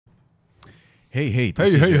Hei.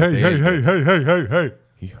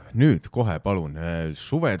 Nüüd kohe palun,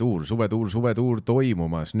 suvetuur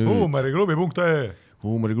toimumas nüüd.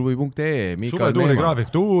 Huumoriklubi.ee Suvetuuri graafik,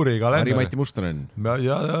 tuuri kalender. Harri-Mati Mustonen.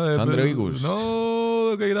 Sandre Õigus. No,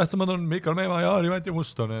 kõige tähtsamad on Mikal Meemaa ja Harri-Mati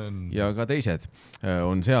Mustonen. Ja ka teised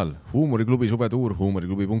on seal. Huumoriklubi suvetuur,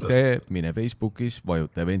 huumoriklubi.ee, mine Facebookis,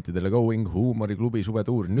 vajuta eventidele going, Huumoriklubi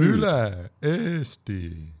suvetuur nüüd. Üle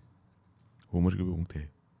Eesti. Huumoriklubi.ee.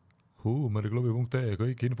 Huumoriklubi.ee,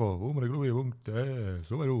 kõik info, huumoriklubi.ee,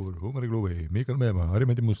 suvetuur, huumoriklubi, Mikal Meemaa,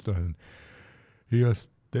 Harri-Mati Mustonen. Igast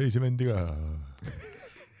teisi vendi ka,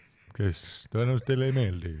 kes tõenäoliselt teile ei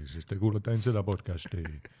meeldi, sest te kuulate ainult seda podcasti.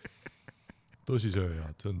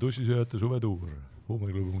 Tussisööjad, see on Tussisööjate suvetuur,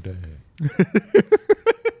 huumoriklubi.ee.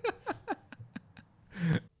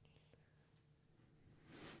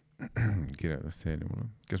 Kirjadastseeni mulle.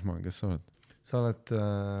 Kes ma olen, kes sa oled? Sa oled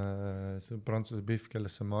see prantsuse Biff,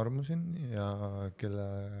 kellesse ma armusin ja kelle...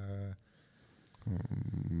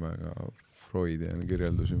 Väga Freudian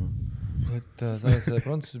kirjeldus juba. Sa oled see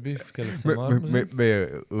prantsuse Biff, kellesse ma armusin.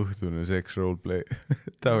 Meie õhtune sex roleplay.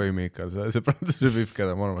 Tavi Mikal, sa oled see prantsuse Biff,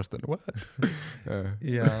 keda ma armastan. What?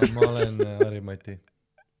 Ja ma olen Harri-Mati.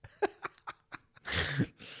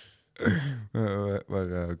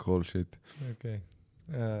 Väga cool shit. Okay.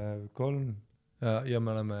 3 ja me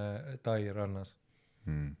oleme Tai rannas.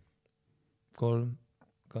 3,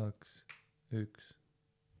 2, 1.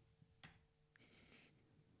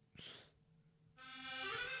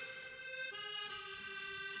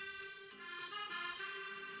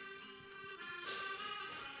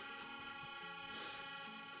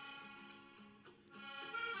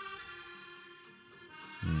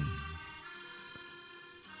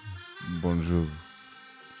 Bonjour.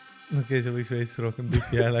 Okei, see võiks veits rohkem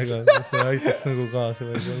Biffi häälega, see aitaks nagu kaasa.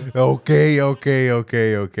 Okei,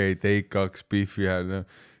 take 2 Biffi hääl.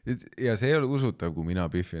 Ja see ei ole usutav, kui mina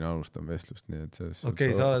Biffina alustan vestlust.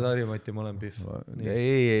 Okei, sa oled Harri-Mati, ma olen Biff.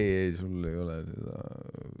 Ei, sul ei ole seda.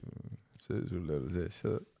 Sul ei ole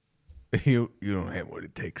seda. You don't have what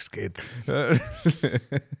it takes, kid.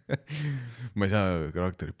 Ma ei saa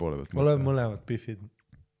karakterit poole pealt. Ma olen mõlemad Biffid.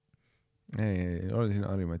 Ei, ole siin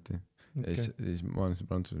Harri-Mati. Okay. Siis ma olen see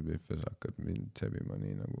prantsuse Biff ja sa hakkad mind sebima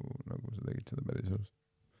nii nagu sa tegid seda päris elus.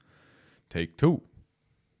 Take 2.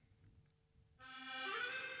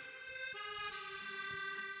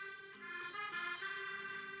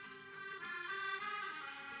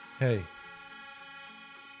 Hey.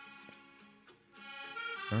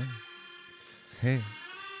 Huh? Hey.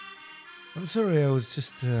 I'm sorry, I was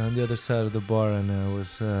just on the other side of the bar and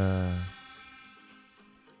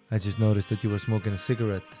I just noticed that you were smoking a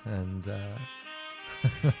cigarette and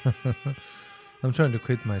I'm trying to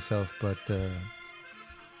quit myself, but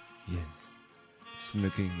yes,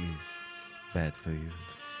 smoking is bad for you.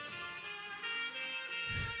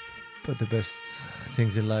 But the best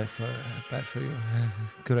things in life are bad for you.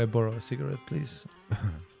 Could I borrow a cigarette, please?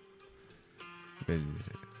 Well,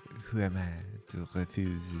 who am I to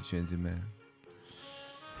refuse a gentleman?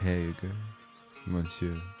 Here you go,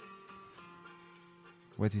 monsieur.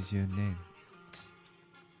 What is your name?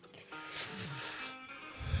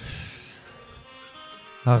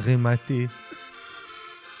 Harri-Mati.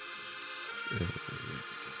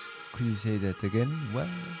 Could you say that again? What?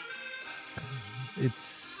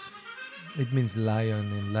 It means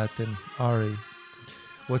lion in Latin. Ari.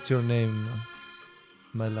 What's your name,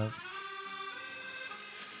 my love?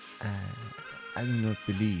 I do not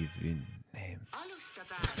believe in name.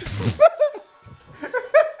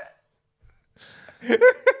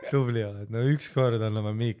 Tubli oled. No ükskord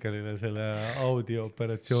anname Miikalile selle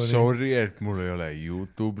audiooperatsiooni. Sorry, et mul ei ole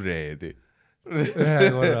YouTube reedi.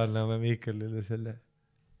 Ühe korra anname Miikalile selle.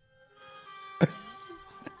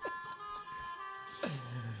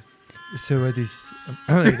 So what is...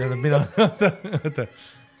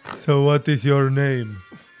 So what is your name?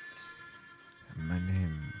 My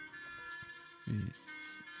name is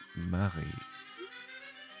Marie.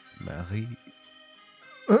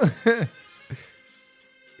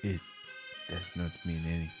 It does not mean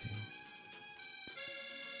anything.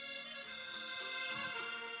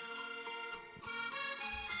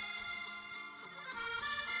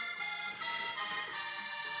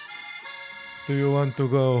 Do you want to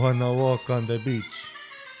go on a walk on the beach?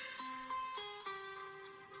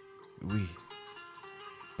 Oui,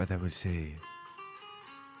 but I will say,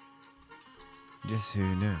 just so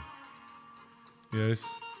you know, Yes.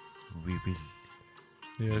 we will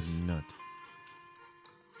Yes. not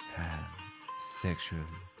have sexual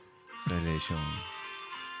relations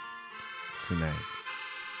tonight,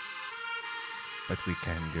 but we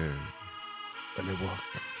can go on a walk.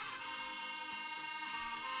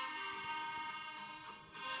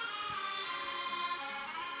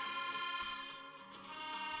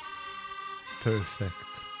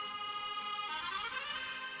 perfect.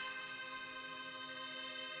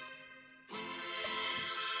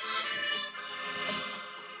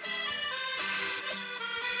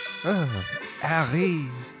 Harry,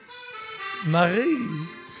 Marie.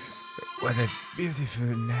 what a beautiful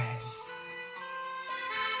night.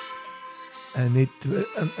 And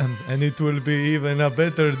it will be even a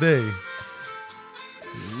better day.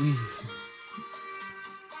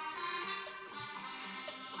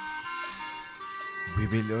 We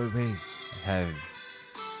will always have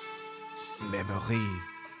memory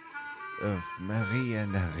of Marie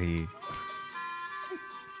and Harry,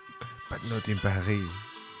 but not in Paris.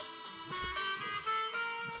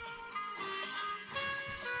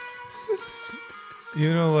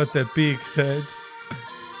 You know what the pig said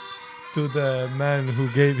to the man who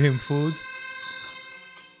gave him food?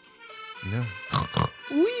 No.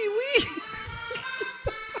 Oui, oui.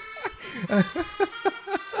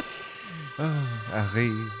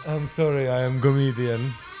 Harry, I'm sorry, I am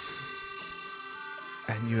comedian.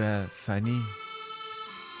 and you are funny.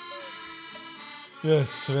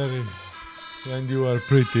 Yes, very. And you are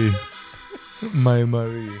pretty, my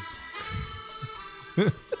Marie.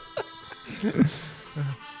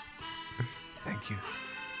 Thank you.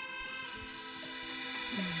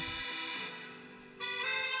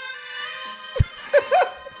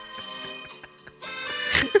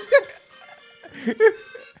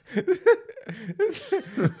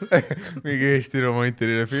 mingi Eesti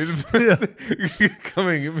romantiline film. ka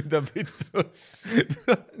mingi mida vittu.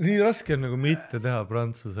 Nii raske on nagu mitte teha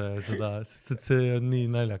prantsuse seda, sest et see on nii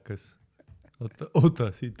naljakas.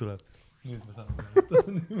 Oota, siit tuleb. Nüüd me saame.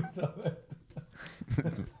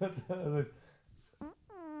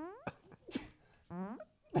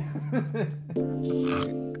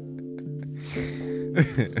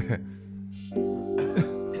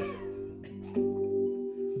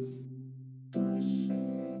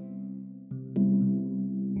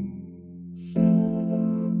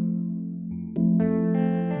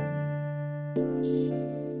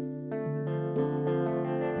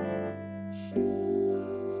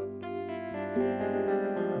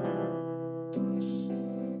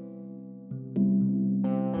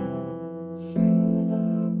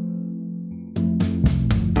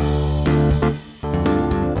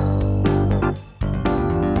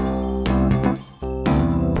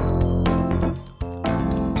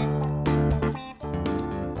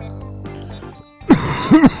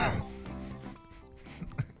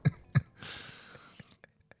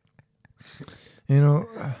 ei no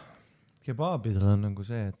kebaabidel on nagu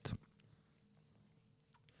see, et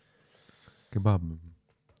Kebab.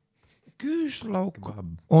 küüslauk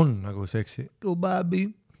on nagu seksi. Kebabi,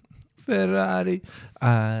 Ferrari.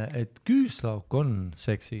 Et küüslauk on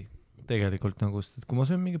seksi tegelikult nagu, sest et kui ma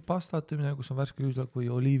söön mingi pastat või midagi, kus on värske küüslauk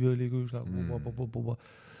või oliiviõli küüslauk,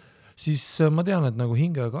 siis ma tean, et nagu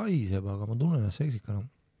hinge kaiseb, aga ma tunnen ennast seksikana.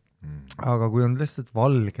 Aga kui on lihtsalt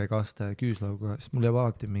valge kaste küüslauga, siis mul jääb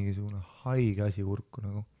alati mingisugune haige asi urku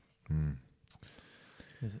nagu.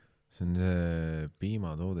 See on see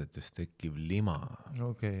piimatoodetest tekkiv lima.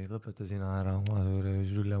 Okei, lõpeta sina ära oma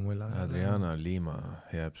Julia mulla. Adriana lima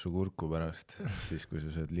jääb su kurku pärast, siis kui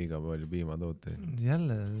sa sööd liiga palju piimatooteid.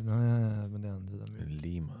 Jälle, no jah, ma tean seda.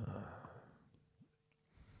 Lima.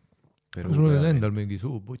 Sul on endal mingi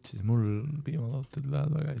suuputs, siis mul piimatooted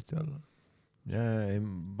lähevad väga hästi alla. Ja,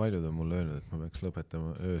 paljud on mulle öelnud, et ma peaks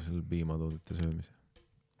lõpetama öösel piimatoodete söömise.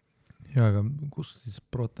 Ja, aga kust siis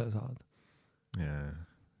prote saad? Ja,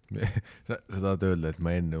 sa tahad öelda, et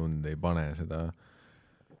ma enne und ei pane seda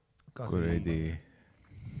kuradi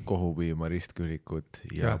kohupiima ristkülikut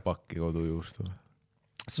ja pakki kodujuustu.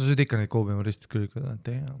 Sa sööd ikka neid kohupiima ristkülikud,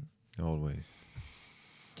 damn. Always.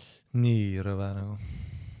 Nii rõve nagu.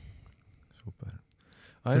 Super.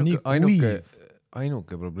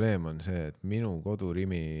 Ainuke probleem on see, et minu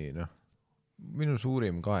kodurimi, minu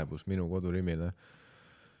suurim kaebus minu kodurimile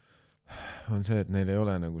on see, et neil ei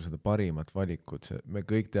ole nagu seda parimat valikut. Me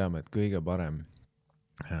kõik teame, et kõige parem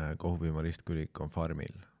kohupiima ristkülik on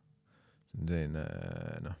farmil. See on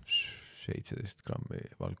selline 17 grammi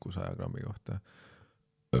valku 100 grammi kohta.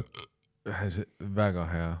 Väga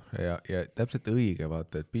hea ja täpselt õige,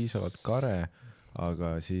 vaata, et piisavalt kare,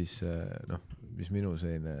 aga siis mis minu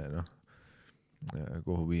selline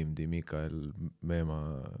kohupiimdi Mikael Meema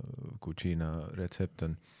Cucina retsept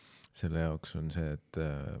on, selle jaoks on see, et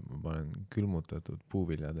ma panen külmutatud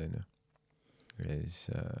puuviljad ja siis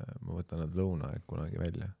ma võtan nad lõunaaeg kunagi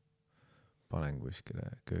välja, panen kuskile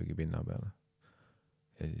köögipinna peale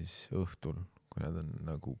ja siis õhtul, kui nad on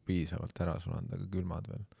nagu piisavalt ära sulanud, aga külmad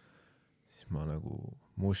veel, siis ma nagu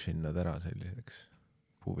mushin nad ära selliseks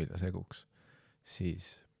puuviljaseguks,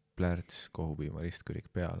 siis plärts, kohupiima ristkõrik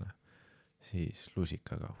peale, siis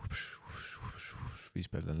lusikaga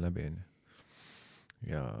 5 pealt on läbi onju.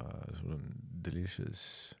 Ja sul on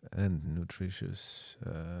delicious and nutritious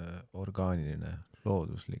orgaaniline,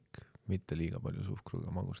 looduslik, mitte liiga palju suhkruga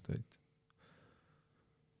magustoit.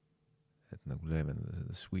 Et nagu leevendada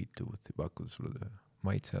seda sweet tooth'i, pakkuda sulle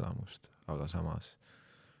maitseelamust, aga samas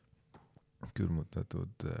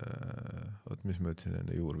külmutatud, mis ma ütlesin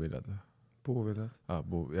enne, juurviljad või? Puuviljad.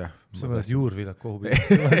 Jah. Sa mõtled juurviljad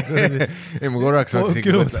kohupiima. Ei, ma korraks hakkasin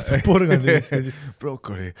külmutatud porgandi.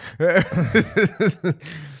 Brokoli.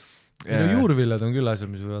 Juurviljad on küll asjad,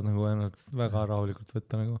 mis võivad nagu ainult väga rahulikult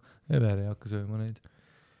võtta, nagu Everi hakka sööma neid.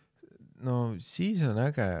 No siis on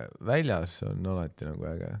äge, väljas on alati nagu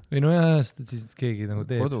äge. Ei no jah, siis keegi nagu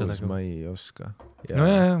teeb kodus sellega. ma ei oska. No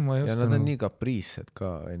jah, ma ei oska. Ja nad on nii kapriissed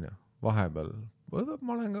ka, vahepeal.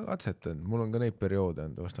 Ma olen ka katsetanud, mul on ka neid perioode,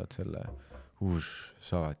 ostad selle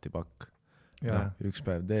salatipakk. Üks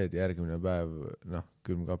päev teed, järgmine päev,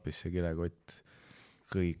 külmkapisse kilekott,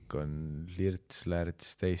 kõik on lirts,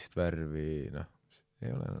 lärts, teist värvi,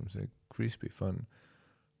 ei ole enam see crispy fun.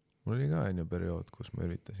 Mul oli ka periood, kus ma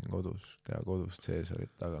üritasin teha kodus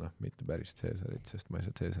Caesarit, aga mitte päris Caesarit, sest ma ei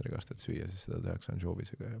saa Caesari kastet süüa, siis seda tehakse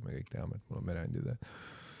anšoovisega ja me kõik teame, et mul on mereandide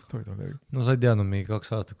toidualergia. No sa ei teadnud mingi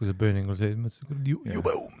 2 aastat, kui sa Pööningul sõid, mõtlesin,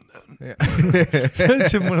 jube umne. Sa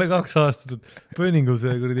ütlesid mulle 2 aastat, et Pööningul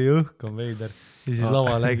see kuradi õhk on veider ja siis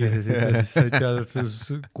lava lägisesid ja siis sa ei teada, et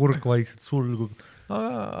see kurk vaikselt sulgub.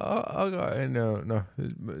 Aga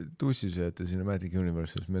Tussisööjad Cinematic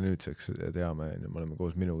Universe'is me nüüdseks teame, me oleme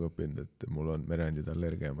koos minuga õppinud, et mul on mereandide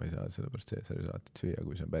allergia ja ma ei saa sellepärast Caesari salatit süüa,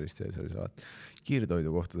 kui see on päris Caesari salat.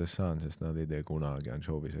 Kiirtoidu kohtades saan, sest nad ei tee kunagi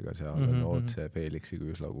anšoovisega, seal on otse Felixi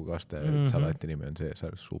küüslaugu kaste, salati nimi on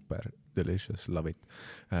Caesar, super, delicious, love it.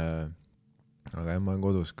 Aga jah, ma olen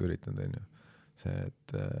kodus ka üritanud, see,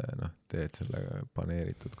 et teed selle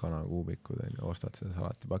paneeritud kanakuubikud, ostad selle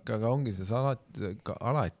salatipakki, aga ongi see salat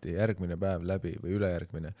alati järgmine päev läbi või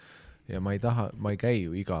ülejärgmine ja ma ei käi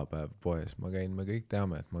ju iga päev poes, me kõik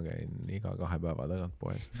teame, et ma käin iga 2 päeva tagant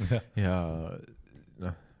poes ja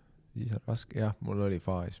siis on raske, jah, mul oli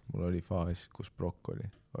faas, kus brokkoli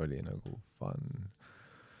oli nagu fun,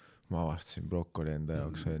 ma avastasin brokkoli enda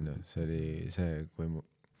jaoks, see oli see, kui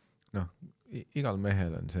igal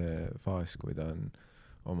mehel on see faas, kui ta on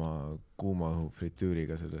oma kuuma õhu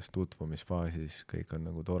fritüüriga selles tutvumisfaasis, kõik on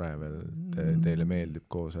nagu tore veel, teile meeldib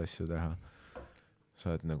koos asju teha.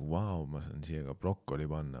 Sa oled nagu, vau, ma saan siia ka brokkoli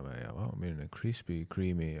panna või ja vau, milline crispy,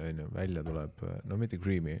 creamy, välja tuleb, mitte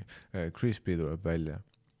creamy, crispy tuleb välja.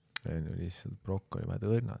 Lihtsalt brokkoli, vaid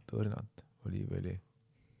õrnat, oliivõli,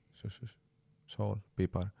 sool,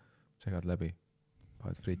 pipar, segad läbi,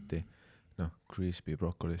 paned fritti. Crispy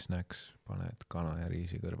broccoli snacks, paned kana ja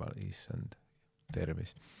riisi kõrval, issand,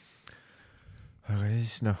 tervis. Aga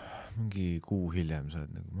siis mingi kuu hiljem saad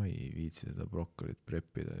nagu, ma ei viitsi seda brokkolit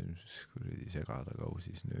preppida, kuradi segada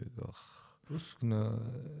kausis nüüd. Usk,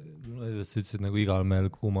 sa ütlesid nagu igal mehel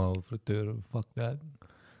kuuma fritöör, fuck that.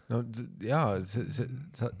 No jaa,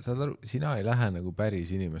 saad aru, sina ei lähe nagu päris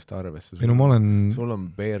inimeste arvesse. Sul on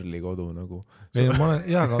barely kodu nagu.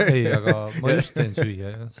 Aga ma just teen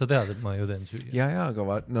süüa. Sa tead, et ma ju teen süüa. Jaa,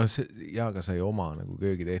 aga sa ei oma nagu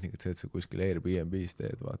köögitehnikat, see, et sa kuskil Airbnb's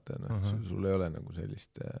teed, vaata. Sul ei ole nagu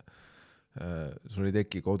sellist, sul ei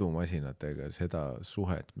teki kodumasinatega seda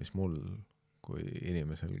suhet, mis mul kui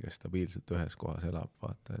inimesel, kes stabiilselt ühes kohas elab,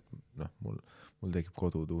 vaata, et mul tekib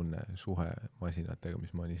kodutunne, suhe masinatega,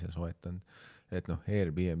 mis ma olen ise soetanud. Et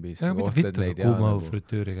Airbnb's mida vittu sa kuuma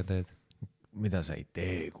fritüüriga teed? Mida sa ei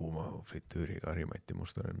tee kuuma fritüüriga, Harimati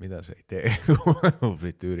Mustonen, mida sa ei tee kuuma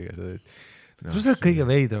fritüüriga? Sul see kõige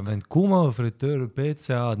veidram, kuuma fritüür,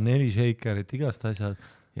 PCA, 4 shakerit, igast asjad.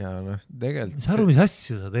 Ja tegelikult... Mis aru, mis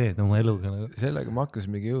asju sa teed oma eluga? Sellega ma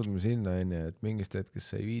hakkasimegi jõudma sinna, et mingist hetkest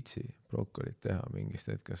sa ei viitsi brokkolit teha, mingist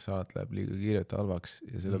hetkest salat läheb liiga kiirelt halvaks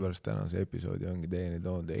ja sellepärast tänase episoodi ongi teieni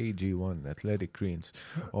toonud AG1 Athletic Greens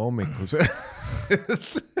hommikul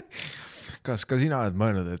Kas ka sina oled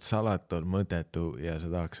mõelnud, et salat on mõttetu ja sa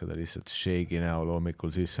tahaks seda lihtsalt shake'i näol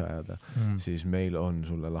hommikul sisse ajada, siis meil on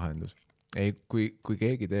sulle lahendus. Ei, kui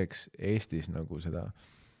keegi teeks Eestis nagu seda,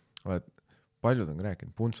 paljud on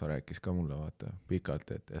rääkinud, Punso rääkis ka mulle vaata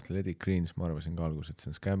pikalt, et Athletic Greens, ma arvasin ka algus, et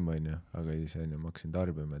see on skämm, aga siis ma hakkasin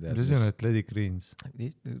tarbima. Mis see on Athletic Greens?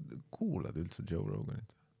 Kuulad üldse Joe Roganit?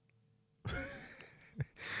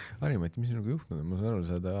 Harimati, mis sinuga juhtunud? Ma saan aru,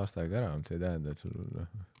 sa oled aasta aega ära olnud, see ei tähenda, et sul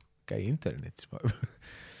käi internetis.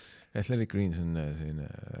 Athletic Greens on selline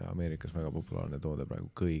Ameerikas väga populaarne toode praegu,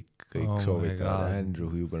 kõik Oh my soovitavad God. Andrew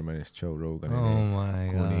Hubermanist Joe Roganini Oh my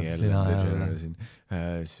kuni God, Ellen sina DeGeneres'ini.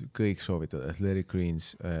 Kõik soovitavad Athletic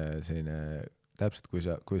Greens, selline täpselt kui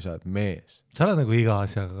sa oled mees, sa oled nagu iga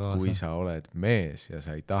asjaga kui kaasa. sa oled mees ja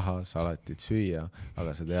sa ei taha salatit süüa,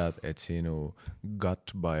 aga sa tead, et sinu gut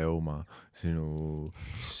bioma, sinu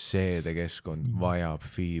seedekeskkond vajab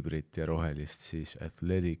fiibrit ja rohelist, siis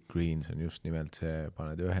Athletic Greens on just nimelt see,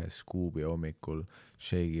 paned ühe skuubi hommikul,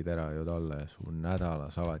 shake'id ära, jood alla ja su nädala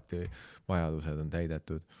salati vajadused on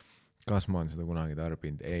täidetud. Kas ma olen seda kunagi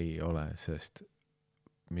tarbinud? Ei ole, sest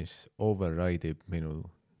mis override'ib minu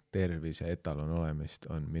tervise etalon olemist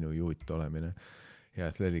on minu juut olemine ja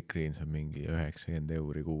Athletic Greens on mingi 90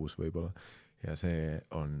 € kuus võib-olla ja see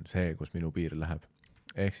on see, kus minu piir läheb.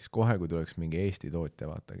 Ehk siis kohe, kui tuleks mingi Eesti tootja,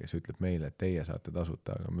 vaata, kes ütleb meile, et teie saate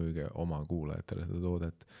tasuta, aga müüge oma kuulajatele seda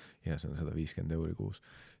toodet ja see on 150 € kuus,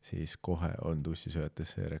 siis kohe on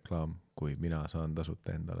Tussisööjates see reklaam, kui mina saan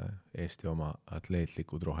tasuta endale Eesti oma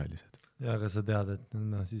atleetlikud rohelised. Ja aga sa tead, et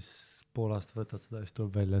no siis pool aastat võtad seda ja siis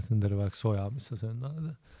tuleb välja, et see on terve aeg soja, mis sa söönud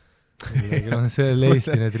oled. No, see oli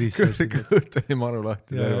Eesti need research'id. Kõht oli maru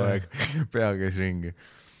lahti terve aeg, pea käis ringi.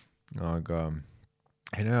 Aga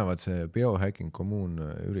ei näe, vaat see biohacking kommuun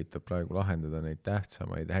üritab praegu lahendada neid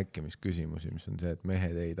tähtsamaid häkkimisküsimusi, mis on see, et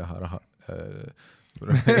mehed ei taha raha,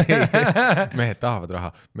 mehed tahavad raha,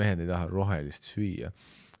 mehed ei taha rohelist süüa.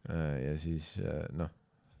 Ja siis,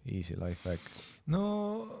 easy life hack. No,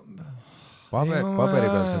 Paberi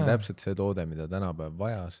peal see on täpselt see toode, mida tänapäev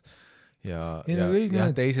vajas. Ja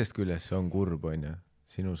teisest küljest see on kurb, on ja.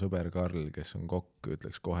 Sinu sõber Karl, kes on kokk,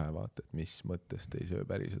 ütleks kohe vaata, et mis mõttest ei söö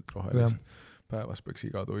päriselt rohelist. Päevas peaks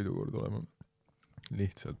iga toidukord olema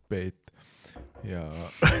lihtsalt peet. Ja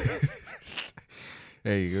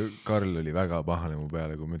ei, Karl oli väga pahane mu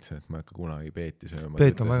peale, kui ma ütlesin, et ma ei hakka kunagi peeti sööma.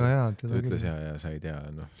 Peet on väga hea. Ta ütles ja sa ei tea,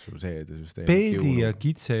 sul seedesüsteem. Peedi ja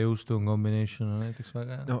kitsejõustun combination on näiteks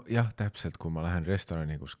väga hea. No jah, täpselt, kui ma lähen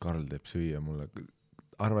restorani, kus Karl teeb süüa mulle,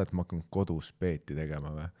 arva, et ma hakkan kodus peeti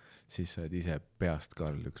tegema või, siis sa oled ise peast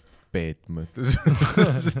Karl üks peet mõtlus.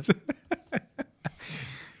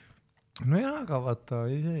 No jah, aga vaata,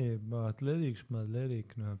 ise atleedik,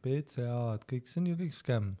 PCA-d, kõik, see on ju kõik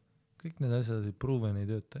skämm. Kõik need asjad ei proven ei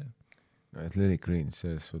tööta ju. Athletic Greens,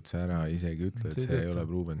 selles suhtes ära isegi ütle, et see ei ole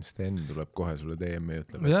proven. Sten tuleb kohe sulle DM-i ja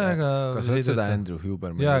ütleb, et kas sa oled seda Andrew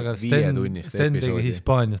Hubermani 5 tunnist Sten tegi episoodi?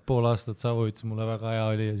 Hispaanias pool aastat Savoitsi, mulle väga hea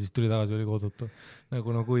oli ja siis tuli tagasi, oli kodutu. Nagu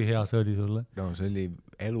no kui hea see oli sulle? No see oli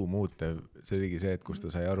elu muutev, see oligi see, et kus ta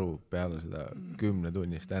sai aru peale seda 10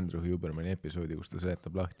 tunnist Andrew Hubermani episoodi, kus ta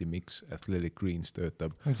seletab lahti, miks Athletic Greens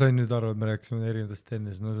töötab. Ma sain nüüd aru, et me rääkisime erinevatest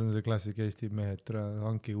Stenis, no see on see klassik Eesti mehed,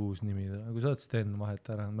 hanki uus nimi. Kui sa oled Sten, vahet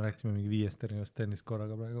ära, me rääkisime mingi 5 erinevast Stenist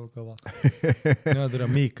korraga praegu kõva. Mina türa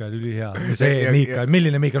Miikael, üli hea. No see Miikael,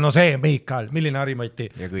 milline Miikael? No see Miikael, milline Harimati?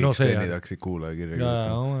 Ja kõik Stenid hakkasid kuulaja kirja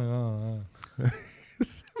kirjutama.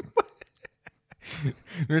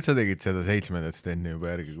 Nüüd sa tegid seda 7. Steni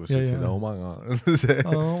juba järgi, kus sa seda oma ka.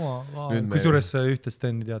 Kui suures ühte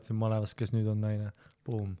Steni teadsin Malevas, kes nüüd on naine.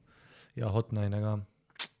 Boom. Ja hot naine ka.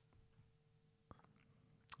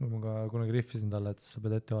 Kui ma ka kunagi riffisin talle, et sa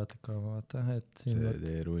pead ettevaatlik olema, vaata, et siin see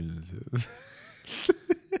tee rull.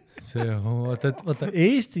 Vaata,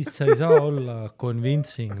 Eestis sa ei saa olla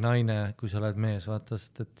convincing naine, kui sa oled mees, vaata,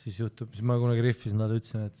 sest et siis juhtub, siis ma kunagi riffisin talle,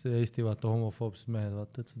 ütlesin, et Eesti vaata homofoobsed mehed,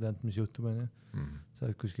 vaata, et sa tead, mis juhtub, on ju. Sa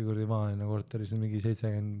oled kuskil kurdi vaanina korteris, mingi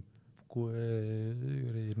 70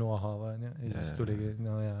 noahava, on ju, ja siis tuligi,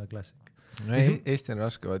 no ja klassik. No Eesti on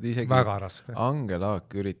raske, vaat isegi väga raske. Angel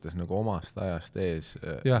Aak üritas nagu omast ajast ees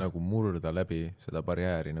nagu murda läbi seda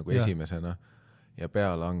barjääri nagu esimesena ja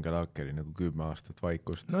peale Angel Aakeri nagu 10 aastat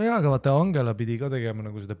vaikust. No jaa, aga vaata, Angela pidi ka tegema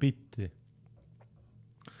nagu seda bitti.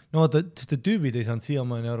 No vaata, sest tüübid ei saanud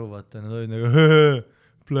siiamaani aru, vaata, nad olid nagu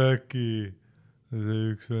Blacki, see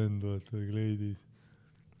üks vend, vaata, kleidis.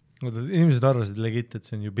 Vaata, inimesed arvasid legit, et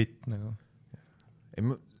see on ju bitt nagu. Ei,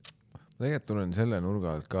 ma tegelikult tunnen selle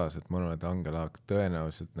nurga alt kaasa, et ma arvan, et Angel Aak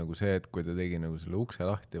tõenäoliselt nagu see, et kui ta tegi nagu selle ukse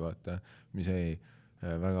lahti, vaata, mis ei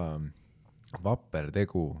väga vapper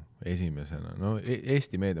tegu esimesena. No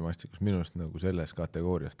Eesti meediamastikus minust nagu selles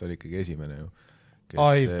kategoorias ta oli ikkagi esimene ju,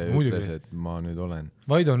 kes ütles, et ma nüüd olen.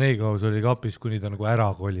 Vaido Neigaus oli kapis, kuni ta nagu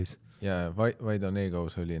ära kolis. Ja Vaido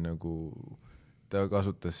Neigaus oli nagu, ta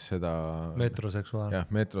kasutas seda metroseksuaal. Jah,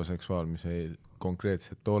 metroseksuaal, mis ei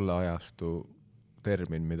konkreetselt tolle ajastu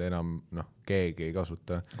termin, mida enam keegi ei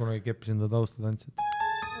kasuta. Kuna ei keppisin ta tausta tantsid.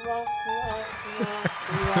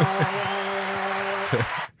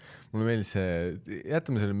 Mulle meeldis see,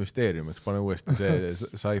 jätame selle müsteeriumiks, pane uuesti see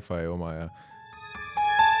sci-fi oma ja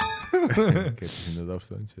keppisin ta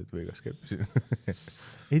taustatantsijat või kas keppisin?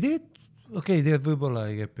 ei tegelikult võib-olla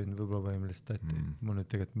ei keppinud, võib-olla põhimõtteliselt tatti. Ma nüüd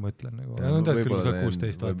tegelikult mõtlen nagu.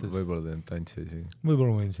 Võib-olla teen tantsi isegi.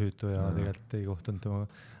 Võib-olla ma olin süütu ja tegelikult ei kohtunud temaga.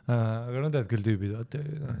 Aga no tead küll tüübid,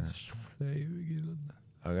 ei kindlalt.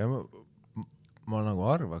 Aga ma nagu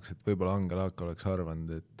arvaks, et võib-olla Angel Aak oleks arvanud,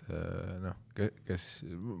 et noh, kes,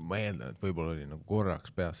 ma eeldan, et võib-olla oli nagu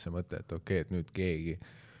korraks peas see mõte, et okei, et nüüd keegi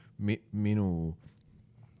minu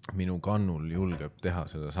kannul julgeb teha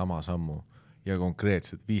seda sama sammu ja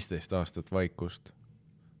konkreetselt 15 aastat vaikust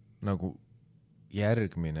nagu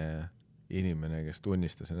järgmine inimene, kes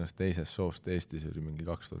tunnistas ennast teisest soost Eestis, oli mingi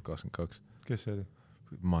 2022. Kes see oli?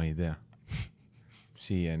 Ma ei tea.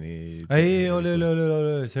 Siiani... Ei, oli,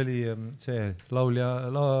 see oli see Lauljana.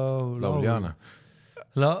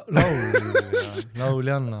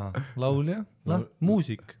 Laulja?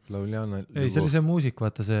 Muusik. Lauljana. Ei, see oli see muusik,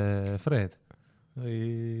 vaata see Fred.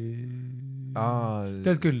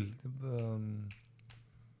 Tead küll.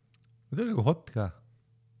 Ta oli nagu hot ka.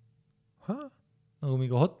 Nagu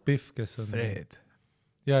mingi hot Biff, kes on... Fred.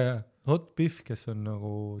 Ja. Hot Biff, kes on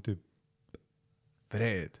nagu tüüp.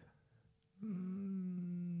 Fred.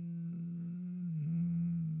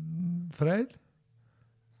 Fred?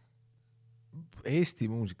 Eesti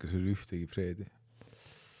muusikas oli ühtegi Fredi.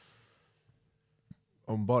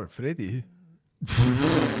 On paar Fredi.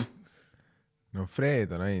 No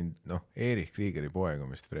Fred on ainult, Erich Kriegeri poeg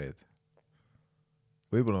on vist Fred.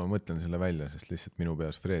 Võib-olla ma mõtlen selle välja, sest lihtsalt minu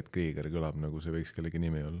peas Fred Krieger kõlab nagu see võiks kellegi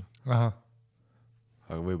nimi olla. Aha.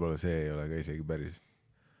 Aga võib-olla see ei ole ka isegi päris.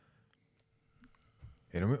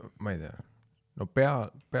 Ei no, ma ei tea. No pea...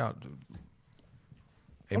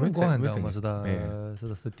 Palun kohenda oma seda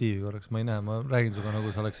statiivi korraks, ma ei näe, ma räägin suga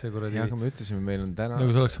nagu sa oleks see kuradi... Ja, aga me ütlesime, meil on täna...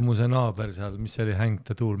 Nagu sa oleks mu see naaber seal, mis see oli, Hank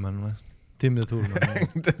the Toolman või? Tim the Toolman.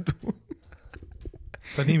 Hank the Toolman.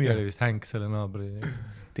 Ta nimi oli vist Hank, selle naabri.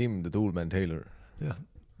 Tim the Toolman Taylor. Jah.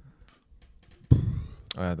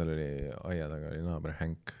 Aja, tal oli aia taga oli naaber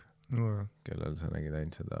Hank, kellel sa nägid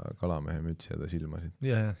ainult seda kalamehe mütsi ja ta silmasid.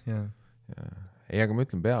 Ja. Ei, aga ma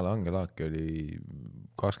ütlen, peale Angel Aaki oli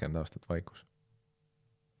 20 aastat vaikus.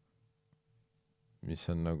 Mis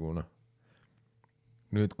on nagu,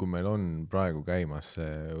 nüüd kui meil on praegu käimas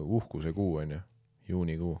see uhkuse kuu, on ju,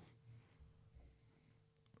 juunikuu,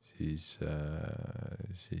 siis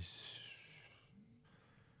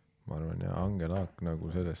ma arvan, ja Angel Aak nagu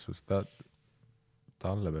selles suhtes,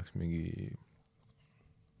 talle peaks mingi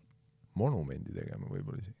monumendi tegema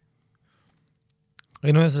võib-olla isegi. Ei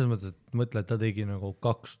no ja selles mõttes, et mõtle, et ta tegi nagu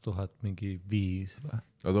 2005 või?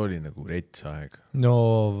 No ta oli nagu rets aeg. No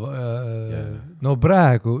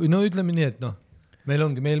praegu, no ütleme nii, et meil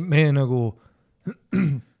ongi, me nagu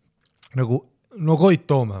Koit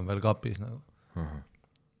Toome on veel kapis nagu.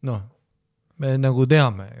 Me nagu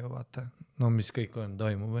teame ju, vaata, mis kõik on,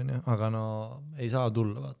 toimub, aga ei saa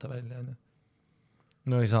tulla, vaata, välja,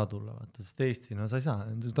 ei saa tulla, vaata, sest Eesti, sa ei saa,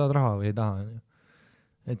 sa tahad raha või ei taha,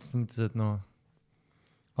 et siis mõttes, et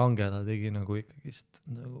Angela tegi nagu ikkagist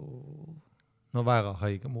nagu väga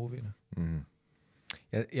haige movie.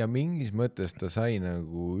 Ja mingis mõttes ta sai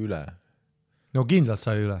nagu üle. No kindlalt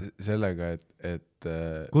sai üle. Sellega, et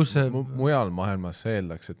mujal maailmas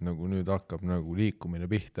eeldaks, et nagu nüüd hakkab nagu liikumine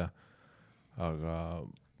pihta, aga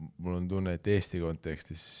mul on tunne, et Eesti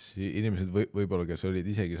kontekstis inimesed võib-olla, kes olid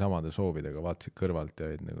isegi samade soovidega, vaatasid kõrvalt ja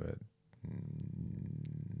olid nagu, et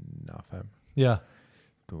fam.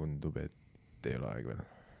 Tundub, et ei ole aeg veel.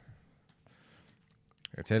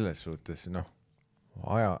 Et selles suhtes,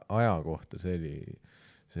 aja kohta see oli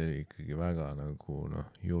ikkagi väga nagu,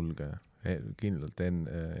 julge, kindlalt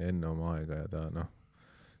enne oma aega ja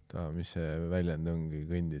ta, mis see väljend ongi,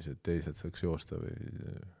 kõndis, et teised saaks joosta või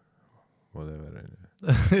whatever.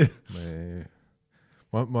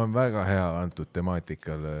 Ma olen väga hea antud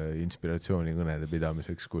temaatikal inspiratsioonikõnede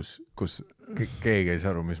pidamiseks, kus keegi ei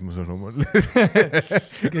saa aru, mis mu sõnum on.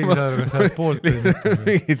 Keegi ei saa aru, kas sa oled poolt või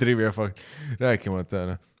mingi trivia fakt.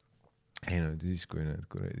 Rääkimata, ei siis kui need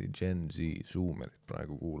kuradi Gen Z zoomerid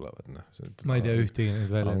praegu kuulavad, ma ei tea ühtegi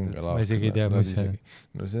neid väljendid, ma isegi ei tea, mis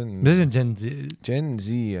see on. Mis on Gen Z? Gen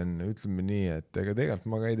Z on, ütleme nii, et ega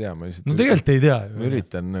tegelikult ma ka ei tea. No tegelikult ei tea. Ma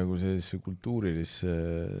üritan nagu sellise kultuurilisse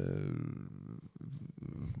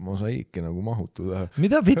mosaiiki nagu mahutuda.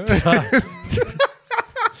 Mida vittu sa?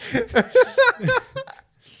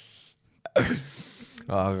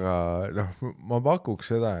 aga noh, ma pakuks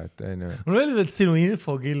seda, et mul öeldi, et sinu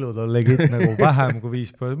infokillud on legit nagu vähem kui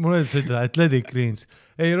 5%. Mul öeldi, et Athletic Greens.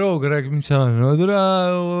 Ei, Rooga räägib, mis seal on? No tule,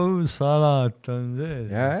 salat on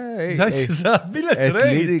sees. Mis asja sa, millest sa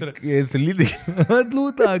räägid?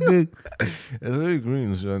 Luda kõik. Athletic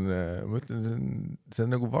Greens on, ma ütlen, see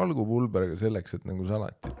on nagu valgupulberiga selleks, et nagu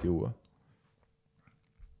salatit juua.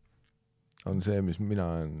 On see, mis mina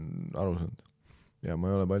olen aru saanud. Ja ma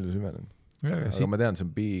ei ole palju süvenenud. Aga ma tean, see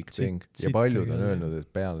on big thing. Ja paljud on öelnud, et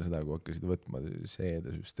peale seda, kui hakkasid võtma,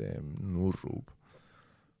 seedesüsteem nurrub.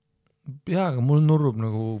 Jaa, aga mul nurrub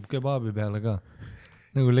nagu kebabi peale ka.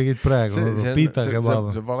 Nagu legid praegu nurrub. Pita kebab.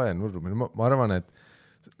 See vale nurrub. Ma arvan, et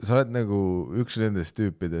sa oled nagu üks nendest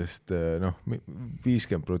tüüpidest,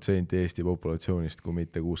 50% Eesti populatsioonist, kui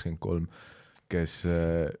mitte 63%, kes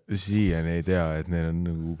siiani ei tea, et neil on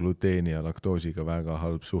nagu gluteeni ja laktoosiga väga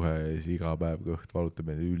halb suhe ja siis iga päev kõht valutab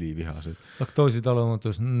meile ülivihased.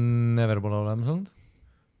 Laktoositalumatus never pole olemas olnud?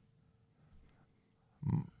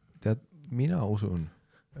 Tead, mina usun,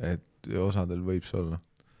 et osadel võib see olla.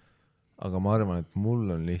 Aga ma arvan, et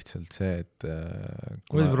mul on lihtsalt see, et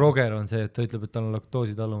Roger on see, et ta ütleb, et tal on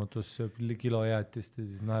laktoositalumatus, sööb kilo jäätist ja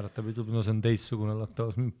siis naeratab, ütleb, no see on teissugune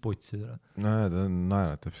laktoos, putsid ära. No jah, ta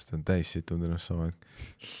naeratab, sest ta on täis situnud ennast sama.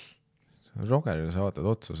 Rogerile sa vaatad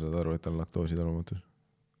otsa, saad aru, et ta on laktoositalumatus.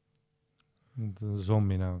 Ta on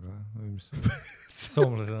zombi näoga.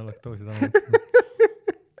 Soomlasena laktoositalumatus.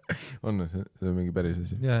 On, see on mingi päris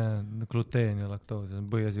asi. Ja gluteen ja laktoos, see on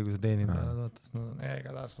põhiasi, kui sa teenindajad vaatas, ega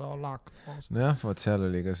ta on laktoos. Nojah, vaat seal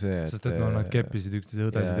oli ka see, sest et nad keppisid üksteise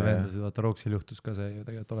õdesid ja vendasid, vaata Rooksil juhtus ka see ju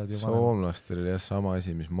tegelikult oled ju vanem. Soomlastel oli jah sama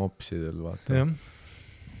asi, mis mopsidel vaata.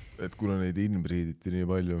 Et kuna neid inbreediti nii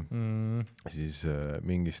palju, siis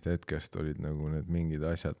mingist hetkest olid nagu need mingid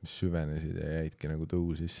asjad, mis süvenesid ja jäidki nagu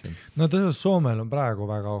tõu sisse. No tõenäoliselt Soomel on praegu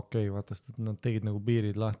väga okei, vaatast, et nad tegid nagu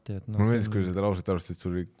piirid lahti. Et mul meeldis, kui seda lauset arvast, et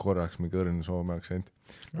sul oli korraks mingi õrn Soome aktsent.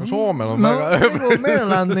 No Soomel on väga...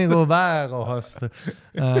 Meil on nagu väga vastu.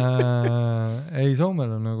 Ei,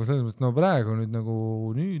 Soomel on nagu selles mõttes, no praegu nüüd nagu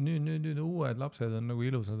nüüd uued lapsed on nagu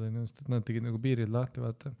ilusad, et nad tegid nagu piirid lahti,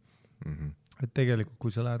 vaata. Et tegelikult,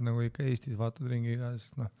 kui sa lähed nagu ikka Eestis vaatad ringiga,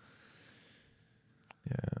 siis noh.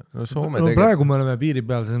 No, Soome praegu me oleme piiri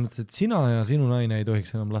peal, selles mõttes, et sina ja sinu naine ei tohiks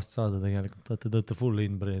enam last saada tegelikult. Te olete full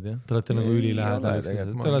inbreed, jah? Te olete nagu ülilähedal.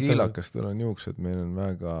 Ma olen kiilakas, tal on juuksed, meil on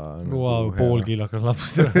väga... Pool kiilakas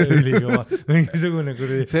laps, ülikõva. Mingisugune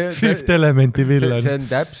kuri fifth elementi villan. See on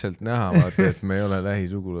täpselt näha, vaata, et me ei ole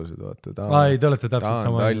lähisugulased, vaata. Ei, te olete täpselt sama. Ta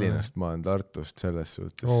on Tallinnast, ma olen Tartust selles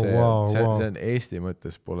suhtes. See on Eesti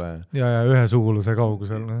mõttes pole... Ja ühe suguluse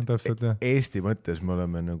kaugusel, täpselt, jah. Eesti mõttes me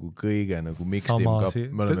oleme nagu kõige nagu mixed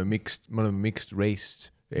me oleme mixed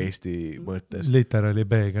race Eesti mõttes. Literaali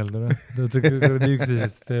peegelda.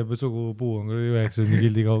 Üksteisest teeb sugupuu on 90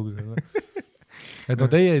 kildi kaugusel. Et no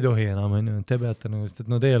teie ei tohi enam, te peate nagu, et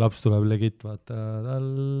no teie laps tuleb legit, vaata,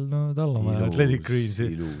 tal on vaja Athletic Greensi.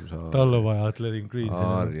 Tal on vaja Athletic Greensi.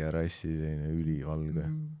 Aaria rassi selline ülivalge.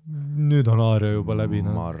 Nüüd on Aaria juba läbi.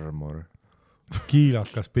 Marmor.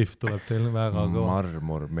 Kiilakas pihv tuleb teil väga kõva.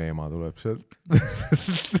 Marmor meema tuleb sealt.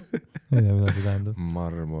 Ei tea, mida see tähendab.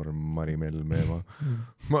 Marmor Marimell meema.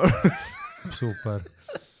 Super.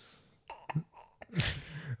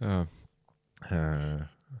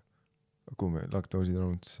 Kui me laktoosid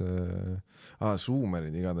olnud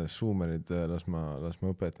Suumerid, igatahes Suumerid, las ma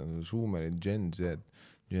õpetan. Suumerid Gen Z,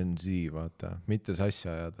 vaata. Mitte sassi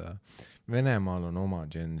ajada. Venemaal on oma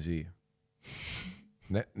Gen Z.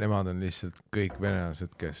 Nemad on lihtsalt kõik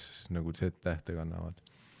venelased, kes nagu Z-tähte kannavad.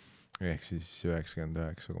 Ehk siis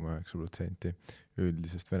 99,9%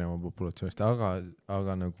 üldisest Venemaa populatsioonist.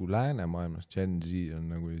 Aga nagu läänemaailmas Gen Z on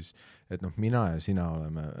nagu siis, et noh, mina ja sina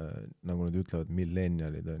oleme, nagu nad ütlevad,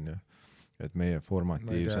 millennialid on ju. Et meie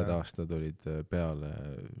formatiivsed aastad olid peale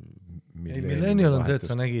millennial on see, et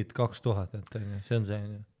sa nägid 2000, et see on see.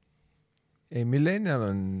 Ei, millennial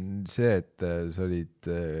on see, et sa olid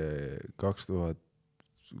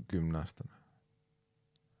 2010 aastane.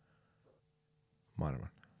 Ma arvan.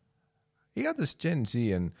 Igatahes Gen Z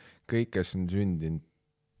on kõik, kes on sündinud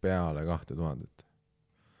peale 2000.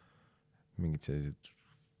 Mingid sellised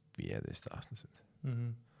 15-aastased.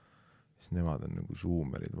 Siis nemad on nagu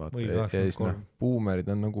suumerid, vaata. Ja siis buumerid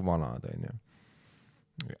on nagu vanad, on ju.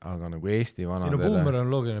 Aga nagu Eesti vanadele... buumer on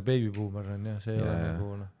loogiline, baby buumer on, jah, see ei ole nagu...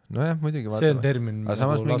 nojah, muidugi see on termin aga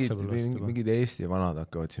samas lapsepõlvest mingid Eesti vanad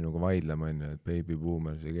hakkavad sinuga vaidlema, et baby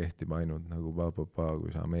boomer, see kehtib ainult nagu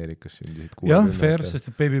kui sa Ameerikas sündisid. Jah, fair,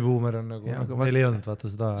 sest et baby boomer on nagu, meil ei olnud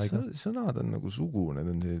vaata seda aega. Sõnad on nagu sugu, need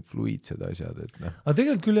on sellised fluiidsed asjad, et noh. Aga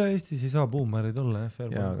tegelikult küll Eestis ei saa boomerid olla, fair.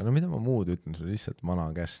 Jaa, aga no mida ma muud ütlen, see on lihtsalt vana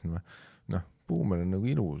käsn. Noh, boomer on nagu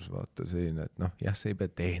ilus, vaata selline, et noh, jah, see ei pea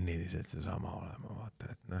tehniliselt see sama olema, vaata,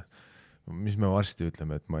 et noh, mis me varsti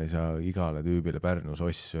ütleme, et ma ei saa igale tüübile Pärnus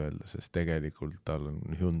oss öelda, sest tegelikult tal on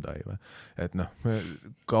Hyundai või. Et noh,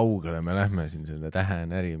 kaugele me lähme siin selle tähe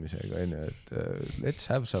närimisega, et let's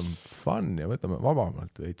have some fun ja võtame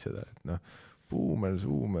vabamalt võid seda, et noh, boomer,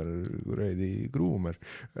 zoomer, kuredi gruumer.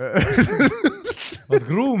 Vaat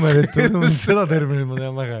gruumerit, seda terminit ma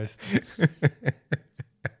tean väga hästi.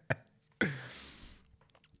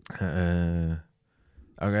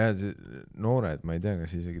 Aga jah, noored, ma ei tea,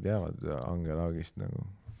 kas isegi teavad Angelaagist nagu,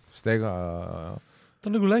 sest ega ta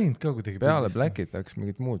on nagu läinud ka kuidagi peale Blackit hakkas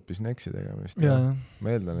mingit muud bisneksi tegemist.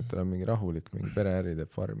 Ma eeldan, et tal on mingi rahulik, mingi pereäri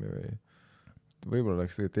teeb farmi või võib-olla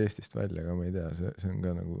läks tegelikult Eestist välja, aga ma ei tea, see on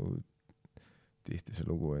ka nagu tihti see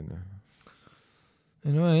lugu on.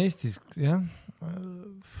 No Eestis, jah,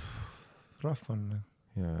 rahv on.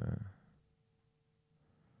 Jaa.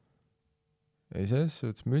 Ei, selles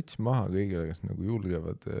suhtes müts maha kõigile, kes nagu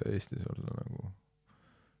julgevad Eestis olla nagu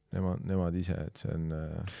nemad ise, et see on...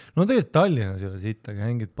 No tegelikult Tallinnas ei ole siit, aga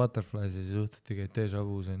hängid Butterflies ja siis suhtati käid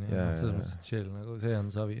Deja-Vu's on ja selles mõttes, et chill, nagu see on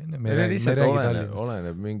savi. Me lihtsalt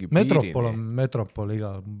oleneb mingi Metropol on metropol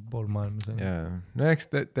igal pool maailmas. Jaa, no eks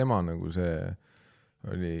tema nagu see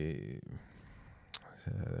oli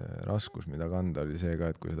see raskus, mida kanda oli see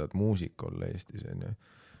ka, et kui sa tahad muusik olla Eestis on ju,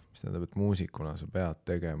 mis tähendab, et muusikuna sa pead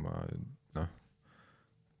tegema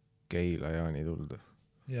Keila Jaanituldu.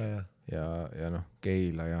 Ja noh,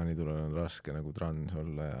 Keila Jaanitulul on raske nagu trans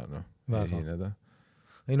olla ja noh, esineda.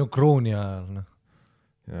 Ei no krooni ajal, noh.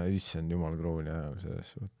 Ja issand jumal krooni ajal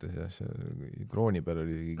selles suhtes ja see krooni peal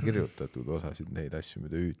oli kirjutatud osasid neid asju,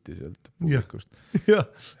 mida hüüti sealt publikust.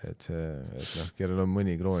 Et see, et noh, kellel on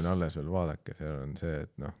mõni kroon alles veel vaadake, seal on see,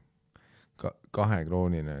 et noh, 2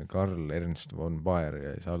 kroonine Karl Ernst von Baer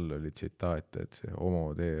ja siis all oli tsitaat, et see homo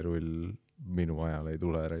teerull minu ajal ei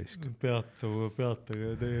tule raisk.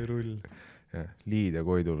 Peatage teerull. Ja, Liid ja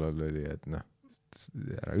Koidul all oli, et noh,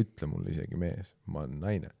 ära ütle mulle isegi mees, ma olen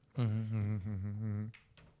naine.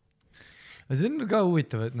 Aga see on ka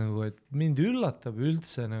huvitav, et nagu, et mind üllatab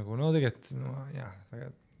üldse nagu, no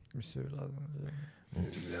tegelikult, mis see üllatab?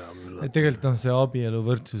 Et tegelikult on see abielu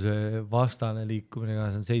võrdsuse vastane liikumine,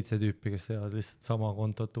 see on 7 tüüpi, kes teevad lihtsalt sama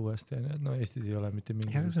kontot uuesti, et no Eestis ei ole mitte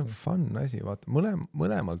mingi. See on fun asi, vaata,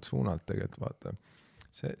 mõlemalt suunalt tegelikult, vaata.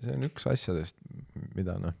 See on üks asjadest,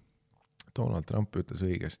 mida noh, Donald Trump ütles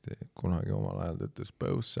õigesti, kunagi omal ajal ta ütles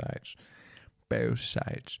both sides.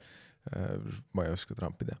 Ma ei oska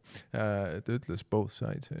Trumpida. Ta ütles both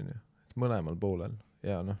sides, et mõlemal poolel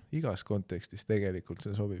ja noh, igas kontekstis tegelikult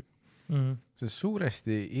see sobib. Sest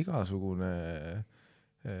suuresti igasugune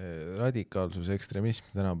radikaalsus, ekstremism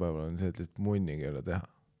tänapäeval on see, et lihtsalt munnigi ei ole teha.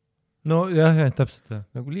 No jah, täpselt.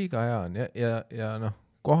 Nagu liiga hea on ja noh,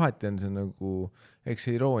 kohati on see nagu, eks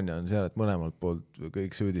see iroonia on seal, et mõlemalt poolt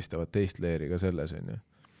kõik süüdistavad teist leeri ka selles on ju.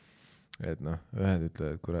 Et noh, ühed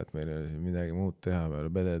ütlevad, et kurat, meil ei ole siin midagi muud teha,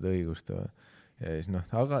 peale pedede õigust ja siis noh,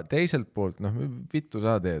 aga teiselt poolt, noh, vittu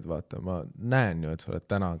sa teed, vaata, ma näen ju, et sa oled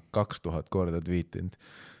täna 2000 korda tweetinud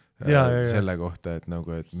selle kohta, et nagu,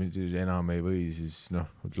 et enam ei või, siis noh,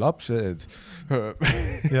 lapsed.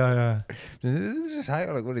 Sa ei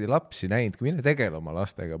ole kuradi lapsi näinud, kui mine tegele oma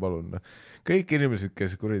lastega, palun. Kõik inimesed,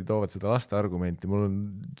 kes kuradi toovad seda laste argumenti, mul on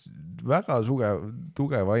väga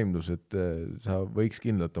tugev vaimdus, et sa võiks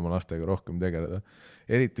kindlalt oma lastega rohkem tegeleda.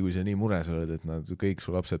 Eriti kui sa nii mures oled, et nad kõik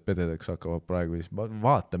su lapsed pededeks hakkavad praegu, siis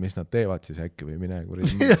vaata, mis nad teevad siis äkki või mine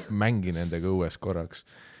kuradi mängi nendega õues korraks.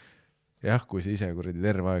 Jah, kui sa ise kuradi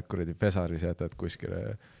terve aeg kuradi Fesaris jätad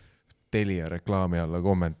kuskile Telia reklaami alla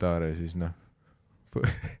kommentaare, siis noh,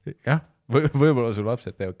 jah, võib-olla sul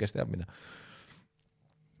lapsed teevad, kes teab mida.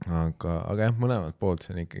 Aga jah, mõlemalt poolt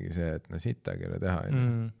see on ikkagi see, et no sittagi ei ole teha.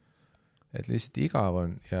 Et lihtsalt igav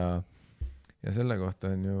on ja selle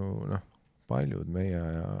kohta on ju noh, paljud meie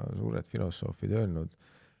ja suured filosoofid öelnud,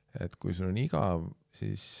 et kui sul on igav,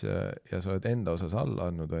 siis ja sa oled enda osas alla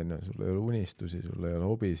andnud, on ju, sul ei ole unistusi, sul ei ole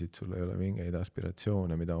hobisid, sul ei ole mingeid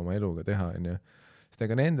aspiratsioone, mida oma eluga teha, on ju. Sest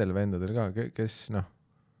ega nendel vendadel ka, kes noh,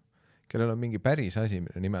 kellel on mingi päris asi,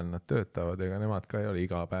 mille nimel nad töötavad, ega nemad ka ei ole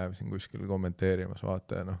iga päev siin kuskil kommenteerimas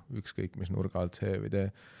vaata ja noh, ükskõik mis nurga alt see või tee.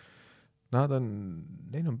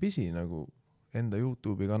 Neil on pisi nagu enda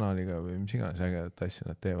YouTube'i kanaliga või mis iganes ägedat asja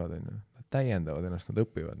nad teevad, on ju. Nad täiendavad ennast, nad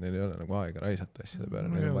õpivad, neil ei ole nagu aega raisata asjade peale,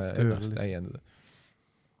 neil on vaja ennast täiendada.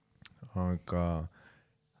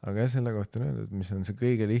 Aga selle kohta on öeldud, mis on see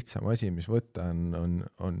kõige lihtsam asi, mis võtta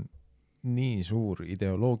on nii suur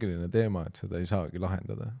ideoloogiline teema, et seda ei saagi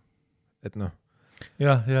lahendada. Et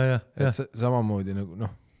et samamoodi nagu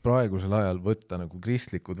praegusel ajal võtta nagu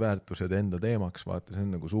kristlikud väärtused enda teemaks, vaata, see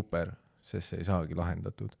on nagu super, sest see ei saagi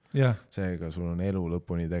lahendatud. Seega sul on elu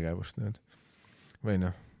lõpuni tegevust nüüd. Või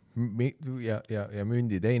ja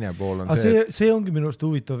mündi teine pool on see ongi minu arust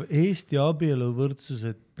huvitav. Eesti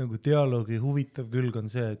abieluvõrdsuse nagu dialoogi huvitav külg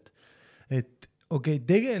on see, et okei,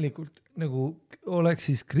 tegelikult nagu oleks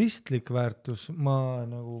siis kristlik väärtus,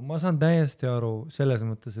 ma saan täiesti aru selles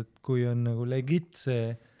mõttes, et kui on nagu legit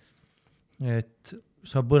see, et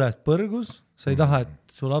sa põled põrgus, sa ei taha,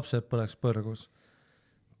 et su lapsed põleks põrgus.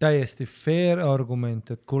 Täiesti fair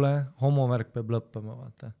argument, et kuule, homovärk peab lõppema,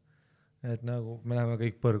 vaata. Et nagu me läheme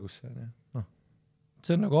kõik põrgusse.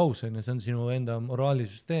 See on nagu aus, see on sinu enda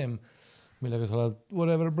moraalisüsteem, millega sa oled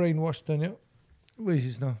whatever brainwashed on ju. Või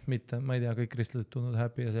siis mitte, ma ei tea, kõik kristlased tunnud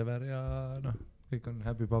happy ja sever ja kõik on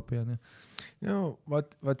happy papi on ju. No,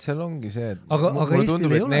 vaat seal ongi see, et aga mulle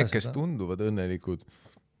tundub, et need, kes tunduvad õnnelikud,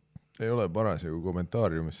 ei ole parasjagu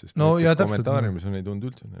kommentaariumis, sest kommentaariumis on ei tundu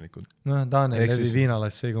üldse õnnelikud. Daniel läbi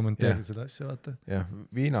Viinalass ei kommenteeri seda asja, vaata. Jah,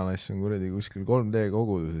 Viinalass on kuradi kuskil 3D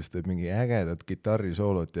kogudusest, et mingi ägedat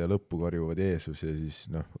gitarrisoolot ja lõppu karjuvad Jeesus ja siis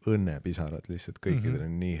õnnepisarad lihtsalt kõikidel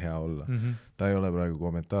on nii hea olla. Ta ei ole praegu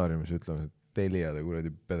kommentaariumis ütlema, et Telia ja kuradi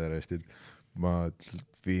pederestid, ma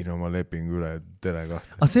viin oma lepingu üle Tele2.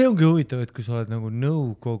 Aga see ongi huvitav, et kui sa oled nagu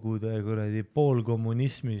nõukogude kuradi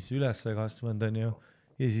poolkommunismis üles kasvanud on ju,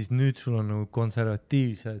 ja siis nüüd sul on nagu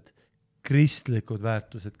konservatiivsed kristlikud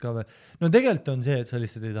väärtused ka veel. No tegelikult on see, et sa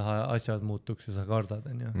lihtsalt ei taha asjad muutuks ja sa kardad,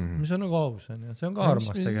 on ju. Mis on nagu aus, on ju. See on ka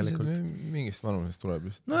armas tegelikult. Mingist vanusest tuleb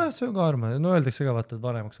just. Nojah, see on ka armas. No öeldakse ka, vaata, et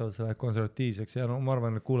vanemaks saavad sa lähed konservatiivseks ja ma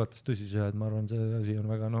arvan, et kuulates Tussisööjad, ma arvan, see asi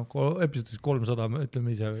on väga, episoodis 300 me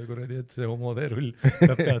ütleme ise või kuradi, et see homoteerull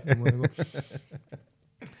peab peatuma nagu.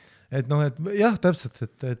 Et et jah, täpselt,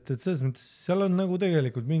 et selles mõttes seal on nagu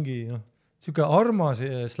tegelikult mingi, siuke armas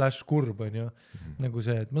 / kurb on ju, nagu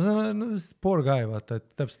see, et ma saan, poor guy, vaata,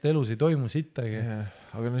 et täpselt elus ei toimu sittagi.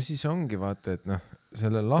 Aga siis ongi, vaata, et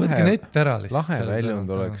selle lahe väljund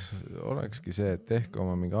olekski see, et ehk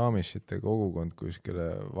oma mingi Amishite kogukond kuskile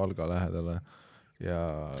Valga lähedale ja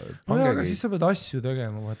aga siis sa pead asju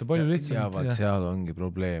tegema, vaata, palju lihtsam. Ja vaat seal ongi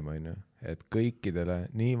probleem, on ju, et kõikidele,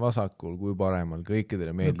 nii vasakul kui paremal,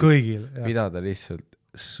 kõikidele meeldib pidada lihtsalt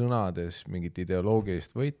sõnades mingit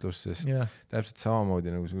ideoloogilist võitlust, sest täpselt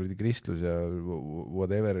samamoodi nagu see kristlus ja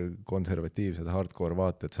whatever konservatiivsed hardcore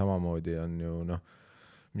vaated samamoodi on ju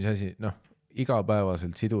mis asi,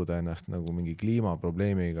 igapäevaselt siduda ennast nagu mingi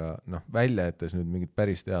kliimaprobleemiga, välja jättes nüüd mingid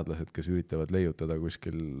päris teadlased, kes üritavad leiutada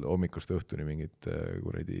kuskil hommikust õhtuni mingit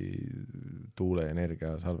kuradi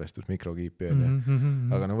tuuleenergia salvestus mikrokiipi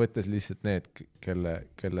aga võttes lihtsalt need,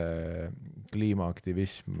 kelle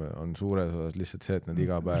kliimaaktivism on suures osas lihtsalt see, et nad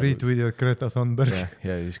iga päev retweetivad Greta Thunberg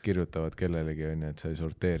ja siis kirjutavad kellelegi, et sa ei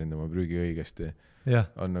sorteerinud oma prügi õigesti.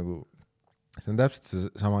 On nagu see on täpselt see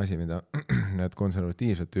sama asi, mida need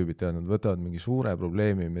konservatiivsed tüübid teavad, nad võtavad mingi suure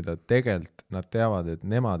probleemi, mida tegelikult nad teavad, et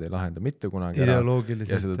nemad ei lahenda mitte kunagi ära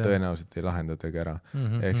ja seda tõenäoliselt ei lahendatagi ära.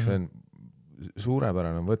 Ehk see on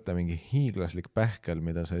suurepärane on võtta mingi hiiglaslik pähkel,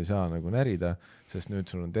 mida sa ei saa nagu närida, sest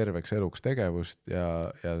nüüd sul on terveks eluks tegevust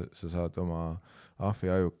ja sa saad oma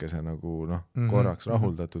ahvi ajukese nagu korraks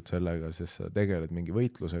rahuldatud sellega, sest sa tegeled mingi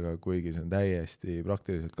võitlusega, kuigi see on täiesti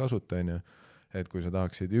praktiliselt kasuta, on ju. Et kui sa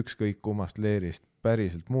tahaksid ükskõik kummast leerist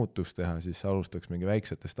päriselt muutust teha, siis sa alustaks mingi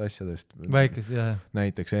väiksetest asjadest.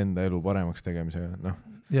 Näiteks enda elu paremaks tegemisega.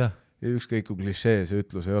 Ja ükskõik kui klišee see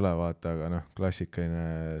ütlus ei ole, vaata, aga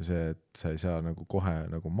klassikaline see, et sa ei saa nagu kohe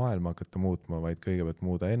nagu maailma hakata muutma, vaid kõigepealt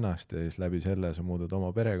muuda ennast ja siis läbi selle sa muudad oma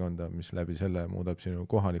perekonda, mis läbi selle muudab sinu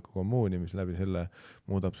kohaliku kommuuni, mis läbi selle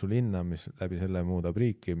muudab su linna, mis läbi selle muudab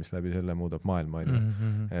riiki, mis läbi selle muudab maailma.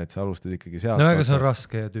 Et sa alustad ikkagi sealt. Aga see on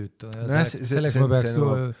raske ja tüütu. Selleks ma peaks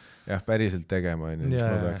päriselt tegema, siis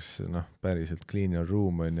ma peaks päriselt clean your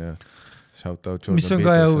room, mis on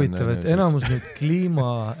ka huvitav, et enamus nüüd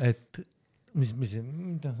kliima, et mis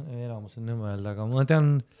enamus on nõme öelda, aga ma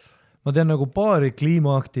tean nagu paari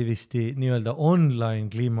kliimaaktivisti, nii-öelda online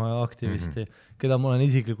kliimaaktivisti, keda ma olen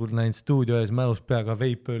isiklikult näinud stuudio ees mälus peaga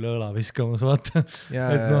veipe üle õla viskamas, vaata.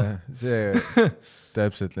 See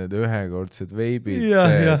täpselt need ühekordsed veibid,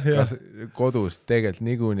 see kodus tegelikult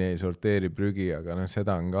niikuinii ei sorteeri prügi, aga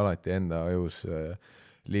seda on ka alati enda ajus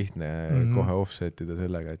lihtne kohe offsetida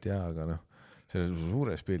sellega, et aga selles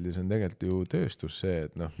suures pildis on tegelikult ju tööstus see,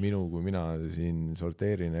 et noh, kui mina siin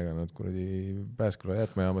sorteerin, ega nad kuradi Pääsküla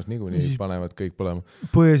jäätmejaamas niikuinii siis panevad kõik põlema.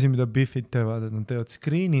 Põhiasi, mida Biffid teevad, et nad teevad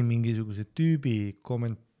screen'i mingisuguse tüübi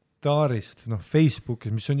kommentaarist, noh,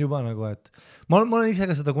 Facebookis, mis on juba nagu, et ma olen ise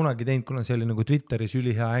ka seda kunagi teinud, kuna see oli nagu Twitteris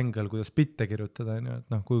ülihea ängel, kuidas bitte kirjutada, et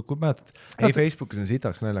noh, kui mäletad. Ei, Facebookis on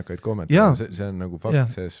sitaks naljakaid kommentaare, see on nagu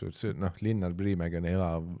fakt selles suhtes, noh, Linnar Priimägi on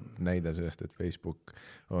elav näide sellest, et Facebook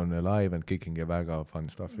on live and kicking ja väga fun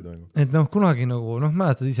stuffi toimub. Et noh, kunagi nagu, noh,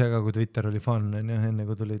 mäletad ise ka, kui Twitter oli fun, enne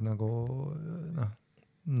kui tulid nagu, noh,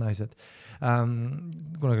 naised.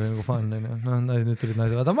 Kunagi oli nagu fun, noh, nüüd tulid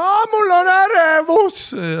naised, vaata, mul on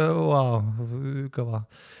ärevus! Wow, kõva.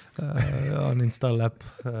 Uninstall äpp.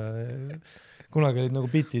 Kunagi olid nagu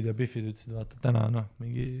bitid ja Biffid ütlesid, vaata, täna, noh,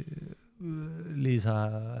 mingi Liisa,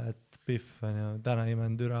 et Biff, täna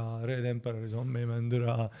imen türa Red Emperoris, homme imen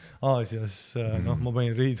türa Aasias, noh, ma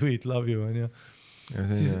panin retweet, love you, ja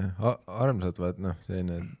selline armsad, vaat, noh,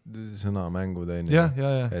 selline sõnamängud,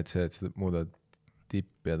 et see, et sa muudad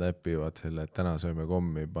tipp ja täppi, vaat selle, et täna sööme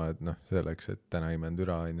kommi, et noh, selleks, et täna imen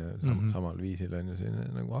türa, samal viisil on ju selline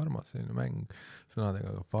nagu armas, selline mäng, sõnadega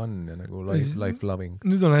ka fun ja nagu life loving.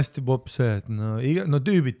 Nüüd on hästi pop see, et no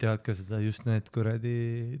tüübid teavad ka seda, just need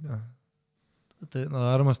kuradi, noh, nad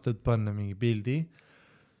armastavad panna mingi pildi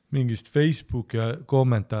mingist Facebooki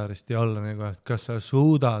kommentaarist ja alla nagu, et kas sa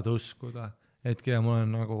suudad uskuda, et ma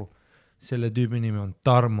olen nagu, selle tüübi nimi on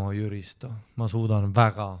Tarmo Jüristo, ma suudan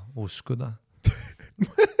väga uskuda.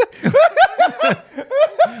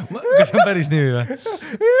 Kas see on päris nimi või?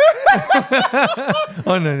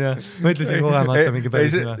 on jah? Ma ütlesin kohe, ma hakka mingi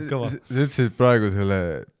päris nime. Kõva. Sa ütlesid praegu selle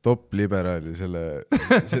top liberaali,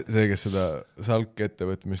 see, kes seda salk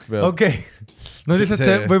ettevõtmist veab. Okei. No lihtsalt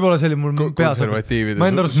see, võib-olla see oli mul peas. Ma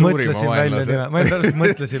enda arust mõtlesin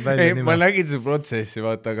välja nime. Ma nägin see protsessi,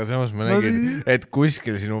 vaata, aga samas ma nägin, et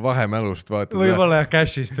kuskil sinu vahemälust, vaata. Võib-olla jah,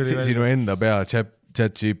 cash'ist tuli välja. Sinu enda pea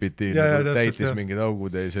ChatGPT täitis mingid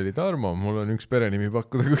augud ja see oli Tarmo, mul on üks perenimi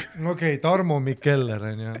pakkuda. Okei, Tarmo Mikkeller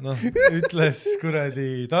on ju, noh, ütles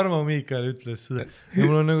kuradi, Tarmo Miikal ütles seda. Ja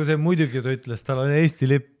mul on nagu see, muidugi ta ütles, tal on Eesti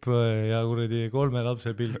lipp ja kuradi 3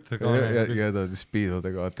 lapse pilt. Ja ta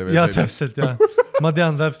spiidodega ATV. Ja täpselt, jah. Ma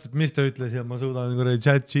tean täpselt, mis ta ütles ja ma suudan kuradi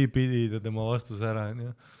ChatGPT ja tema vastuse ära.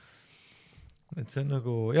 Et see on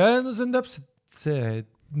nagu, ja no see on täpselt see, et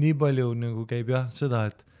nii palju nagu käib jah seda,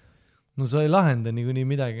 et no sa ei lahenda niikuinii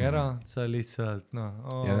midagi ära, sa lihtsalt, noh,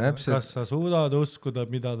 kas sa suudad uskuda,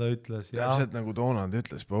 mida ta ütles? Täpselt nagu Donald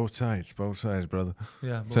ütles, both sides, brother.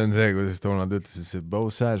 See on see, kuidas Donald ütles,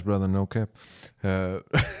 both sides, brother, no cap.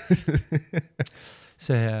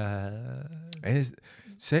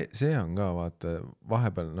 See on ka, vaata,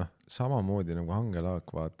 vahepeal, noh, samamoodi nagu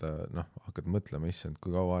Hangelaak, vaata, noh, hakkad mõtlema, issand,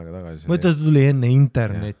 kui kaua aega tagasi. Mõtle, ta tuli enne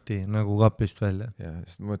internetti nagu kapist välja. Ja,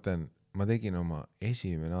 sest mõtlen, ma tegin oma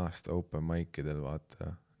esimene aasta open mic'idel,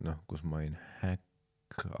 vaata, noh, kus ma olin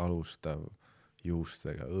alustav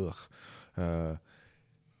juustega,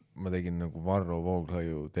 ma tegin nagu Varro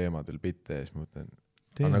Vooglaiu teemadel bitte ja siis ma mõtlen,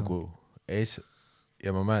 nagu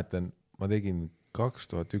ja ma mäletan, ma tegin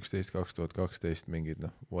 2011-2012 mingid,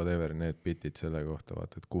 noh, whatever, need bitid selle kohta,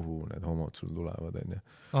 vaata, et kuhu need homod sul tulevad, on ju.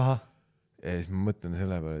 Aha. Ja siis ma mõtlen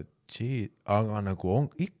selle peale, et aga nagu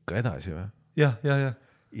on ikka edasi või? Ja.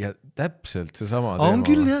 Ja täpselt see sama teema. On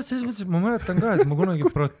küll jah, selles mõttes, ma mäletan ka, et ma kunagi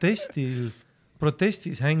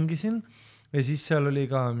protestis hängisin ja siis seal oli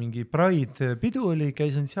ka mingi Pride pidu oli,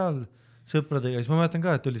 käisin seal sõpradega ja siis ma mäletan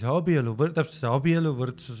ka, et oli see täpselt see abielu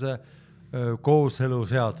võrdsuse kooselu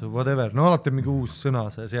seadus, whatever, no alati mingi uus sõna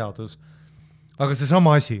see seadus, aga see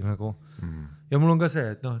sama asi nagu. Ja mul on ka see,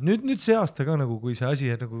 et noh, nüüd see aasta ka nagu, kui see asi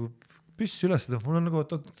nagu püss üles, mul on nagu,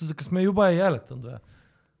 kas me juba ei hääletanud või?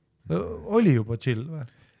 Oli juba chill või?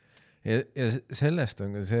 Ja sellest on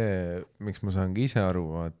ka see, miks ma saangi ise aru,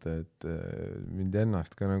 vaata, et mind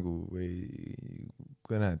ennast ka nagu ei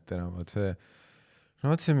kõnet enam,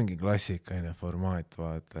 vaat see mingi klassikaline formaat,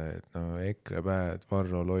 vaata, et no EKRE päed,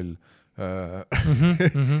 Varro loll.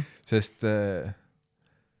 Sest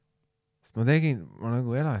ma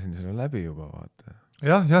nagu elasin selle läbi juba, vaata.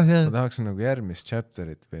 Ja. Ma tahaks nagu järgmist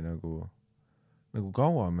chapterit või nagu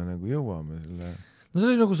kaua me nagu jõuame selle. No see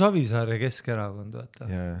oli nagu Savisaar ja Keskerakond, vaata.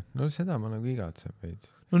 Ja, no seda ma nagu igatseb veits.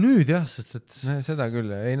 No nüüd jah, sest et... No, seda küll,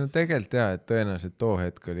 ei no tegelikult jah, et tõenäoliselt too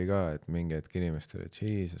hetk oli ka, et mingi hetk inimest oli, et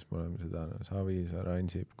Jesus, me oleme seda Savisaar,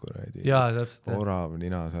 Ansip, kuradi, Orav,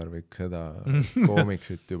 Ninasarvik, seda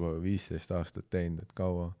koomiksit juba 15 aastat teinud, et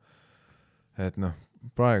kaua. Et noh,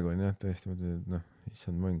 praegu on jah, tõesti mõtled, et noh,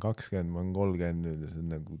 issand, ma olen 20, ma olen 30 nüüd ja see on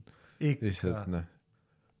nagu lihtsalt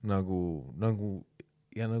nagu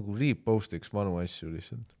ja nagu repostiks vanu asju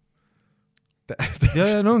lihtsalt. ja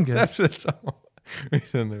ongi. Täpselt sama.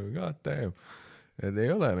 Mis on nagu god damn. Et ei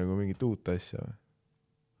ole nagu mingit uut asja.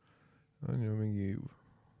 On ju mingi...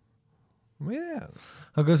 Ma ei tea.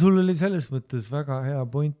 Aga sul oli selles mõttes väga hea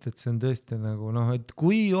point, et see on tõesti nagu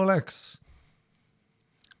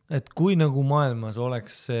et kui nagu maailmas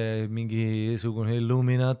oleks see mingisugune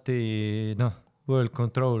Illuminati world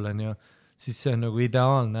control on ju, siis see on nagu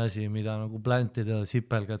ideaalne asi, mida nagu plantida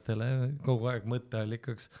sipelgatele kogu aeg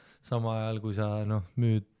mõtteallikaks, sama ajal kui sa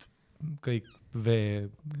müüd kõik vee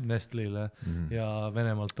Nestlile ja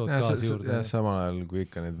Venemaalt tood gaasi juurde. Ja samal ajal, kui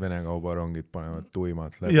ikka need Vene kaubarongid panevad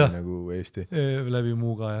tuimad läbi nagu Eesti. Läbi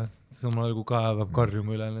Muuga ja samal ajal, kui Kaja peab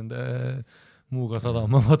karjuma üle nende Muuga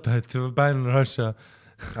sadama, vaata, et ban Russia.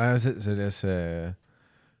 See oli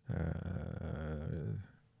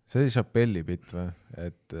see Chappelli bitt või,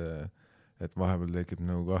 et vahepeal tekib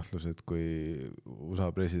nagu kahtlus, et kui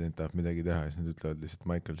USA president tahab midagi teha, siis nad ütlevad lihtsalt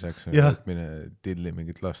Michael Jackson, et mine tilli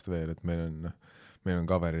mingit last veel, et meil on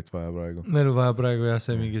coverit vaja praegu. Meil on vaja praegu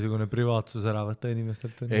see mingisugune privaatsus ära võtta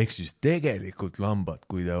inimestelt. Ehk siis tegelikult lambad,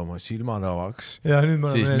 kui te oma silmad avaks,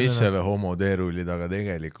 siis mis selle homo teerulli taga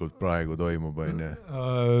tegelikult praegu toimub, on ju?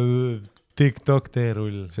 TikTok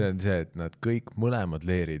teerull. See on see, et nad kõik mõlemad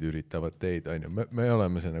leerid üritavad teid, on ju. Me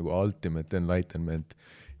oleme see nagu ultimate enlightenment.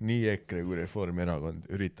 Nii EKRE kui Reformierakond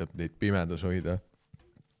üritab neid pimedas hoida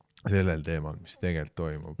sellel teemal, mis tegelikult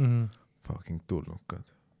toimub. Fucking tulnukad.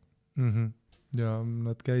 Ja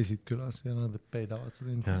nad käisid külas ja nad peidavad seda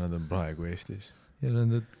info. Ja nad on praegu Eestis. Ja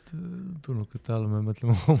nad tulnukate all me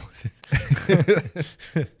mõtleme homosid.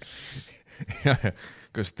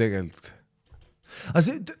 Kas tegelikult...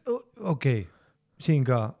 Okei, siin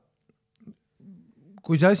ka,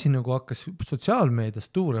 kui see asi nagu hakkas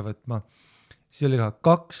sotsiaalmeedias tuure võtma, siis oli ka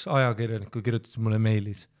 2 ajakirjanikku kirjutasid mulle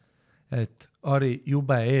meilis, et Ari,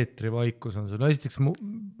 jube eetrivaikus on sul. No esiteks,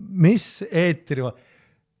 mis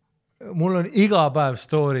mul on iga päev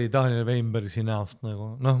story Daniel Weinbergi näost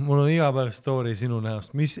nagu. Mul on iga päev story sinu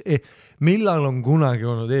näost. Millal on kunagi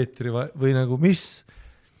olnud või nagu mis...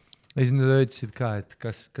 Ja siis nad ütlesid ka, et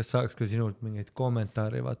kas saaks ka sinult mingeid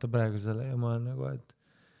kommentaari vaata praegu selle ja ma olen nagu, et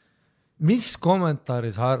mis kommentaari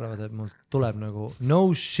sa arvad, et mul tuleb nagu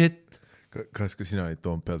no shit. Kas ka sina olid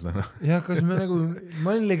Toompeal täna? Ja kas me nagu,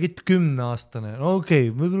 ma olin legit 10-aastane, okei,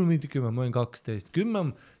 võib-olla mitte 10, ma olin 12,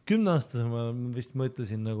 10-aastasena ma vist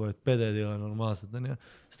mõtlesin nagu, et peded ei ole normaalsed,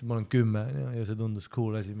 sest ma olen 10 ja see tundus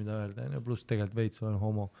cool asi, mida öelda, pluss tegelikult veits olen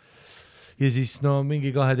homo. Ja siis mingi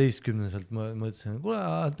 12-selt ma mõtlesin, kuule,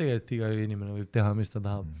 tegelikult iga inimene võib teha, mis ta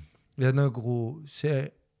tahab. Ja nagu see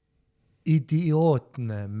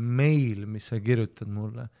idiootne meil, mis sa kirjutad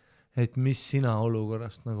mulle, et mis sina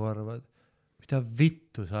olukorrast nagu arvad, mida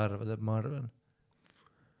vittu sa arvad, et ma arvan?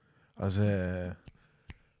 Aga see...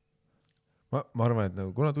 Ma arvan, et nagu,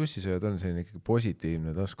 kuna Tussisööjad on selline ikkagi positiivne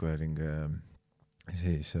taskuhääling,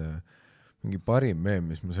 siis... mingi parim meem,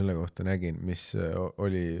 mis ma selle kohta nägin, mis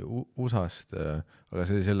oli USA-st, aga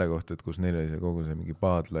see oli selle kohta, et kus neil oli see kogu see mingi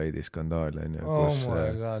Bud Lighti skandaal,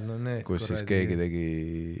 kus siis keegi tegi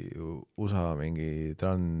USA mingi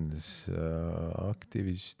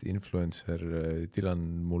transaktivist, influencer, Dylan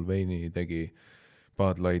Mulvaney tegi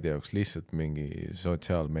Bud Lighti jaoks lihtsalt mingi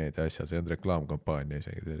sotsiaalmeedia asja, see on reklaamkampaania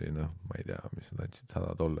isegi, see oli ma ei tea, mis nad andsid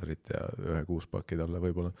 $100 ja 1 kuuspaki talle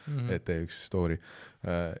võib-olla, et tee üks story.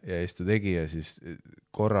 Ja siis ta tegi ja siis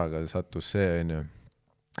korraga sattus see, on ju,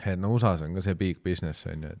 et USA-s on ka see big business,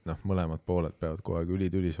 on ju, et mõlemad pooled peavad kogu aeg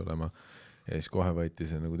ülitülis olema ja siis kohe võeti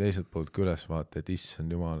see nagu teiselt poolt küles vaata, et issand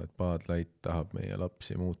jumal, et Bud Light tahab meie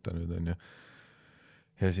lapsi muuta nüüd, on ju.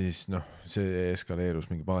 Ja siis see eskaleerus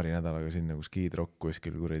mingi paari nädalaga sinna, kus Kid Rock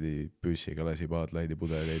kuskil kuredi püssiga lasi Bud Lighti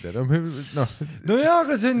pudeleid ja No jaa,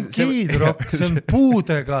 aga see on Kid Rock, see on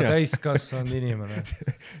puudega täiskasvanud inimene.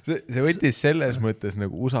 See võttis selles mõttes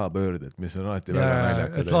nagu USA pöördet, mis on alati väga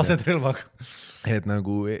naljakad. Et lased relvaga. Et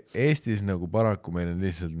nagu Eestis nagu paraku meil on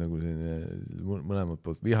lihtsalt nagu mõlemad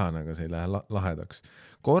poolt vihane, aga see ei lähe lahedaks.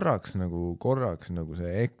 Korraks nagu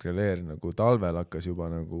see EKRE leer nagu talvel hakkas juba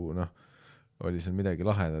nagu oli seal midagi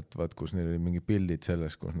lahedat, vaat kus neil oli mingi pildid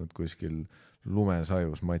sellest, kus nad kuskil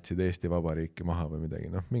lumesajus matsid Eesti Vabariiki maha või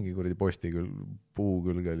midagi. Mingi kuradi puu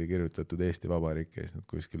külge oli kirjutatud Eesti Vabariiki ja siis nad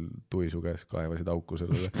kuskil tuisu käes kaevasid auku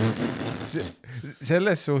sellele.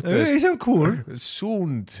 Selles suhtes see on cool.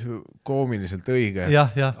 Suund koomiliselt õige,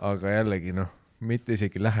 aga jällegi mitte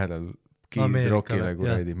isegi lähedal Kid Rockile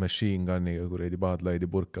kuradi machine gunniga kuradi Bud Lighti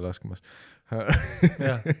purka laskmas.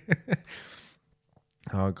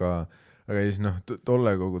 Aga siis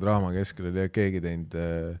tolle kogu draama keskel oli keegi teinud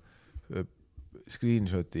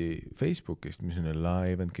screenshoti Facebookist, mis on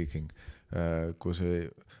live and kicking, kus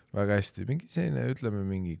väga hästi, mingi selline, ütleme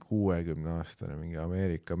mingi 60-aastane, mingi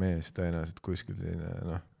Ameerika mees tõenäoliselt kuskil selline,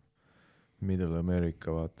 noh, Middle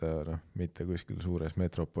America, vaata, noh, mitte kuskil suures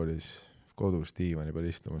metropolis kodus diivani peal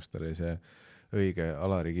istumus, ta oli see õige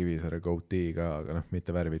Alari Kivisaare goatee ka, aga noh,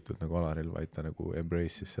 mitte värvitud nagu Alaril, vaid ta nagu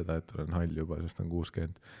embrace'is seda, et tal on hall juba, sest on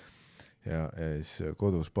 60. Ja siis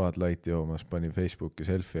kodus Bud Lighti joomas, pani Facebooki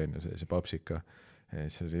selfie on ju see papsika. Ja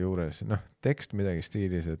siis oli juures, noh, tekst midagi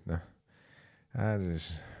stiilis, et noh, I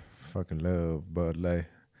just fucking love Bud Light.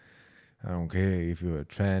 I don't care if you're a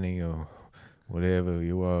tranny or whatever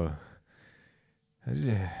you are.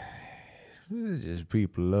 Just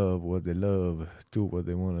people love what they love, do what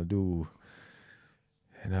they want to do.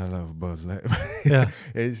 And I love Bud Light. Ja.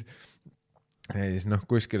 Ja siis noh,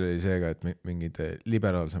 kuskil oli seega, et mingid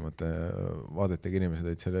liberaalsemate vaadetega inimesed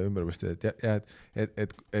olid selle ümberpõsti,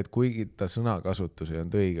 et kuigi ta sõnakasutus ei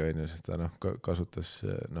olnud õige, sest ta noh, kasutas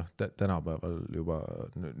noh, tänapäeval juba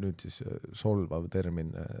nüüd siis solvav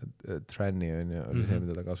termin tranny oli see,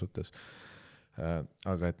 mida ta kasutas.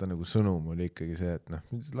 Aga et ta nagu sõnum oli ikkagi see, et noh,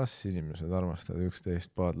 las inimesed armastavad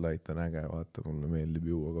üksteist, Bud Light on äge, vaata, mulle meeldib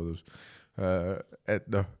juua kodus. Et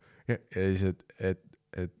noh, ja siis,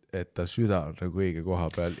 et ta süda on nagu õige koha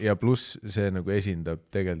peal ja pluss see nagu esindab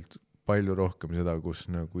tegelikult palju rohkem seda, kus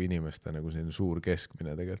nagu inimeste nagu selline suur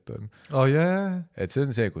keskmine tegelikult on. Oh, yeah. Et see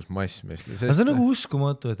on see, kus mass meist. See on nagu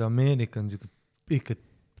uskumatu, et Ameerika on ikka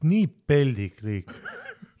nii peldik riik.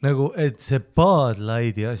 Nagu, et see Bud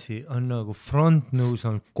Lighti asi on nagu front news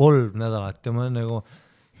on 3 nädalat ja ma olen nagu,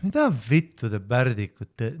 mida vittu te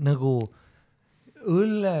pärdikut, nagu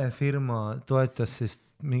õllefirma toetas siis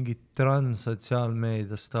mingi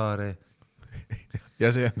transsotsiaalmeedia staari.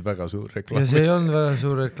 Ja see on väga suur reklaam. Ja see on väga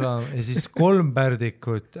suur reklaam. Ja siis 3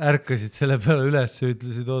 pärdikut ärkasid selle peale üles ja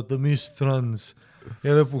ütlesid, oota, mis trans?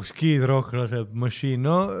 Ja lõpuks Kid Rock laseb Machine.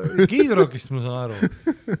 No, Kid Rockist ma saan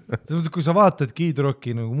aru. Kui sa vaatad Kid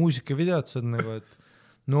Rocki nagu muusikavideot, sa on nagu,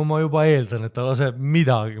 et no ma juba eeldan, et ta laseb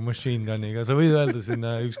midagi Machine Gunniga. Sa võid öelda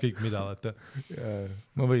sinna ükskõik mida, vaata.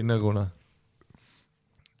 Ma võin nagu, noh.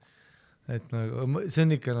 Et nagu, see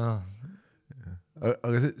on ikka, noh.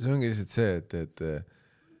 Aga see ongi lihtsalt see, et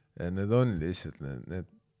need on lihtsalt need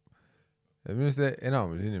minu arust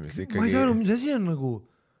enamus inimesed ikkagi... Ma ei saa aru, mis asi on nagu...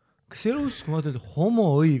 Kas see uskumatu, et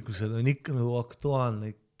homoõigused on ikka nagu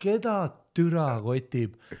aktuaalne? Keda türa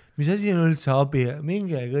kotib? Mis asi on üldse abi?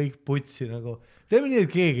 Minge kõik putsi nagu. Teeme nii,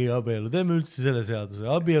 et keegi ei abielu. Teeme üldse selle seaduse.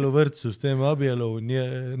 Abielu võrdsus, teeme abielu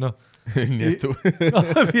noh. Nietu.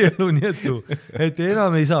 Abielu nietu. Et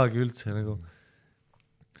enam ei saagi üldse nagu.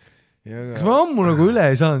 Kas ma ammu nagu üle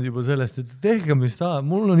ei saanud juba sellest, et tehke mis tahab.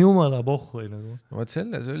 Mul on jumala pohhui nagu. Vaat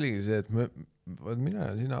selles oligi see, et mina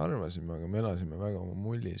ja sina arvasime, aga me elasime väga oma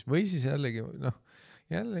mullis. Või siis jällegi, noh,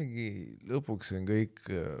 lõpuks on kõik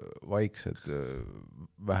vaiksed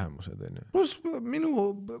vähemused. Plus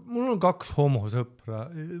mul on 2 homosõpra,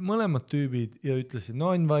 mõlemad tüübid ja ütlesid, no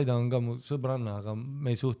Ain Vaida on ka mu sõbranna, aga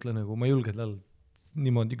me ei suhtle nagu, ma julgen tal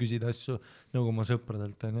niimoodi küsida asju nagu ma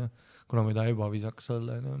sõpradelt, kuna ma ei taha ebaviisakas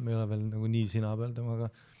olla, me ei ole veel nagu nii sina peal temaga.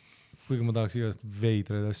 Kuigi ma tahaks igast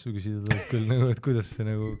veidraid asju küsida küll, nagu, et kuidas see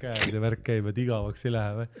nagu käed ja värk käib, et igavaks ei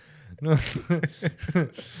lähe või? No.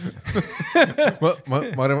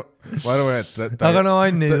 ma arvan, et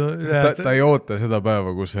ta ei oota seda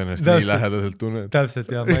päeva, kus ennast nii lähedaselt tunned.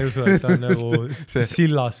 Täpselt, ja ma ei usu, et ta on nagu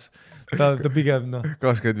sillas. Ta pigem, noh.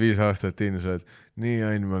 25 aastat ilmselt. Nii,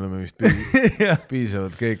 Ain, me oleme vist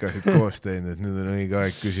piisavalt keikasid koos teinud, et nüüd on õige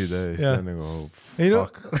aeg küsida ja siis ta on nagu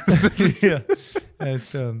fuck.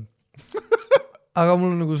 Aga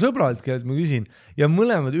mul on nagu sõbralt, kellelt ma küsin ja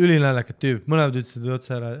mõlemad ülinäälakad tüübid, mõlemad ütlesid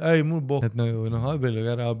otsa ära, ei, mul pohh, et nagu, noh,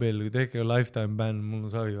 abielluge ära, tehke lifetime ban, mul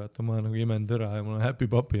on savi, vaata, ma nagu imen tõra ja mul on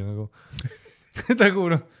happy papi nagu. Nagu,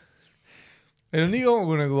 noh, ei no nii kaua,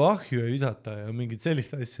 kui nagu ahju ei visata ja mingid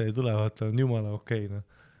sellist asja ei tule, vaata, on jumala okei, noh.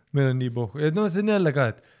 Meil on nii pohhu. Et noh, see on jälle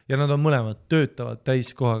ka, et ja nad on mõlemad töötavad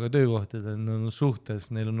täiskohaga töökohtadel, nad on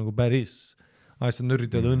suhtes, neil on nagu päris asjad, nad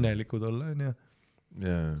üritavad õnnelikud olla, on ju.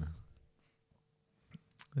 Jaa.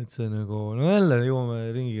 Et see nagu, no jälle jõuame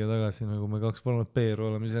ringiga tagasi, nagu me 2 vanad peeru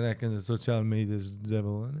oleme ise rääkinud, et sotsiaalmeedias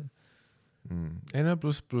ei no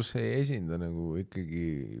pluss ei esinda nagu ikkagi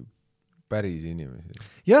päris inimesi.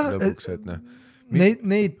 Jah, lõpuks, et noh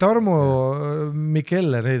neid Tarmo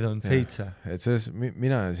Mikelle, neid on 7. Et selles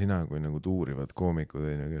mina ja sina kui nagu tuurivad koomikud,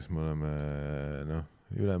 kes me oleme noh,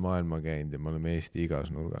 üle maailma käinud ja me oleme Eesti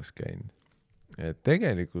igas nurgas käinud. Et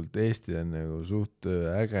tegelikult Eesti on nagu suht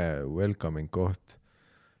äge welcoming koht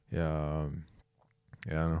ja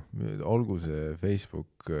noh, olgu see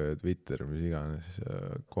Facebook, Twitter, mis iganes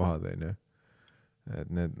kohad,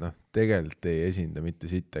 et need noh, tegelikult ei esinda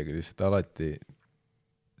mitte sittagi, lihtsalt alati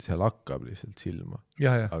seal hakkab lihtsalt silma,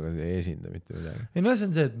 ja. aga see ei esinda mitte midagi. Ei no see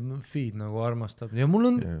on see, et feed nagu armastab ja mul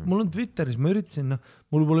on Twitteris, ma üritasin,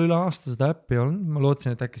 mul pole üle aasta seda äppi olnud, ma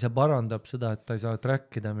lootsin, et äkki see parandab seda, et ta ei saa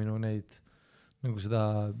trackida minu neid nagu seda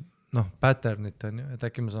patternit on ju, et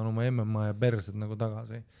äkki ma saan oma MMA ja persed nagu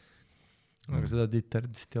tagasi. Aga seda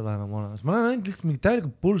Twitterit vist ei ole enam olemas. Ma näen ainult lihtsalt mingi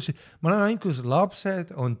täielikult bullshit, ma näen ainult, kus lapsed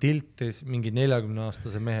on tiltis mingi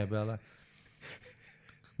 40-aastase mehe peale.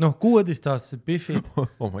 16-aastased biffid.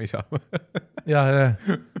 Oma isa. ja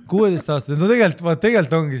 16-aastased. No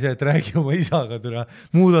tegelikult ongi see, et räägi oma isaga türa,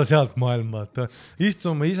 muuda sealt maailma.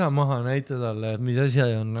 Istu oma isa maha, näita talle, mis asi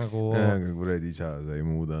on nagu... Aga kurat isa sai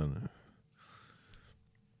muuda.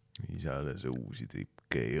 Isale see uusi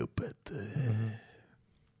trikke ei õpeta.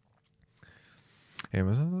 Ei,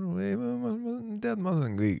 ma saan aru, ma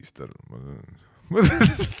saan kõigist aru.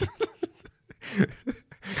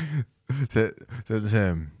 See on see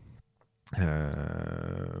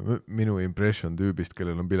minu impression tüübist,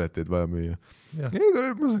 kellel on pileteid vaja müüa. Ei,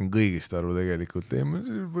 ma saan kõigist aru tegelikult. Ei,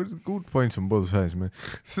 good points on both sides.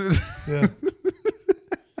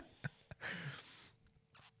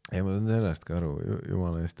 Ei, ma saan sellest ka aru,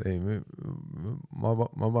 jumala eest. Ei,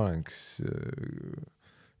 ma paneks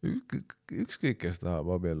ükskõik, kes tahab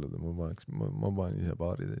abielluda, ma panen ise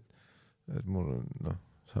paarid. Et mul on,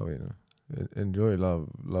 savi, enjoy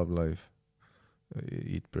love life,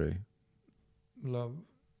 eat, pray. Love.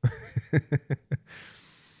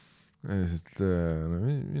 Sest,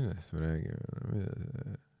 millest me räägime?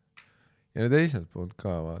 Ja teiselt poolt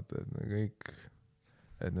ka, vaata, et kõik,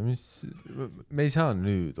 et me ei saa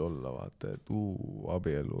nüüd olla, vaata, et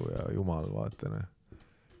abielu ja jumal, vaata,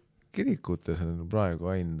 kirikutes on praegu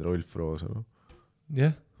ainult Rolf Roosalu.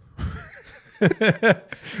 Jah.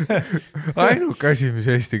 Ainuke asi, mis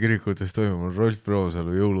Eesti kirikutes toimub, on Rolf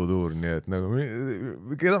Roosalu jõulutuur, nii et nagu,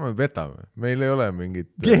 keda me petame? Meil ei ole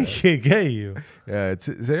mingit... Keegi ei käi ju. Ja, et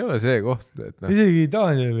see ei ole see koht, et isegi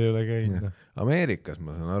Daniel ei ole käinud. Ameerikas,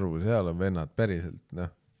 ma saan aru, seal on vennad päriselt,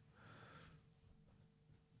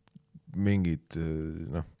 mingid,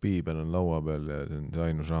 piibel on laua peal ja see on see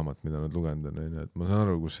ainus raamat, mida nad lugenud on, et ma saan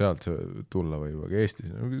aru, kus sealt tulla võib, aga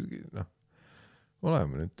Eestis,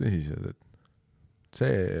 oleme nüüd tõsised, et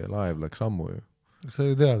see laev läks ammu ju. Sa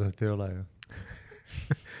ju tead, et ei ole ju.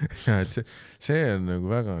 Ja, et see on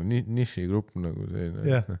nagu väga niši grupp nagu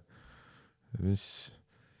selline. Mis...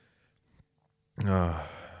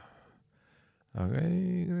 Aga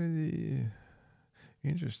ei, kuradi...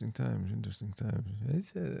 Interesting times.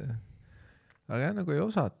 Aga nagu ei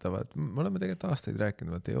osata, me oleme tegelikult aastaid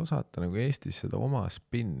rääkinud, et ei osata nagu Eestis seda oma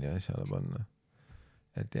spinni asjale panna.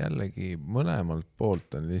 Et jällegi mõlemalt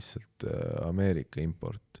poolt on lihtsalt Ameerika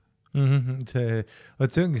import.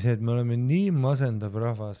 See ongi see, et me oleme nii masendav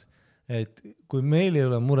rahvas, et kui meil ei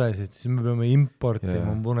ole muresid, siis me peame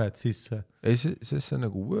importima mured sisse. Ei, see on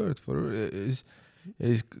nagu word for... Ja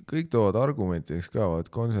siis kõik toovad argumentideks ka,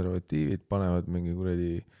 et konservatiivid panevad mingi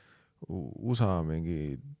kuradi USA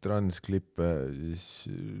mingi transklippe, siis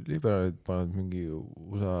liberaalid panevad mingi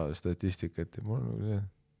USA statistikat ja mul on nagu see...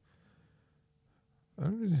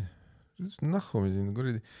 Nahku me siin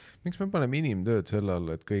kuradi, miks me paneme inimtööd selle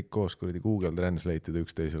alla, et kõik koos kuradi Google Translate'ida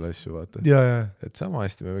üksteisele asju, vaata. Et sama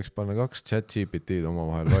hästi me võiks panna 2 chat-GPT-d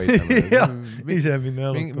omavahel vaidlema. Ise minna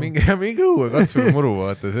jalutama. Mingi õue katsuga muru,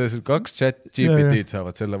 vaata, see 2 chat-GPT-d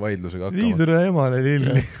saavad selle vaidlusega hakkama. Viidure emale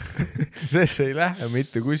lilli. See ei lähe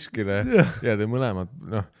mitte kuskile ja te mõlemad,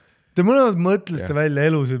 Te mõlemad mõtlete välja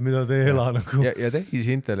elusid, mida te ei ela nagu. Ja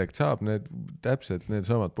tehisintellekt saab täpselt need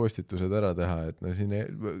samad postitused ära teha, et siin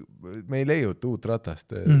me ei leiuta uut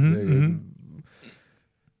ratast.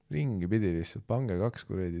 Ringi pidi lihtsalt, pange 2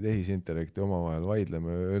 kuradi tehisintellekti omavahel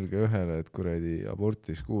vaidleme, öelge ühele, et kuradi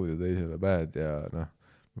abortis kuud ja teisele bad ja me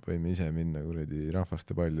võime ise minna kuradi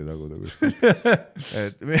rahvaste palli taguda kuskil.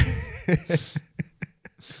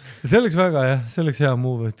 See oleks väga see oleks hea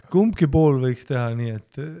move, et kumbki pool võiks teha nii,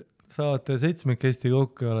 et saate 7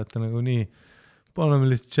 kokku ja olete nagu nii, paneme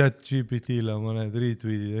lihtsalt chat GPT-le oma need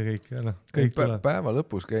retweetid ja kõik tuleb. Päeva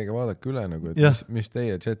lõpus käige vaadake üle, nagu, et mis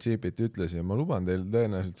teie chat GPT ütles ja ma luban teil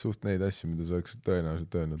tõenäoliselt suht neid asju, mida sa oleks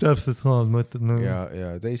tõenäoliselt öelnud. Täpselt samad mõtted. Nagu.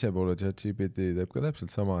 Ja teise poole chat GPT teeb ka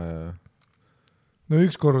täpselt sama ja... No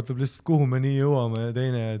üks korrutab lihtsalt, kuhu me nii jõuame ja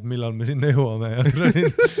teine, et millal me sinna jõuame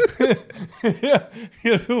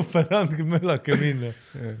ja super, andke möllake minna.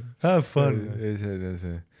 Have fun.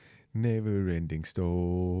 See never ending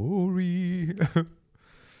story.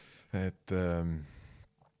 Et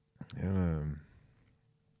ei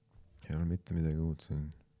ole mitte midagi uut siin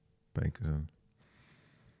päikesel.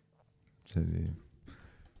 See oli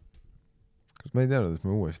kas ma ei teadnud, et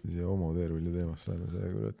me uuesti siia homoteerulli teemasse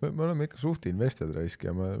läheme, me oleme ikka suht invested raisk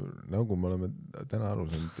ja nagu me oleme täna aru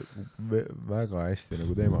saanud väga hästi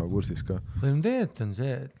nagu teemaga kursis ka. Tegelikult on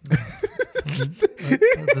see,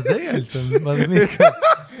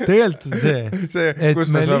 tegelikult on see, et kus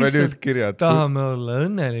me saame nüüd kirjad. Tahame olla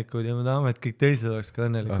õnnelikud ja me tahame, et kõik teised oleks ka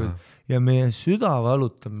õnnelikud. Ja meie süda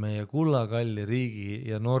valutab meie kullakalli riigi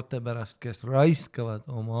ja noorte pärast, kes raiskavad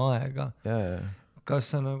oma aega.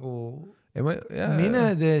 Kas sa nagu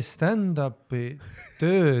mine tee stand-upi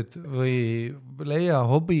tööd või leia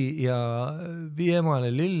hobi ja vii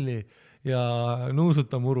emale lilli ja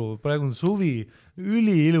nuusuta muru. Praegu on suvi,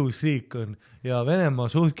 üliilus riik on ja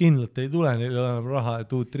Venemaa suht kindlalt ei tule, neil ei ole enam raha,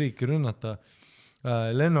 et uut riiki rünnata.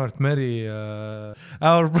 Lennart Meri,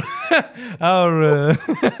 our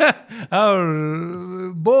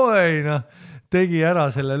boy, tegi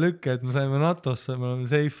ära selle lükke, et me saime NATO-sse, me oleme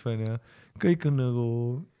safe, ja kõik on nagu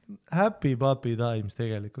happy puppy times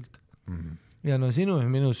tegelikult. Ja no sinu ja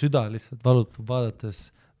minu süda lihtsalt valutab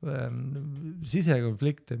vaadates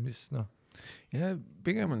sisekonflikte, mis Ja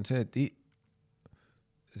pigem on see, et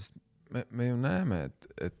me ju näeme,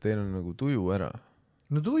 et teil on nagu tuju ära.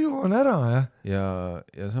 No tuju on ära, jah.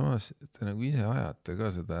 Ja samas te nagu ise ajate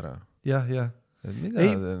ka seda ära. Jah. Et mida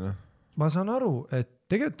te Ma saan aru, et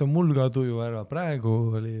tegelikult on mul ka tuju ära.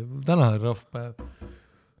 Praegu oli, täna oli rahv päev.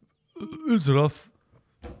 Üldse rahv.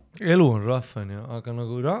 Elu on rahv, aga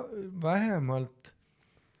nagu vähemalt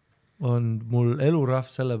on mul elu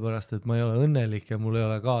rahv sellepärast, et ma ei ole õnnelik ja mul ei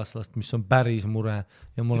ole kaaslast, mis on päris mure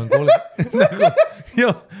ja mul on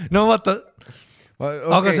no vaata,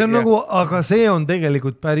 aga see on nagu, aga see on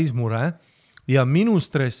tegelikult päris mure ja minu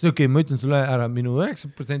stress, ma ütlen sulle ära, minu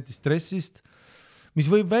 9% stressist, mis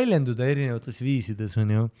võib väljenduda erinevates viisides, on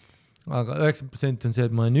ju, aga 9% on see,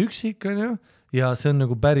 et ma olen üksik, on ju, ja see on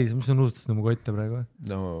nagu päris, mis on uustas nagu kotte praegu?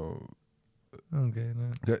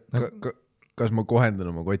 Kas ma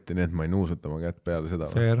kohendan oma kotti nii, et ma ei nuusuta oma kätt peale seda?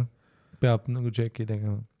 Fair. Peab nagu Jacki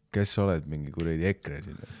tegema. Kes sa oled mingi kuradi EKRE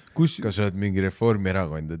sinna? Kas sa oled mingi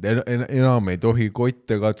Reformierakond, et enam ei tohi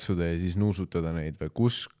kotte katsuda ja siis nuusutada neid või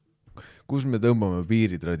kus me tõmbame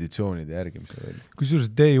piiri traditsioonide järgimise veel?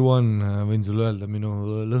 Kusjuures day one võin sulle öelda, minu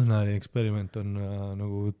lõhnali eksperiment on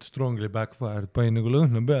nagu strongly backfired, panin nagu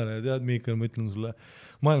lõhna peale ja tead, Miikal, ma ütlen sulle,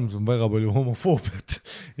 maailmas on väga palju homofoobiat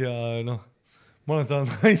ja ma olen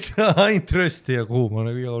saanud ainult rösti ja kuhu ma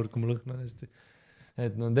nagu iga kord, kui ma lõhnan hästi.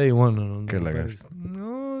 Et day one on kelle käest?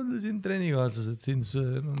 No, siin treenikaaslased, siin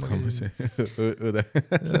õde.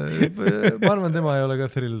 Ma arvan, tema ei ole ka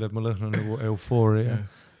thrilled, et ma lõhnan nagu eufooria.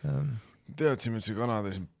 Teadsime, et see Kanada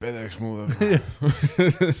siin pedeks muudab.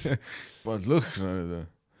 Paned lõhna nüüd.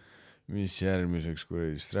 Mis järgmiseks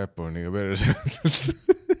kuradi strap-oniga peres?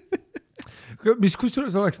 Mis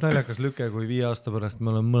kusjuures oleks naljakas lüke, kui 5 aasta pärast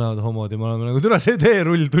me oleme mõlemad homod ja me oleme nagu, türa see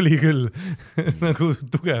teerull tuli küll nagu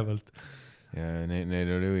tugevalt. Ja neil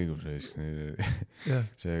oli õigus.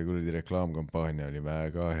 See kuradi reklaamkampaania oli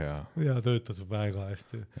väga hea. Ja töötas väga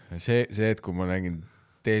hästi. See, et kui ma nägin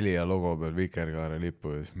Telia logo peal Vikerkaare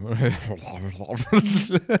lippu, siis ma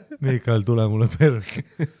Miikael, tule mulle perse.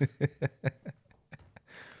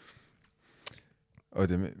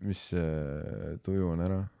 Oota, mis tuju on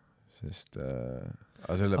ära? Sest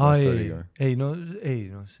selle pärast oli ka? Ei,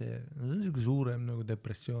 see on niisugune suurem nagu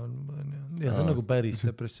depressioon ja see on nagu päris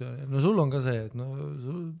depressioon. No sul on ka see, et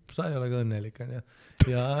sa ei ole ka õnnelik,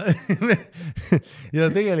 ja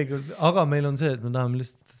tegelikult, aga meil on see, et me tahame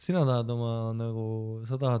lihtsalt, sa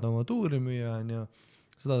tahad oma tuuri müüa,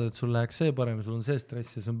 sa tahad, et sul läheks see parem, sul on see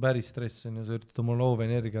stress ja see on päris stress, sa üritad oma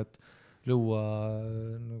loovenergiat luua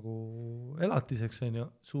nagu elatiseks,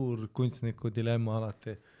 suur kunstniku dilemma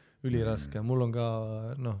alati üliraske. Mul on ka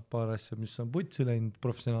paar asja, mis on putsi läinud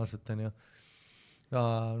professionaalselt,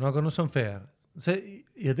 aga see on fair.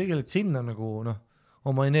 Ja tegelikult sinna nagu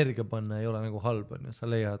oma energia panna ei ole nagu halb, sa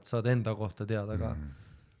leiad, saad enda kohta teada ka.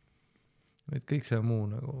 Et kõik see muu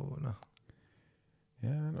nagu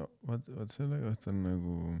Ja vaat selle kohta on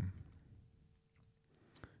nagu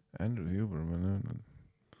Andrew Huberman öelnud,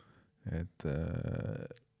 et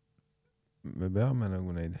me peame nagu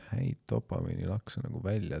neid häid dopamiini lakse nagu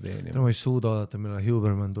välja teenima. Ma ei suuda oodata, millal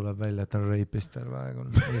Huberman tuleb välja, et ta on reipister väega.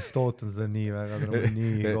 Ma just ootan seda nii väga, ta on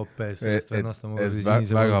nii koppes.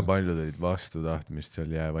 Väga paljud olid vastu tahtmist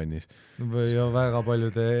seal jäävannis. Ja väga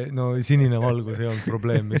paljude, sinine valgus ei olnud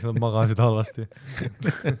probleem, miks nad magasid halvasti.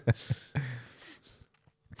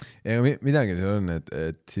 Ja midagi seal on,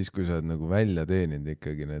 et siis kui sa oled nagu välja teeninud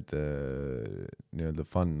ikkagi need nii-öelda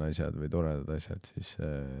fun asjad või toredad asjad,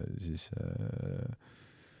 siis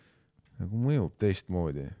nagu mõjub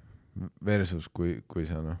teistmoodi versus kui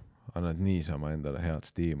sa annad niisama endale head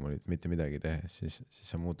stiimulit, mitte midagi tehes, siis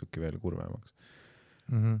sa muutudki veel kurvemaks.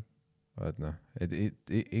 Vaat noh, et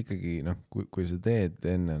ikkagi noh, kui sa teed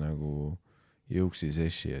enne nagu juuksi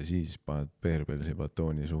seshi ja siis paned peerpelsi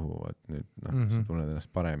batooni suhu, vaat nüüd noh, sa tunned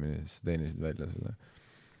ennast paremini, siis sa teenisid välja selle.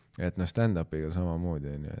 Et noh, stand-upiga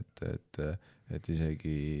samamoodi on ju, et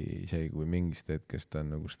isegi kui mingist hetkest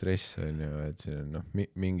on nagu stress on ju, et siin on noh,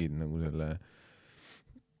 mingid nagu selle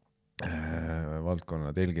valdkonna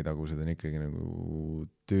telgitagused on ikkagi nagu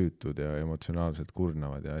tüütud ja emotsionaalselt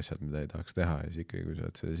kurnavad ja asjad, mida ei tahaks teha ja siis ikkagi, kui sa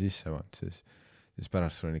oled selle sisse vaat, siis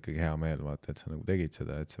pärast sul on ikkagi hea meel vaata, et sa nagu tegid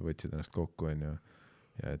seda, et sa võtsid ennast kokku on ju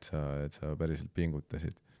ja et sa päriselt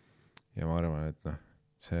pingutasid. Ja ma arvan, et noh,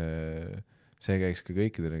 see käiks ka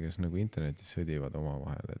kõikidele, kes nagu internetis sõdivad oma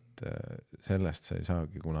vahel, et sellest sa ei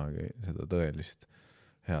saagi kunagi seda tõelist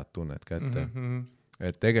head tunnet kätte.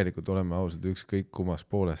 Et tegelikult oleme ausalt ükskõik kummas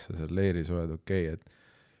poolest sa seal leeris oled okei, et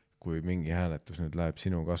kui mingi hääletus nüüd läheb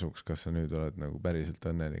sinu kasuks, kas sa nüüd oled nagu päriselt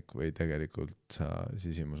õnnelik või tegelikult sa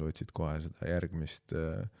sisimus otsid kohe seda järgmist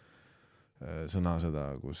sõnasõda,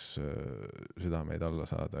 kus südameid alla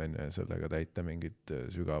saada on ja sellega täita mingit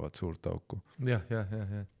sügavat suurt auku. Jah.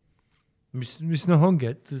 Mis noh ongi,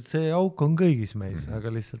 et see auk on kõigis meis, aga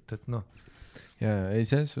lihtsalt, et noh. Ja ei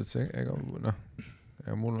selles suhtes, ega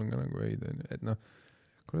mul on ka nagu veid, et noh,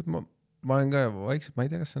 kurat, ma olen ka vaikselt, ma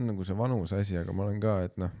ei tea, kas see on nagu see vanus asi, aga ma olen ka,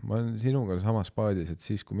 et noh, ma olen sinuga samas paadis, et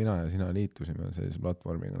siis, kui mina ja sina liitusime sellise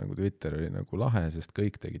platvormiga nagu Twitter oli nagu lahe, sest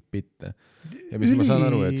kõik tegid bitte. Ja mis ma saan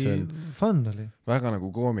aru, et see on fun oli. Väga nagu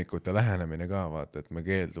koomikute lähenemine ka, vaata, et me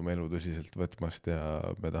keeldume elu tõsiselt võtmast ja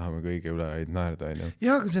me tahame kõige üle häid naerda.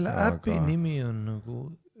 Ja, aga selle äpi nimi on nagu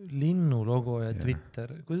linnu logo ja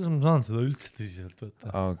Twitter. Kuidas ma saan seda üldse tõsiselt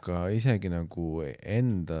võtta? Aga isegi nagu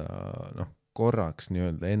enda, noh, korraks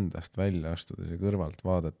nii-öelda endast välja astudes ja kõrvalt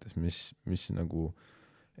vaadates, mis nagu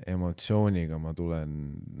emotsiooniga ma tulen,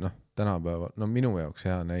 noh, tänapäeval, no minu jaoks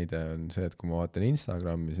hea näide on see, et kui ma vaatan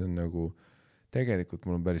Instagrami, see on nagu, tegelikult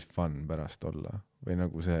mul on päris fun pärast olla. Või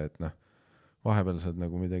nagu see, et noh, vahepeal saad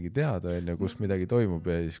nagu midagi teada, ja kus midagi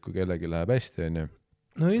toimub ja siis, kui kellegi läheb hästi, on ju.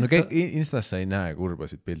 No Instas sa ei näe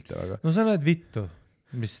kurbasid pilte, aga... No sa näed vittu.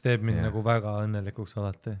 Mis teeb mind nagu väga õnnelikuks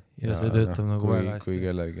alati ja see töötab nagu väga hästi. Kui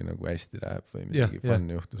kellegi nagu hästi läheb või midagi fun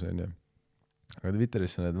juhtus on ju. Aga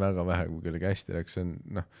Twitteris sa näed väga vähe, kui kellegi hästi läks,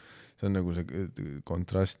 see on nagu see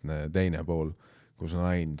kontrastne teine pool, kus on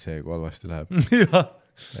ainult see, kui halvasti läheb.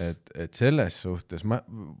 Et selles suhtes,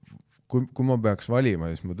 kui ma peaks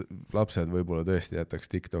valima, siis mu lapsed võib-olla tõesti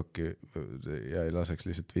jätaks TikToki ja ei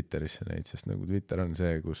laseks lihtsalt Twitterisse neid, sest nagu Twitter on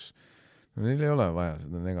see, kus no neil ei ole vaja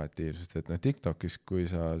seda negatiivsust, et noh, TikTokis, kui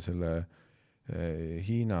sa selle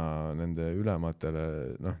Hiina nende ülematele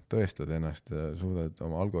tõestad ennast ja suudad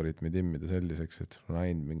oma algoritmi timmida selliseks, et sul on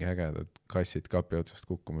ainult mingi ägedad kassid kapi otsast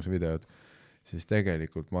kukkumus videod, siis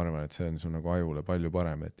tegelikult ma arvan, et see on sul nagu ajule palju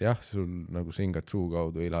parem, et jah, sul nagu singad suu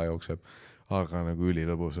kaudu ila jookseb, aga nagu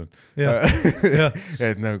ülilõbus on.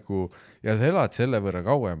 Et nagu, ja sa elad selle võrra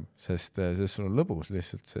kauem, sest sul on lõbus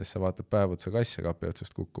lihtsalt, sest sa vaatad päev otsa kasse kapi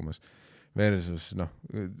otsast kukkumas. Versus, noh,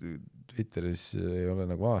 Twitteris ei ole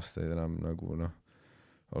nagu aastaid enam nagu, noh,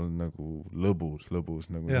 olnud nagu lõbus,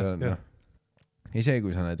 nagu see, isegi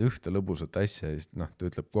kui sa näed ühte lõbusat asja, siis, noh, ta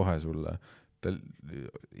ütleb kohe sulle, ta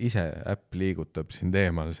ise äpp liigutab sind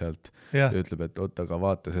eemal sealt ja ütleb, et oot, aga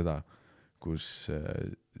vaata seda, kus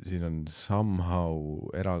siin on somehow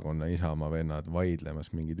erakonna Isamaa vennad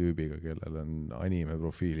vaidlemas mingi tüübiga, kellel on anime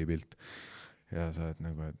profiilipilt ja sa oled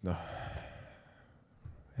nagu, et noh,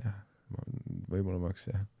 jah, võib-olla ma oleks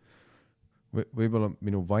võib-olla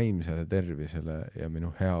minu vaimsele tervisele ja minu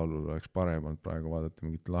heaolul oleks paremalt praegu vaadata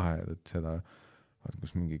mingit lahedat seda,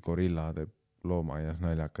 kus mingi gorilla teeb loomaaias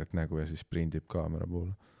naljakat nägu ja siis sprindib kaamera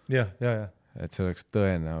poole. Ja. Et see oleks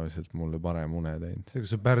tõenäoliselt mulle parem une teinud. See,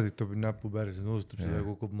 kui see pärdid toob näpu päris ja nuustab seda ja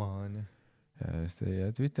kukub maha.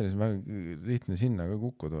 Ja Twitteris on väga lihtne sinna ka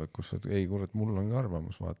kukkuda, kus ei kurat, mul on ka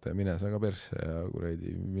arvamus, vaata ja mine sa ka persse ja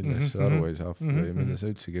kuradi, millest sa aru ei saa või mida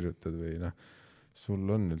sa üldse kirjutad või noh, sul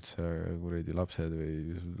on üldse kuradi lapsed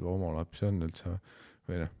või oma lapsi on üldse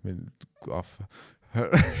või noh,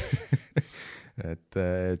 et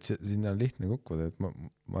sinna on lihtne kukkuda, et ma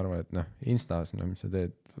arvan, et noh, Instas, mis sa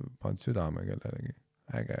teed, paned südame kellelegi,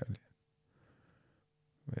 äge oli.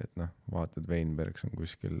 Või et noh, vaatad Weinbergs on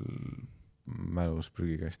kuskil mälus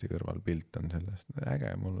prügikasti kõrval, pilt on sellest, äge,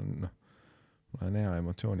 mul on hea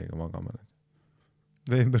emotsiooniga magama nüüd.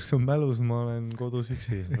 Weinbergs on mälus, ma olen kodus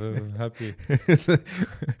üksi, happy.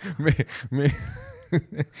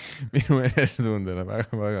 Minu enesetundele väga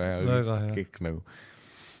hea kikk nagu.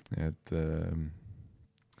 Et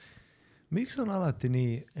miks on alati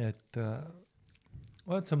nii, et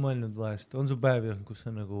oled sa mõelnud vahest, on su päevi olnud, kus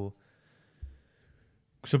sa nagu,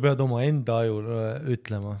 kus sa pead oma enda ajule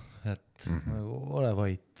ütlema, et nagu ole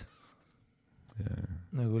vait.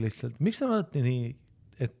 Nagu lihtsalt, miks on alati nii,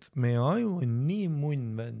 et meie aju on nii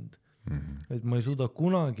munn vend, et ma ei suuda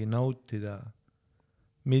kunagi nautida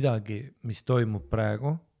midagi, mis toimub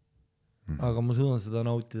praegu, aga ma suudan seda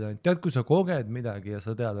nautida. Tead, kui sa koged midagi ja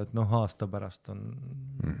sa tead, et noh, aasta pärast on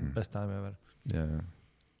best time ever.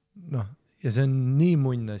 Noh, ja see on nii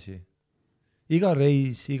munn asi. Iga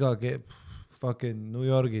reis, fucking New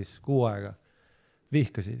Yorgis 6 aega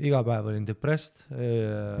vihkasid, iga päev olin depressed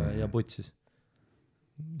ja putsis.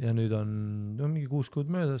 Ja nüüd on mingi 6 kuud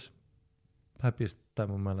möödas. Happiest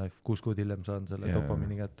time of my life. 6 kuud hiljem saan selle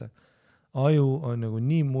dopamini kätte. Aju on nagu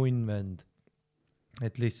nii munn vend,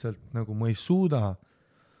 et lihtsalt nagu ma ei suuda,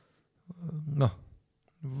 noh,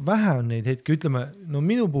 vähe on neid hetki, ütleme, no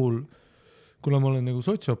minu puhul, kuna ma olen nagu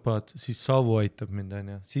sotsiopaat, siis savu aitab mind,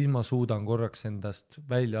 siis ma suudan korraks endast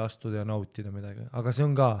välja astuda ja nautida midagi, aga see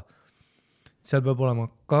on ka, seal peab olema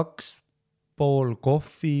 2,5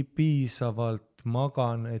 kohvi, piisavalt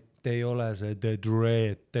magan, et ei ole see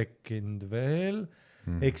dread tekkinud veel,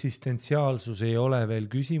 eksistentsiaalsus ei ole veel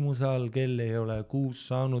küsimuse all, kell ei ole 6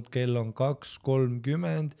 saanud, kell on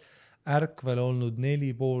 2:30, ärkvel olnud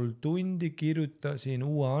 4,5 tundi, kirjutasin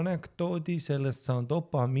uue anekdoodi, sellest saan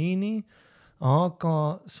dopamiini,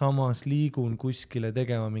 aga samas liigun kuskile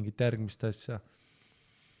tegema mingit järgmist asja.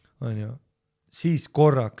 On ju? Siis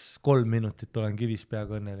korraks 3 minutit olen kivis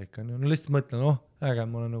peaga õnnelik. On ju? No lihtsalt mõtlen, äge,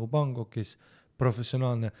 ma olen nagu Bangkokis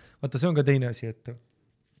professionaalne. Vaata, see on ka teine asi, et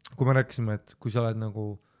kui me rääkisime, et kui sa oled nagu,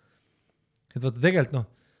 et vaata tegelikult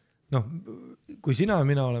kui sina ja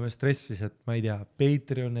mina oleme stressis, et ma ei tea,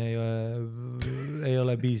 Patreon ei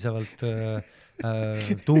ole piisavalt,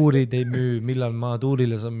 tuurid ei müü, millal ma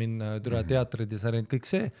tuurile saan minna, teatrid ja sarjad, kõik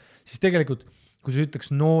see, siis tegelikult, kui sa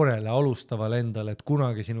ütleks noorele alustavale endale, et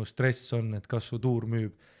kunagi sinu stress on, et kas su tuur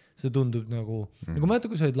müüb, see tundub nagu mäletan,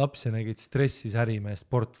 kui sa olid laps ja nägid stressis ärimeest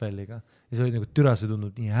portfelliga ja see oli nagu türa, see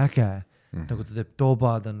tundub nii äge. Nagu ta teeb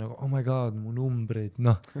tobad, on nagu, oh my god, mu numbrid,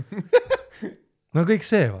 no kõik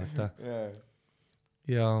see, vaata.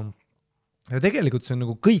 Ja tegelikult see on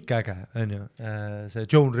nagu kõik äge, on ju. See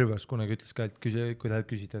Joan Rivers kunagi ütles ka, et kui tahad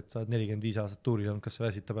küsida, et sa oled 45 aastat tuuril olnud, kas see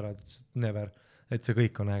väsitab ära, et never, et see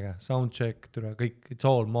kõik on äge. Soundcheck, kõik, it's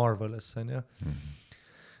all marvelous, on ju.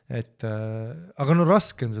 Et, aga no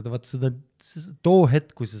raske on seda, vaata seda too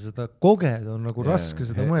hetk, kui sa seda koged, on nagu raske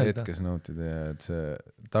seda mõelda. Hetkes nautida ja et see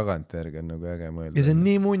tagantjärgi on nagu äge mõelda. Ja see on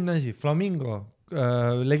nii munn asi, flamingo,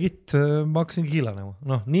 legit, ma hakkasin kiilanema.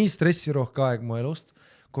 Noh, nii stressirohke aeg mu elust,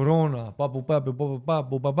 koroona,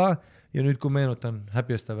 ja nüüd kui meenutan,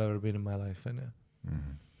 happiest I've ever been in my life.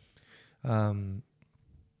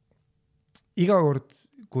 Iga kord,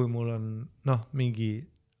 kui mul on, mingi,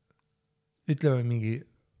 ütleme mingi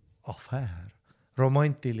afäär,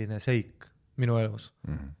 romantiline seik minu elus.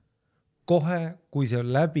 Kohe, kui see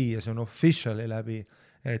on läbi ja see on officially läbi,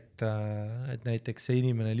 et näiteks see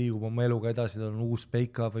inimene liigub oma eluga edasi, tal on uus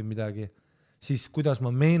peika või midagi, siis kuidas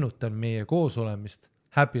ma meenutan meie koosolemist,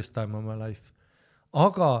 happiest time of my life.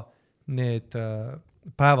 Aga need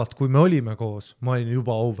päevad, kui me olime koos, ma olin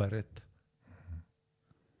juba over it.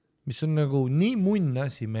 Mis on nagu nii munn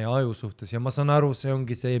asi meie aju suhtes ja ma saan aru, see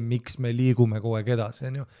ongi see, miks me liigume kogu aeg edasi,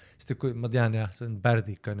 on ju. Sest kui ma tean, see on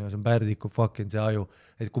pärdik, on ju, see on pärdiku fucking see aju,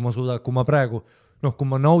 et kui ma praegu, kui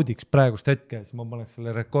ma naudiks praegust hetke, siis ma paneks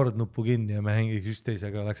selle rekordnuppu kinni ja me hängiks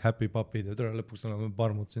üksteisega, oleks happy papid ja tule lõpuks oleme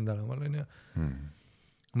parmud siin tänaval, on ju.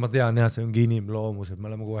 Ma tean, see ongi inimloomus, et me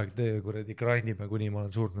oleme kogu aeg kuradi grindime, kuni ma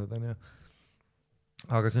olen surnud, on ju.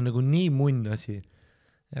 Aga see on nagu nii munn asi,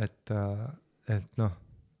 et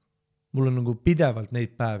mul on nagu pidevalt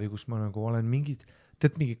neid päevi, kus ma nagu olen mingi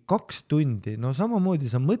 2 tundi, no samamoodi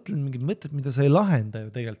sa mõtled mingid mõtted, mida sa ei lahenda ju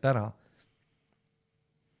tegelikult ära.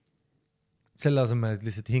 Selle asemel, et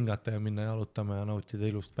lihtsalt hingata ja minna jalutama ja nautida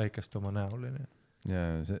ilust päikest oma näol. Ja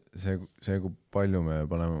see, kui palju me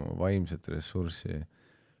paneme oma vaimset ressurssi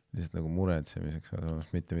lihtsalt nagu muretsemiseks, aga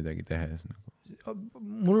mitte midagi tehes.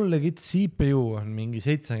 Mul legit CPU on mingi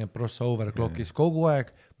 70% overclockis kogu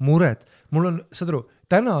aeg, mured. Mul on, saad aru,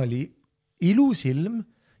 täna oli ilus ilm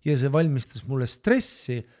ja see valmistas mulle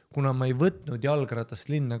stressi, kuna ma ei võtnud jalgratast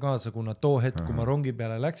linna kaasa, kuna too hetk, kui ma rongi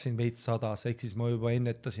peale läksin veits 100, ehk siis ma juba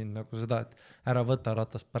ennetasin nagu seda, et ära võta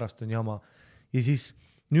ratast, pärast on jama. Ja siis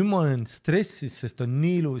nüüd ma olen stressis, sest on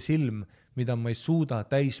nii ilus ilm, mida ma ei suuda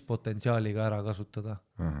täispotentsiaaliga ära kasutada.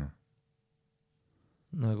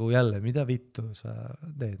 Nagu jälle, mida vittu sa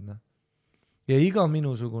teed? Ja iga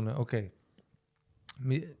minusugune, okei.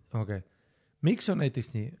 Miks on näiteks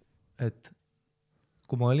nii, et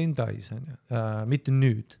kui ma olin Tais, mitte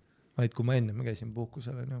nüüd, vaid kui ma enne ma käisin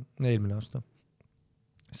puhkusel, eelmine aasta,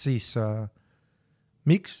 siis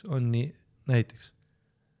miks on nii, näiteks,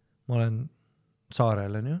 ma olen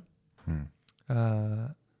saarel,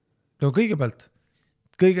 no kõigepealt,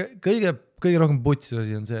 kõige rohkem putsis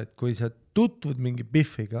asi on see, et kui sa tutvud mingi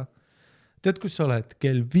Biffiga, tead, kus sa oled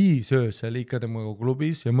kell 5 öösel ikka temaga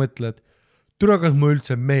klubis ja mõtled, türa, kas ma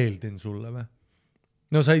üldse meeldin sulle või?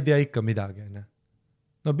 No sa ei tea ikka midagi,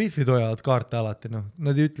 No Biffid hoiavad kaarte alati,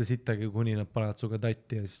 nad ei ütle sittagi, kuni nad panevad suga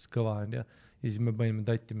tatti ja siis kõva on ja siis me panime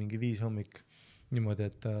tatti mingi 5 hommik niimoodi,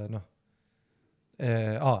 et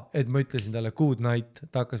et ma ütlesin talle good night,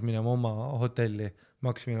 ta hakkas minema oma hotelli,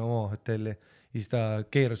 ma hakkas minema oma hotelli ja siis ta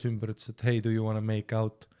keeras ümber, ütles, et hey, do you wanna make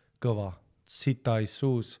out? Kõva, sita is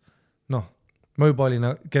suus. Ma juba olin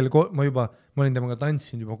ma olin temaga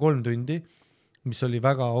tantsinud juba 3 tundi, mis oli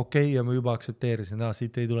väga okei ja ma juba aktsepteerisin,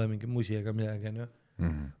 siit ei tule mingi musi ega midagi,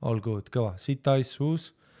 all good, kõva, sita is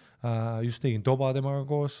suus, just tegin toba temaga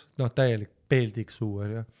koos, täielik peeldik suu,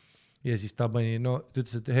 ja siis ta pani, ta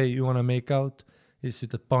ütles, et hey, you wanna make out? Ja siis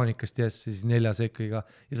ütled paanikast yes, ja siis 4 sekkiga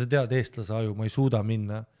ja sa tead eestlase aju, ma ei suuda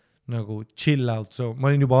minna nagu chill out, so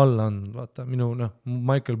ma olin juba alla andnud, vaata, minu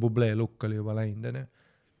Michael Bublé look oli juba läinud,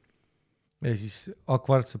 ja siis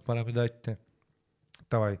akvartselt paneme tatti,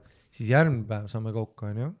 tavai, siis järgmine päev saame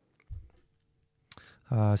kokku,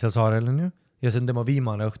 seal saarel, ja see on tema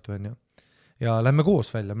viimane õhtu, ja lähme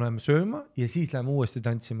koos välja, me läheme sööma ja siis lähme uuesti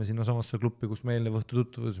tantsime sinna samasse klubbi, kus me eelnev õhtu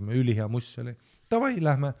tutvusime, ülihea muss oli. Tavai,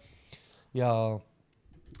 lähme ja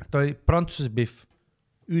ta oli Prantsuse Biff,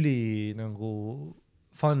 üli nagu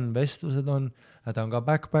fun vestlused on, ta on ka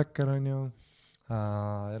backpacker,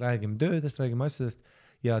 räägime töödest, räägime asjadest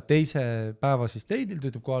ja teise päeva siis teidil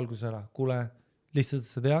töötab kui algus ära, kuule, lihtsalt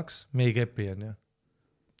sa teaks, me ei kepi,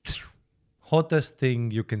 hottest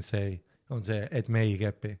thing you can say on see, et me ei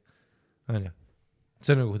kepi.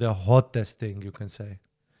 See on nagu the hottest thing you can say.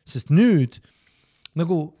 Sest nüüd,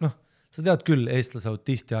 nagu, sa tead küll eestlase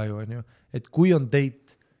autisti aju, et kui on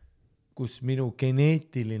date, kus minu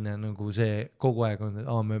geneetiline nagu see kogu aeg on,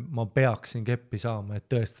 et ma peaksin keppi saama, et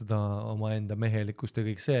tõestada oma enda mehelikkust ja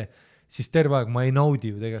kõik see, siis terve aeg ma ei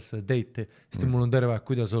naudi ju tegelikult seda date'i, sest mul on terve aeg,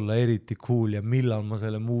 kuidas olla eriti cool ja millal ma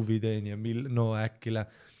selle movie teen ja äkile.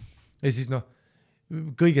 Ja siis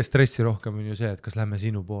kõige stressi rohkem on ju see, et kas lähme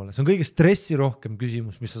sinu poole. See on kõige stressi rohkem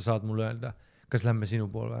küsimus, mis sa saad mulle öelda, kas lähme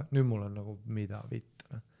sinu poole. Nüüd mul on nagu, mida vitt.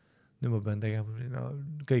 Nüüd ma pean tegema,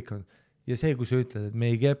 kõik on. Ja see, kui sa ütled, et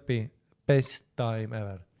me ei kepi, best time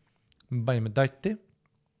ever. Me panime tatti,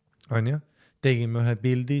 tegime ühe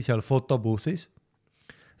pildi seal fotobuusis,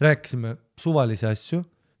 rääkisime suvalisi asju,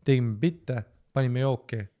 tegime bitte, panime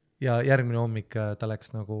jooki ja järgmine hommik ta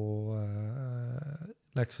läks nagu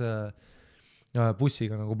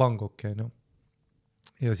bussiga nagu Bangkoki,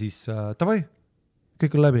 ja siis tavai,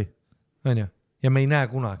 kõik on läbi, ja me ei näe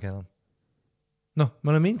kunagi enam.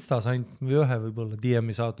 Me oleme Instas ainult või ühe võib-olla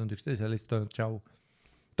DM-i saatnud üksteise ja lihtsalt öelnud tšau.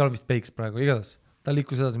 Ta on vist peiks praegu, igatahes. Ta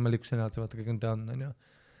liikus edasi, ma liikus edasi, vaata, kõik on teadnud,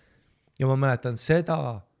 ja ma mäletan seda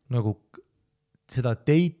nagu seda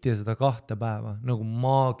date ja seda 2 päeva nagu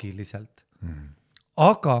maagiliselt.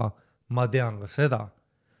 Aga ma tean ka seda,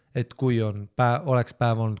 et kui oleks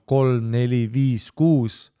päev olnud 3, 4, 5,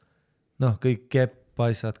 6, kõik kepp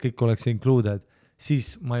asjad, kõik oleks included,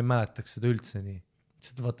 siis ma ei mäletaks seda üldse nii.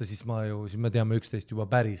 Sest vaata, siis me teame üksteist juba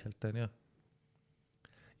päriselt,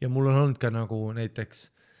 ja mul on olnud ka nagu näiteks,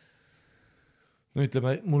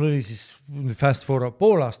 ütleme, mul oli siis fast forward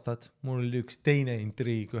 5 aastat, mul oli üks teine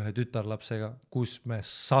intriig ühe tütarlapsega, kus me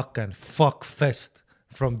suck and fuck fest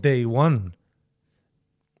from day one.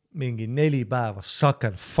 Mingi 4 päeva suck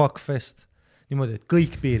and fuck fest. Niimoodi, et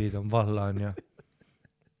kõik piirid on valla, on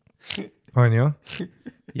ju?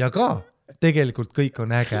 Ja ka, tegelikult kõik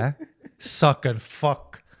on äge. Suck and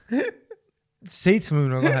fuck.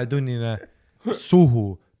 72-tunnine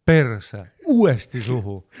suhu. Perse, uuesti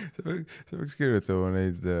suhu. Sa peaks kirjutama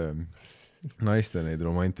neid naiste neid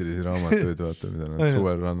romantilisi raamatuid, vaata, mida nad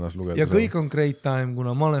suvel rannas lugeda. Ja kõik on great time,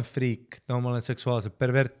 kuna ma olen freak, ma olen seksuaalselt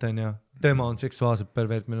pervert, tema on seksuaalselt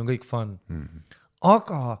pervert, meil on kõik fun.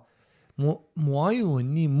 Aga mu aju on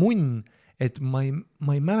nii munn, et ma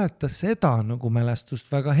ei mäleta seda nagu mälestust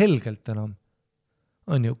väga helgelt enam.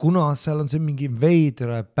 On ju, kuna seal on see mingi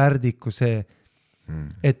veidra pärdiku see,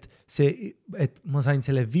 et ma sain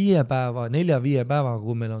selle 4-5 päeva,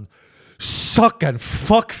 kui meil on suck and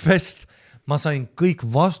fuck fest, ma sain kõik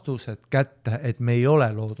vastused kätte, et me ei ole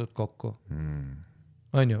loodud kokku.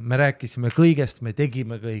 On ju, me rääkisime kõigest, me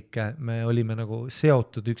tegime kõike, me olime nagu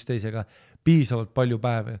seotud üksteisega piisavalt palju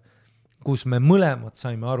päevi, kus me mõlemad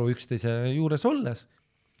saime aru üksteise juures olles,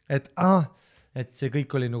 et et see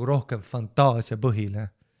kõik oli nagu rohkem fantaasiapõhine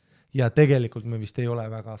ja tegelikult me vist ei ole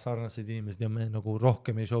väga sarnased inimesed ja me nagu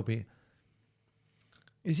rohkem ei sobi.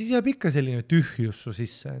 Ja siis jääb ikka selline tühjus su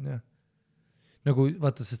sisse, onju. Nagu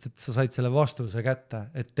vaata, sest et sa said selle vastuse kätte,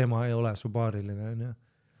 et tema ei ole su paariline, onju.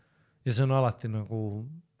 Ja see on alati nagu,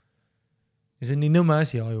 ja see on nii nõme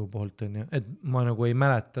asi aju poolt, onju, et ma nagu ei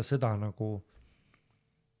mäleta seda nagu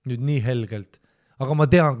nüüd nii helgelt, aga ma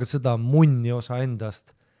tean ka seda munni osa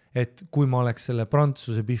endast, et kui ma oleks selle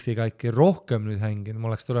prantsuse Biffiga ikka rohkem nüüd hänginud, ma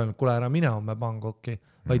oleks öelnud, kuule ära mine homme Bangkoki,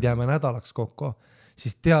 vaid jääme nädalaks kokku,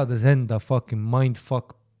 siis teades enda fucking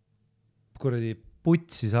mindfuck kuradi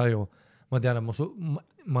putsis aju, ma tean, et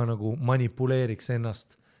ma nagu manipuleeriks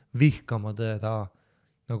ennast vihkama teda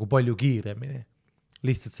nagu palju kiiremini.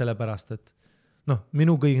 Lihtsalt sellepärast, et noh,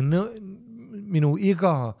 minu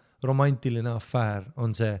iga romantiline afäär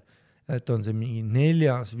on see, et on see mingi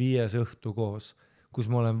 4.-5 õhtu koos, kus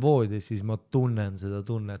ma olen voodis, siis ma tunnen seda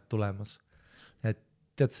tunnet tulemas. Et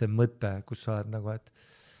tead see mõte, kus sa oled nagu, et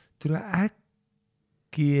tule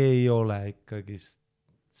äkki ei ole ikkagi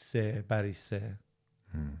see päris see.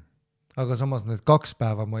 Aga samas need 2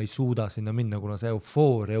 päeva ma ei suuda sinna minna, kuna see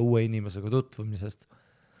eufooria uue inimesega tutvumisest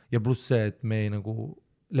ja pluss see, et me ei nagu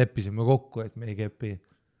leppisime kokku, et me ei kepi,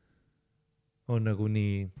 on nagu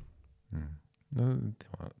nii... No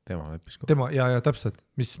tema leppis kokku. Tema, ja täpselt,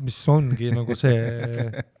 mis ongi nagu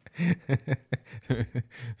see...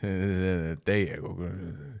 Teie kogu...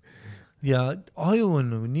 Ja aju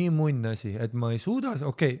on nagu nii munn asi, et ma ei suuda,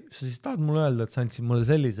 okei, sa siis tahad mulle öelda, et sa andsid mulle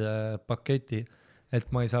sellise paketi, et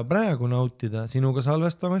ma ei saa praegu nautida sinuga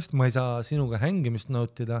salvestamist, ma ei saa sinuga hängimist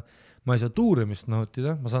nautida, ma ei saa tuurimist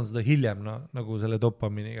nautida, ma saan seda hiljem nagu selle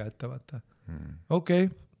dopaminiga ette vaata. Okei,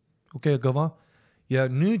 kõva. Ja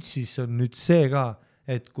nüüd siis on nüüd see ka,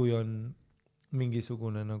 et kui on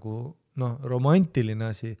mingisugune nagu romantiline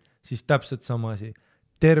asi, siis täpselt sama asi.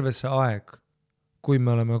 Terve see aeg, kui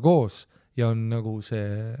me oleme koos ja on nagu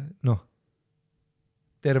see,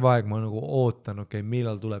 terve aeg ma nagu ootan,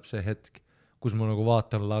 millal tuleb see hetk, kus ma nagu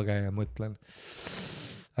vaatan lage ja mõtlen,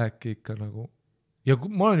 äkki ikka nagu, ja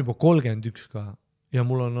ma olen juba 31 ka ja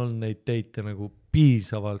mul on olnud neid teite nagu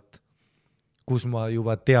piisavalt, kus ma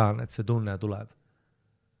juba tean, et see tunne tuleb.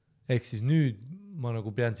 Ehk siis nüüd ma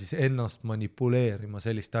nagu pean siis ennast manipuleerima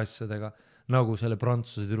selliste asjadega, nagu selle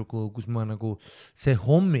prantsuse tüdruku, kus ma nagu see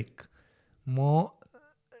hommik,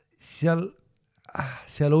 seal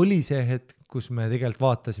oli see hetk, kus me tegelikult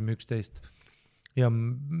vaatasime üksteist ja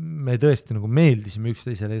me tõesti nagu meeldisime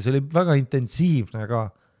üksteisele ja see oli väga intensiivne ka,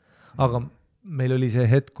 aga meil oli see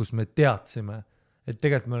hetk, kus me teadsime, et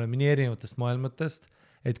tegelikult me oleme nii erinevatest maailmatest,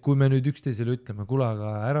 et kui me nüüd üksteisele ütleme, kuule,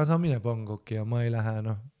 aga ära saa mine Bangkoki ja ma ei lähe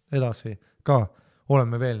edasi ka,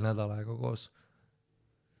 oleme veel nädal aega koos,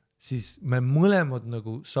 siis me mõlemad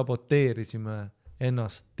nagu saboteerisime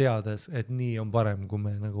ennast teades, et nii on parem, kui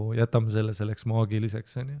me nagu jätame selle selleks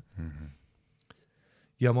maagiliseks.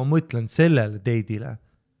 Ja ma mõtlen sellele date'ile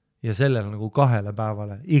ja sellele nagu 2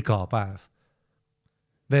 päevale iga päev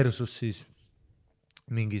versus siis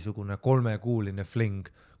mingisugune 3-kuuline fling,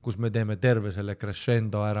 kus me teeme terve selle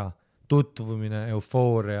crescendo ära, tutvumine,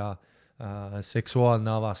 eufooria,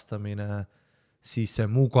 seksuaalne avastamine, siis see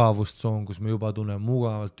mugavustsoon, kus me juba tunneme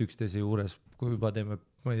mugavalt üksteise juures, kui juba teeme,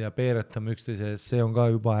 ma ei tea, peeretame üksteise, see on ka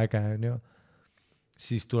juba äge, on ju.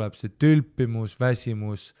 Siis tuleb see tülpimus,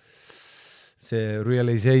 väsimus, see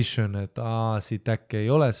realization, et siit äkki ei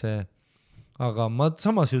ole see, aga ma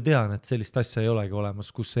samas ju tean, et sellist asja ei olegi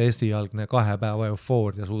olemas, kus see esialgne 2 päeva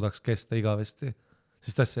eufooria suudaks kesta igavesti,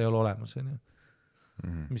 sest asja ei ole olemas, on ju.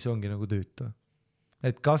 Mis ongi nagu tüütu.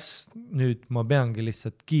 Et kas nüüd ma peangi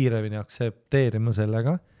lihtsalt kiiremini aksepteerima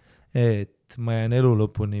sellega, et ma jään elu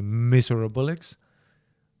lõpuni miserable'iks,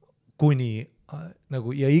 kuni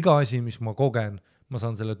nagu, ja iga asi, mis ma kogen, ma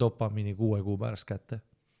saan selle dopamini 6 kuu pärast kätte.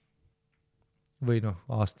 Või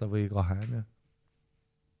aasta või 2, on ju.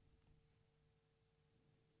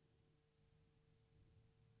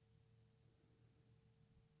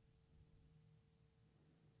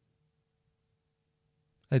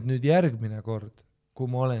 Et nüüd järgmine kord, kui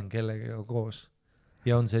ma olen kellegagi koos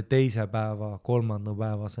ja on see 2. päeva, 3.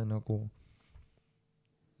 päeva see nagu,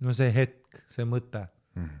 see hetk, see mõte,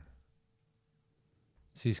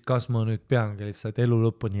 siis kas ma nüüd peangi lihtsalt elu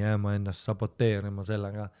lõpuni jääma ennast saboteerima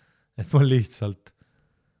sellega, et ma lihtsalt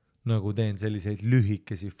nagu teen selliseid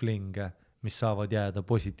lühikesi flinge, mis saavad jääda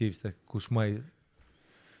positiivselt, kus ma ei...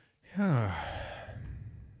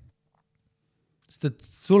 Sest et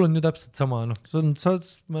sul on ju täpselt sama,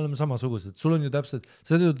 me oleme samasugused, sul on ju täpselt,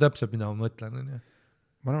 sa tead ju täpselt, mida ma mõtlen.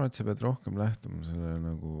 Ma arvan, et sa pead rohkem lähtuma selle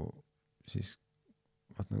nagu siis,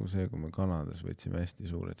 vaat nagu see, kui me Kanadas võtsime hästi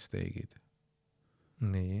suured steigid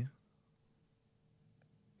nii.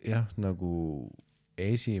 jah, nagu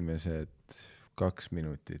esimesed 2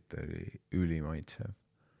 minutit oli ülimaitsev.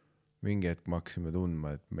 Mingi hetk me hakkasime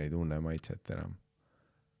tundma, et me ei tunne maitset enam.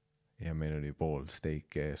 Ja meil oli pool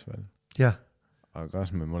steiki ees veel. Jah. Aga kas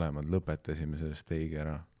me mõlemad lõpetasime selle steigi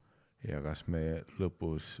ära? Ja kas me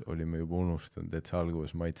lõpus olime juba unustanud, et see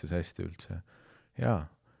alguses maitses hästi üldse? Jaa,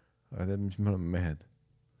 aga tead, mis me oleme mehed?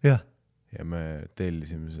 Jah. Ja me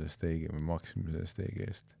tellisime selle steigi, me maksime selle steigi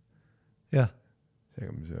eest. Jah.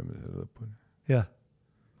 Seega me sööme selle lõpuni. Jah.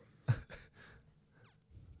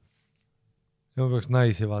 Ja ma peaks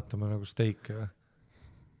naisi vaatama nagu steiki või?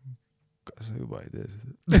 Kas sa juba ei tee seda?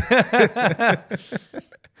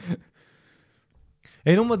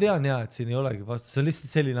 Ei, no ma tean jah, et siin ei olegi vastus. See on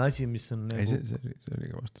lihtsalt selline asi, mis on Ei, nagu... see oli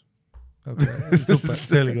ka vastus. Okay, super,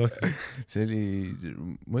 see oligi vastus. See oli,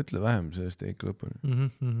 mõtle vähem selle steik lõpuni.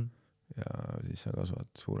 Ja siis sa kasvad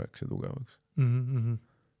suureks ja tugevaks.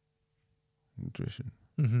 Nutrition.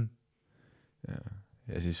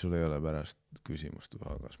 Ja siis sul ei ole pärast küsimust,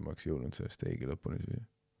 kas ma oleks jõudnud selle steigi lõpuni süüa.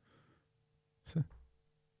 See,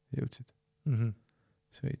 jõudsid.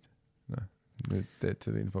 Sõid. Noh, nüüd teed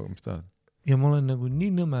selle infoga, mis tahad. Ja ma olen nagu nii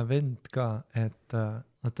nõme vend ka, et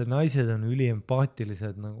naised on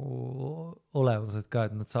üliempaatilised nagu olevused ka,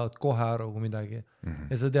 et nad saavad kohe aru kui midagi.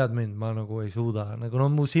 Ja sa tead mind, ma nagu ei suuda, nagu no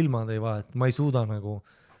mu silmad ei vahet, ma ei suuda nagu,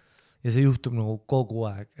 ja see juhtub nagu kogu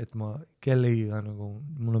aeg, et ma kellegiga nagu,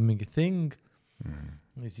 mul on mingi thing,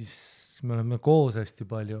 ja siis me oleme koos hästi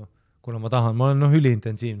palju, kuna ma tahan, ma olen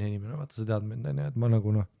üliintensiivne inimene, vaata sa tead mind, et ma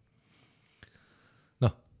nagu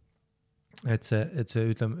et see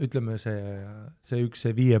ütleme see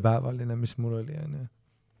 5-päevaline, mis mul oli,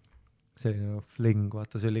 selline fling,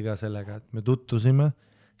 vaata, see oli ka sellega, et me tuttusime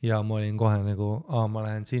ja ma olin kohe nagu, ma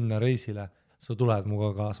lähen sinna reisile, sa tuled muga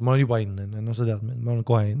kaasa, ma olen juba enne, no sa tead mind, ma olen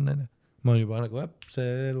kohe enne, ma olen juba nagu, see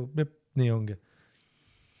elu, nii ongi.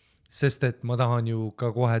 Sest et ma tahan ju ka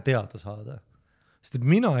kohe teada saada. Sest et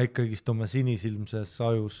mina ikkagist oma sinisilmses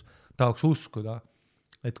ajus tahaks uskuda,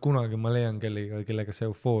 et kunagi ma leian kellega see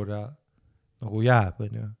eufooria nagu jääb,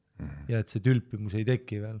 ja et see tülpimus ei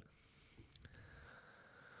teki veel.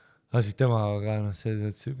 Aga siis temaga,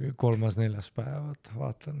 see 3.-4. päev,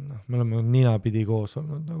 vaatan, me oleme ninapidi koos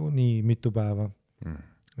olnud nagu nii mitu päeva.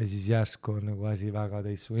 Ja siis järsku on nagu asi väga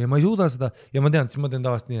teissu. Ja ma ei suuda seda, ja ma tean, siis ma teen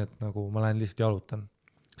tavaliselt nii, et nagu ma lähen lihtsalt jalutan.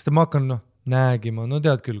 Sest ma hakkan näägima, no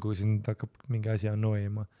tead küll, kui sind hakkab mingi asi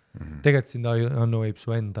annoima. Tegelikult sind annoib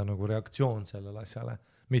su enda nagu reaktsioon sellele asjale,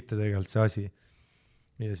 mitte tegelikult see asi.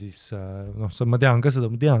 Ja siis, ma tean ka seda,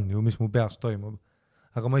 ma tean ju, mis mu peas toimub.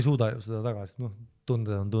 Aga ma ei suuda ju seda tagasi,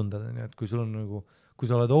 tunded on tunded, nii et kui sul on nagu, kui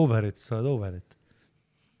sa oled over it, sa oled over it.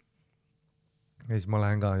 Ja siis ma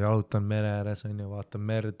lähen ka, jalutan mere ääres, vaatan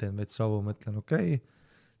merd, teen veits savu, mõtlen, okei,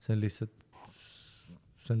 see on lihtsalt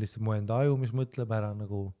mu enda aju, mis mõtleb ära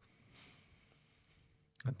nagu,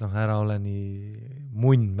 et ära ole nii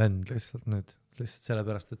munn vend lihtsalt nüüd, lihtsalt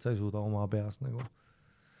sellepärast, et sa ei suuda oma peas nagu.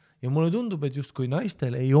 Ja mulle tundub, et just kui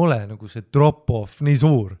naistel ei ole nagu see drop-off nii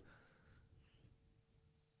suur,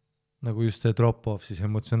 nagu just see drop-off siis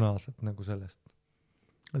emotsionaalselt nagu sellest,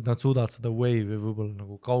 et nad suudavad seda wave'i võib-olla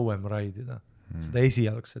nagu kauem raidida, seda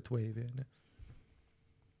esialgset wave'i.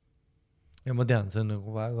 Ja ma tean, see on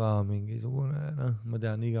nagu väga mingisugune, ma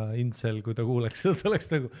tean iga incel, kui ta kuuleks seda, oleks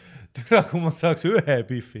nagu, türa, kui ma saaks ühe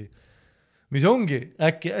biffi, mis ongi,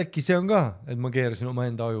 äkki see on ka, et ma keerasin oma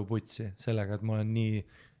enda aju putsi sellega, et ma olen nii,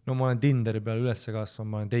 ma olen Tinderi peal üles kasvanud,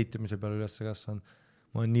 ma olen deitimise peal üles kasvanud,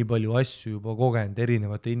 ma olen nii palju asju juba kogenud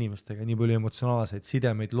erinevate inimestega, nii palju emotsionaalseid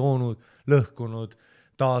sidemeid loonud, lõhkunud,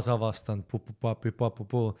 taasavastanud,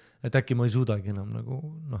 et äkki ma ei suudagi enam nagu,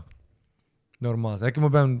 normaalse. Äkki ma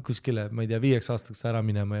pean kuskile, ma ei tea, 5 aastaks ära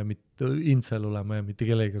minema ja mitte incel olema ja mitte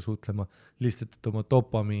kellega suutlema, lihtsalt et oma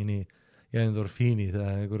dopamiini ja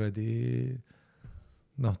endorfiinide kuradi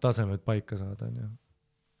tasemed paika saada.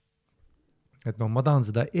 Et ma tahan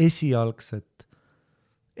seda esialgset,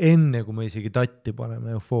 enne kui me isegi tatti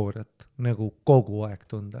paneme eufooriat, nagu kogu aeg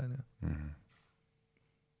tunda.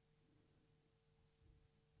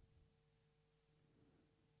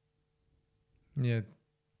 Nii et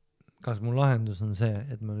kas mu lahendus on see,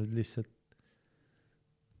 et ma nüüd lihtsalt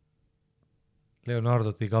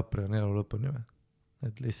Leonardo DiCaprio on elu lõpuni või?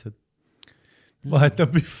 Et lihtsalt vahetab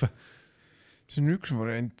pihve. See on üks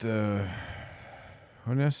variant,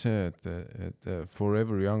 on jah see, et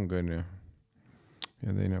forever young on ju. Ja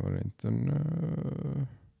teine variant on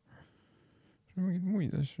mingid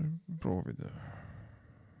muid asju proovida.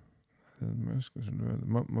 Ma ei oska sulle öelda.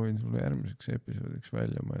 Ma võin sulle järgmiseks episoodiks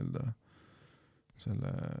välja mõelda selle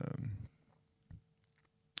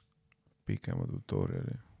pikema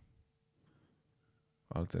tutoriali.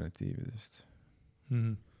 alternatiividest.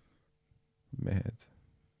 Mhm. Mehed.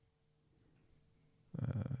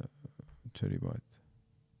 Tsöripaat.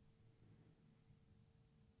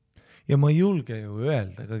 Ja ma ei julge ju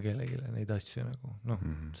öelda ka kellegile neid asju nagu, noh,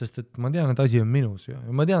 Mhm. sest et ma tean, et asi on minus ju.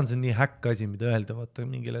 Ja ma tean, see on nii häkk asi, mida öelda, vaata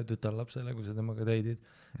mingile tütarlapsele, kui sa temaga teidid,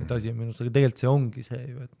 et asi on minus, aga tegelikult see ongi see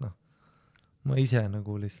ju, et noh, ma ise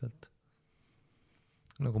nagu lihtsalt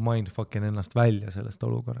nagu mindfuckin ennast välja sellest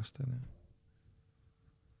olukorrast, on ju.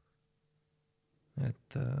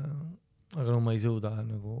 Et aga no ma ei suuda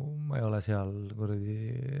nagu, ma ei ole seal kuradi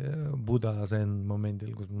Buda zen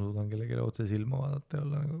momendil, kus ma suudan kellegile otse silma vaadata ja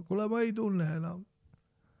olla nagu, kuule, ma ei tunne enam.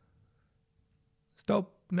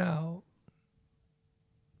 Stop now.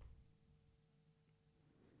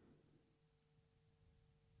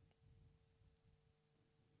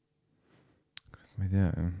 Ma ei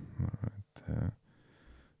tea, ma arvan, et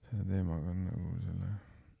selle teemaga on nagu selle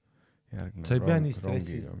järgnev Sa ei pea nii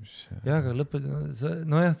stressis. mis Jah, aga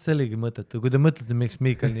nojah, see oligi mõttetu. Kui te mõtlete, miks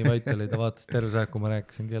Miikal nii vait oli, ta vaatas terve aeg, kui ma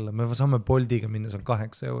rääkisin kella. Me saame Boltiga minna, see on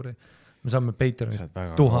 8 euri. Me saame Patreonist Saad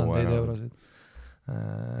väga 1000 kaua ära. eurosid.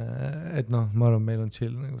 Et noh, ma arvan, meil on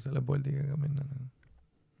chill nagu selle Boltiga ka minna.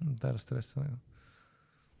 Ta ära stressa nagu.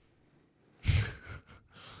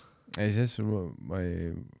 ei, selles ma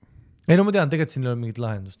ei Ei no ma tean, tegelikult siin ei ole mingit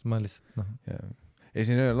lahendust. Ma lihtsalt, noh. jaa. Ei,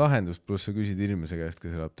 siin ei ole lahendust, pluss sa küsid inimese käest,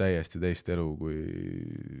 kes elab täiesti teist elu kui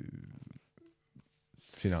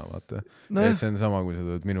sina, vaata. No et see on sama, kui sa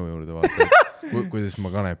tuled minu juurde, vaata, et kuidas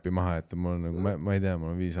ma kanepi maha, et mul on nagu, ma ei tea,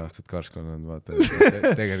 mul on 5 aastat karsklenud, vaata,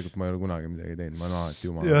 tegelikult ma ei ole kunagi midagi teinud, ma olen alati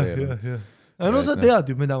jumala teele. Aga no sa tead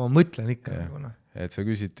ju, mida ma mõtlen ikka. Nagu, noh. Et sa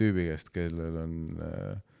küsid tüübi käest, kellel on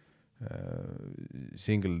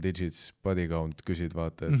single digits body count, küsid,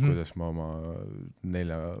 vaata, et kuidas ma oma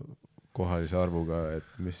 4 kohalise arvuga, et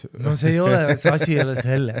mis no see ei ole, see asi ei ole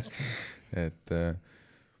sellest. et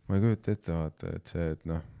ma ei kujuta ette, vaata, et see, et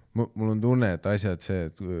noh, mul on tunne, et asjad see,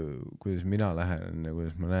 et kuidas mina lähenen ja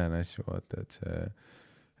kuidas ma näen asju, vaata,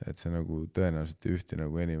 et see nagu tõenäoliselt ei ühti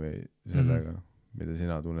nagu anyway sellega, mida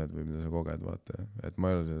sina tunned või mida sa koged, vaata, et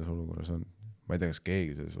ma ei ole selles olukorras olnud. Ma ei tea, kas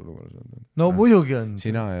keegi selles olukorras on. No muidugi on.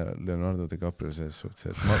 Sina ja Leonardo DiCaprio selles suhtes,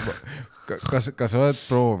 et kas oled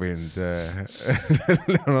proovinud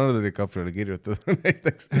Leonardo DiCapriole kirjutada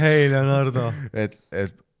näiteks? Hei Leonardo. Et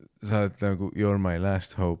sa oled nagu you're my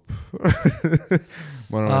last hope.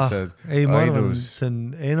 Ma arvan, et sa ei, ma oled arvan, ainus, see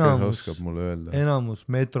on kes oskab mulle öelda. Enamus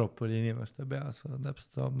metropoli inimeste peas on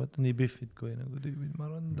täpselt sama, ma ütlen nii biffid kui nagu tüübid, ma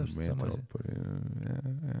arvan, täpselt sama asi.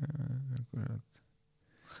 Kurat.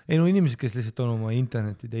 Ei no inimesed, kes lihtsalt on oma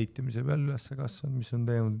interneti deitimise peal ülesse kasvanud, mis on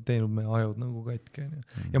teinud meie ajud nagu katke.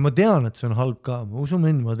 Ja ma tean, et see on halb ka, ma usun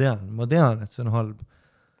mind, ma tean, et see on halb.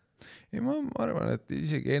 Ei, ma arvan, et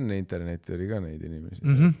isegi enne interneti oli ka neid inimesi.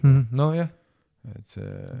 No jah. Et see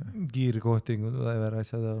kiirkohtingud whatever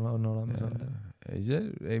asjad on olemas.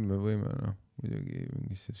 Ei, me võime muidugi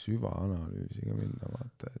mingisse süvaanalüüsiga minna,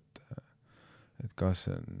 vaata, et kas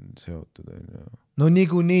see on seotud, on ju. No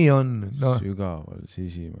niikuinii on. No. Sügaval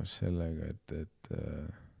sisimas sellega, et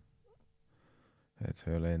sa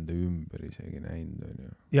ei ole enda ümber isegi näinud, on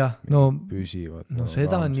ju. Jah, no püsivad. No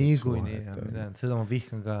seda niikuinii, seda ma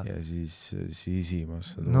vihkan ka. Ja siis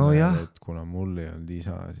sisimas sa no, tunned, et kuna mul ei olnud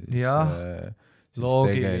isa, siis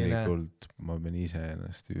tegelikult ma pean ise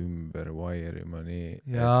ennast ümber wire'ima nii,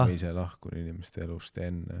 et ma ise lahkun inimeste elust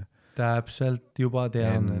enne. Täpselt, juba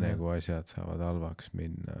tean. Enne kui asjad saavad halvaks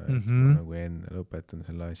minna, et ma nagu enne lõpetan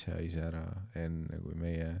selle asja ise ära, enne kui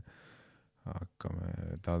meie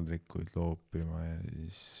hakkame taldrikuid loopima ja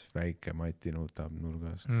siis väike Mati nutab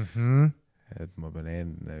nurgas. Et ma pean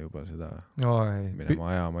enne juba seda minema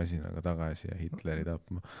ajamasinaga tagasi ja Hitleri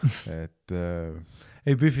tapma. Et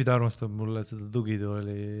ei, Biffid armastab mulle seda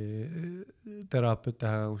tugitooli teraapiat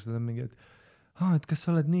teha, kus nad on mingi, et kas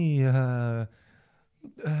sa oled nii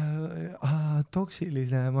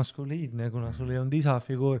toksiline maskuliidne, kuna sul ei olnud isa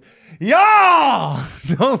figuur. Jaa!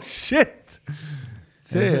 No shit!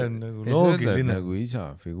 See on nagu loogiline. Nagu isa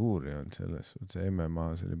figuuri on selles suhtes.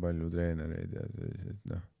 MMA-s oli palju treenereid ja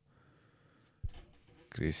sellised,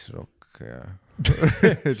 Chris Rock ja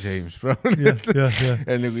James Brown.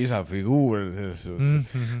 Ja nagu isa figuur selles suhtes.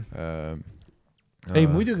 Ei,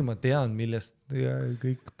 muidugi ma tean, millest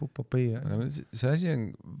kõik pupapõi. See asi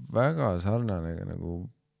on väga sarnane nagu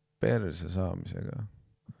perse saamisega.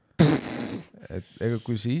 Et ega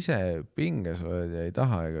kui sa ise pinges oled ja ei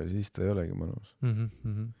taha, ega siis ta ei olegi mõnus.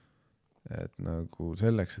 Et nagu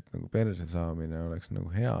selleks, et nagu perse saamine oleks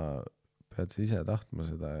nagu hea, pead sa ise tahtma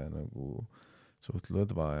seda ja nagu suht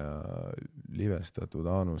lõdva ja livestatud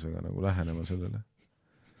aanusega nagu lähenema sellele.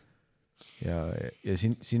 ja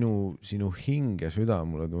sinu hing ja süda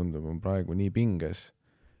mulle tundub on praegu nii pinges,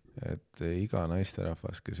 et iga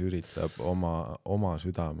naisterahvas, kes üritab oma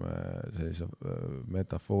südame sellise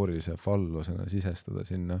metafoorilise fallusena sisestada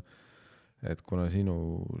sinna, et kuna sinu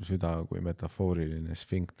süda kui metafooriline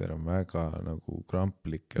sfinkter on väga nagu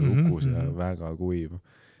kramplik ja lukus ja väga kuiv,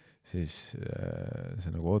 siis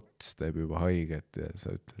see nagu ots teeb juba haiget ja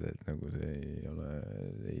sa ütled, et nagu see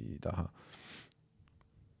ei taha.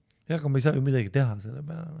 Ja, aga ma ei saa ju midagi teha selle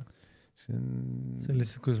peale. See on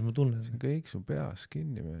lihtsalt, kuidas ma tunnen. See on kõik su peas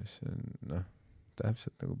kinni mees, see on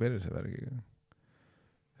täpselt nagu persevärgiga.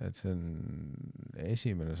 Et see on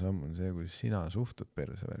esimene samm on see, kuidas sina suhtud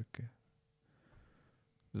persevärki.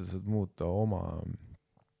 Sa saad muuta oma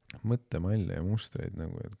mõttemalle ja mustreid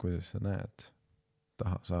nagu, et kuidas sa näed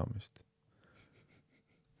taha saamist.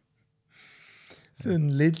 See on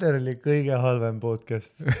literally kõige halvem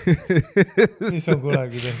podcast, mis on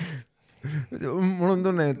kunagi tehtud. Mul on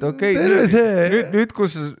tunne, et okei, nüüd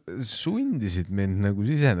kus sundisid mind nagu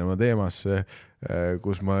sisenema teemasse,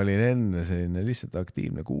 kus ma olin enne selline lihtsalt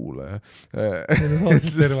aktiivne kuulaja. Meil on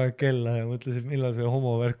saatis terve aeg kella ja mõtlesin, millal see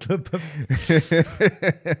homovärk lõpeb.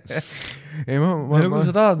 Kui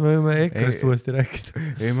sa tahad, me võime EKRE-st uuesti rääkida.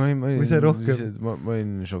 Ma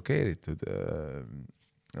olin šokeeritud,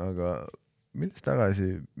 aga millest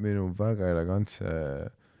tagasi minu väga elegantse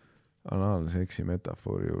anaalseksi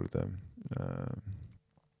metafoori juurde,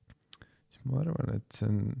 siis ma arvan, et see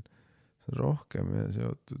on rohkem ja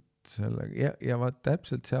seotud sellega ja vaat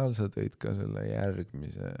täpselt seal sa tõid ka selle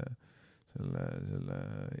järgmise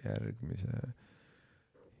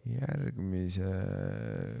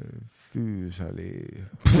füüsali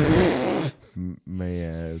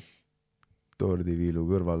meie tordiviilu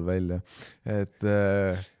kõrval välja, et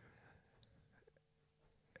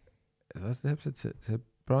vaata täpselt see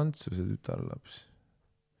prantsuse tütarlaps.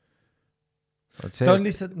 Ta on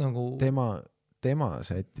lihtsalt nagu... Tema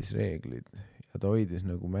sättis reeglid ja ta hoidis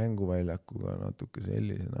nagu mänguväljakuga natuke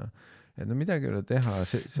sellisena, et no midagi ei ole teha.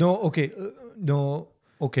 No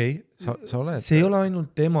okei. See ei ole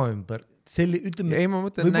ainult tema ümber. Ei, ma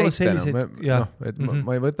mõtlen näitena.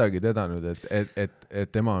 Ma ei võtagi teda nüüd, et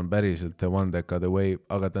tema on päriselt the one that got away,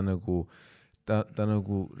 aga ta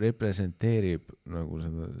nagu representeerib nagu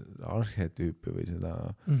seda arhetüüpi või seda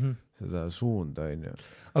suunda, on ju.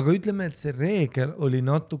 Aga ütleme, et see reegel oli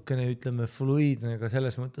natukene, fluidne ka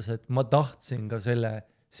selles mõttes, et ma tahtsin ka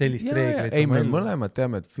sellist reeglit. Ei, me mõlemad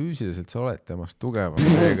teame, et füüsiliselt sa oled temast tugevam,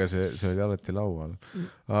 seega see oli alati laual.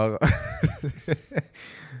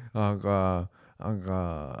 Aga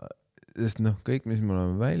sest kõik, mis me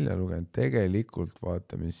oleme välja lugenud, tegelikult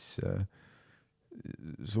vaata, mis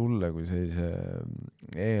sulle kui sellise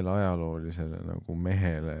eelajaloolisele nagu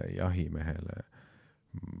mehele, jahimehele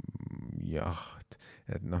jaht,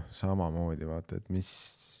 et samamoodi vaata, et mis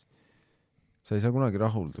sa ei saa kunagi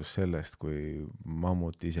rahuldus sellest, kui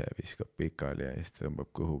mammut ise viskab pikali ja siis tõmbab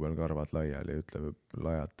kõhu peal karvad laiali ja ütleb,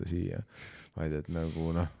 lajata siia, vaid et nagu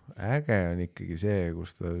äge on ikkagi see,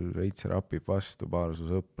 kus ta veits rapib vastu, paar su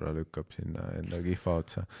sõpra lükkab sinna enda kihva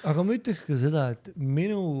otsa. Aga ma ütleks ka seda, et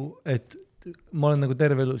ma olen nagu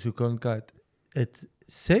terve elu süük olnud ka, et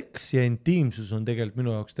seks ja intiimsus on tegelikult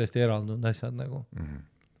minu jaoks täiesti eraldunud asjad nagu.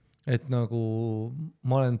 Et nagu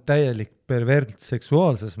ma olen täielik pervert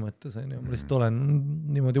seksuaalses mõttes, on ju. Ma lihtsalt olen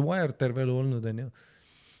niimoodi wired terve elu olnud, on ju.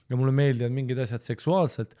 Ja mulle meeldivad mingid asjad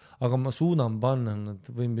seksuaalselt, aga ma suudan panna nad,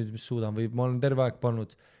 või ma olen terve aeg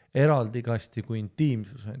pannud eraldi kasti kui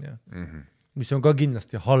intiimsus, on ju. Mis on ka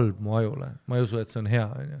kindlasti halb mu ajule. Ma ei usu, et see on hea,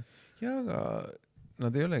 on ju. Ja, aga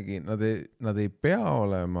nad ei olegi, nad ei pea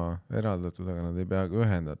olema eraldatud, aga nad ei pea ka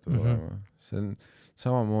ühendatud olema. See on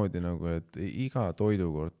samamoodi nagu, et iga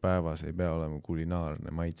toidukord päevas ei pea olema kulinaarne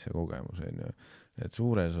maitsekogemus, on ju. Et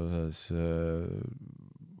suures osas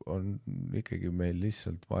on ikkagi meil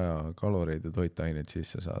lihtsalt vaja kaloreid ja toitaineid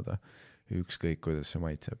sisse saada, ükskõik kuidas see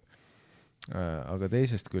maitseb. Aga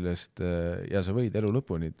teisest küljest, ja sa võid elu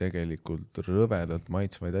lõpuni tegelikult rõvedalt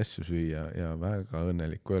maitsvaid asju süüa ja väga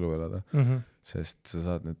õnnelikku elu elada, sest sa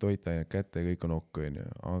saad need toitained kätte ja kõik on okk, on ju.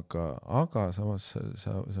 Aga samas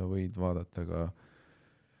sa võid vaadata ka,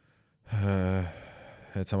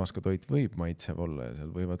 et samas ka toit võib maitsev olla ja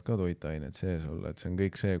seal võivad ka toitained sees olla, et see on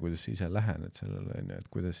kõik see, kuidas sa ise lähened sellele, et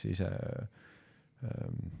kuidas ise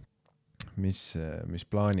mis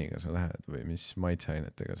plaaniga sa lähed või mis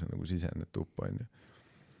maitseainetega sa nagu sisened tuppa, on ju.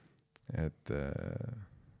 Et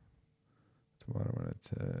ma arvan, et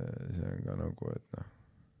see on ka nagu, et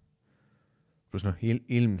plus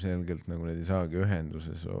ilmselgelt nagu need ei saagi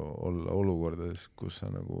ühenduses olla olukordades, kus sa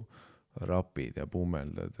nagu rapid ja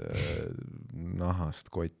pummeldad nahast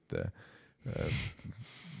kotte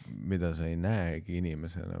mida sa ei näegi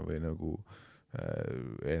inimesena või nagu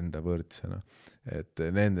enda võrdsena, et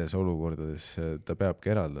nendes olukordades ta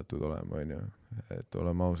peabki eraldatud olema, on ju, et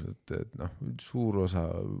olema ausalt, et noh, suur osa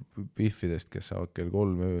biffidest, kes saavad kell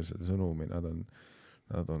 3 öösel sõnumi, nad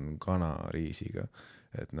on kanariisiga,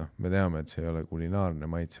 et noh, me teame, et see ei ole kulinaarne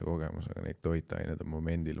maitsekogemus, aga neid toitained on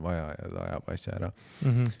momendil vaja ja ta ajab asja ära.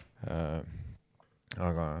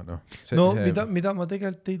 Aga noh mida ma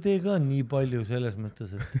tegelikult ei tee ka nii palju selles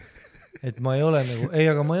mõttes, et ma ei ole nagu,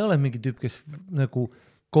 aga ma ei ole mingi tüüp, kes nagu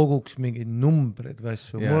koguks mingeid numbreid või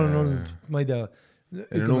asju, mul on olnud, ma ei tea,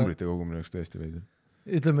 numbrite kogumine oleks tõesti veidi.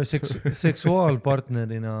 Ütleme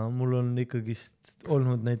seksuaalpartnerina mul on ikkagist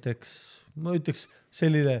olnud näiteks, ma ütleks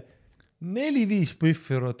selline 4-5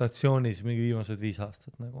 püffi rotatsioonis mingi viimased 5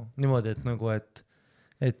 aastat nagu, niimoodi, et nagu, et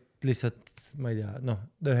lihtsalt, ma ei tea, noh,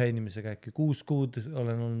 ühe inimesega äkki 6 kuud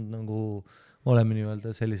olen olnud nagu, oleme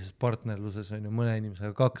nii-öelda sellises partnerluses, on ju, mõne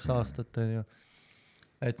inimesega 2 aastat, on ju,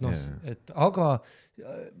 et noh, et aga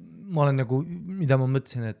ma olen nagu, mida ma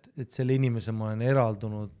mõtlesin, et selle inimese ma olen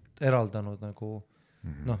eraldanud nagu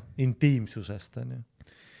noh, intiimsusest, on ju.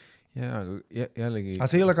 Jaa, aga jällegi... Aga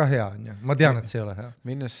see ei ole ka hea, on ju, ma tean, et see ei ole hea.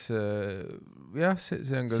 Minnes, jah,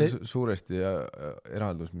 see on ka suuresti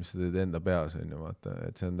eraldus, mis sa teed enda peas, on ju, vaata,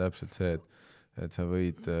 et see on täpselt see, et sa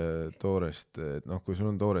võid toorest, et noh, kui sul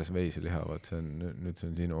on toores veiseliha, vaat see on, nüüd see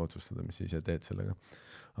on sinu otsustada, mis sa ise teed sellega.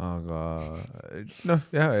 Aga noh,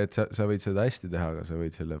 jah, et sa võid seda hästi teha, aga sa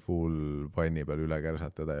võid selle full panni peal üle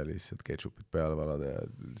kärsatada ja lihtsalt ketšupit peale valada ja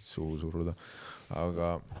suhu suruda.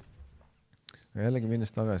 Aga jällegi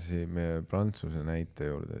minnes tagasi meie Prantsuse näite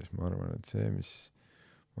juurde, siis ma arvan, et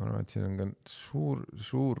et siin on ka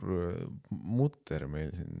suur mutter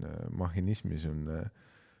meil siin mahinismis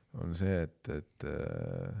on see, et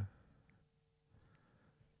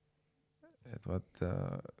vaata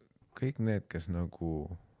kõik need, kes nagu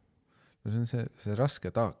no see on see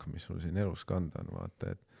raske taak, mis sul siin elus kanda on,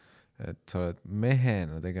 vaata, et sa oled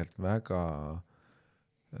mehena tegelikult väga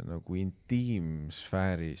nagu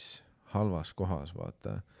intiimsfääris halvas kohas,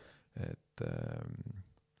 vaata, et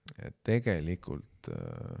tegelikult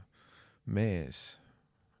mees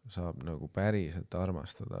saab nagu päriselt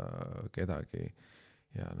armastada kedagi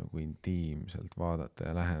ja nagu intiimselt vaadata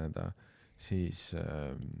ja läheneda, siis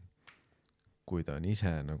kui ta on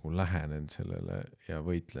ise nagu lähenenud sellele ja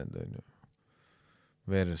võitlenud, on ju,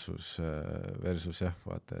 versus jah,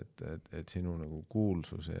 vaata, et sinu nagu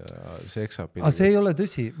kuulsus ja seksapil. Aga see ei ole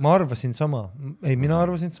tõsi, ma arvasin sama, mina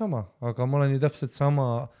arvasin sama, aga ma olen ju täpselt sama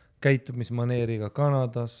käitumismaneeriga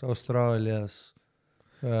Kanadas, Austraalias,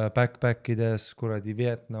 backpackides, kuradi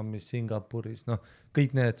Vietnamis, Singapuris, noh,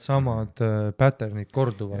 kõik need samad patternid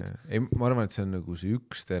korduvad. Ei, ma arvan, et see on nagu see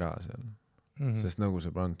üks tera seal, sest nagu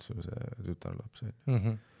see Prantsuse tütarlaps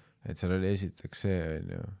on. Et seal oli esiteks see, on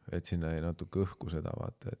ju, et sinna ei natuke õhku seda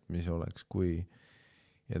vaata, et mis oleks, kui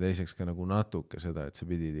ja teiseks ka nagu natuke seda, et sa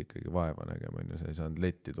pidid ikkagi vaeva nägema, on ju, sa ei saanud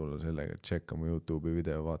letti tulla sellega, et tšekka mu YouTube'i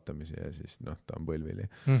video vaatamisi ja siis noh, ta on põlvili.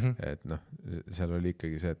 Et noh, seal oli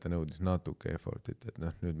ikkagi see, et ta nõudis natuke effortit, et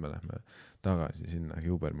noh, nüüd me lähme tagasi sinna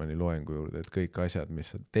Hubermani loengu juurde, et kõik asjad,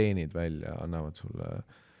 mis sa teenid välja, annavad sulle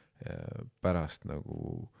pärast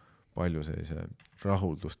nagu palju sellise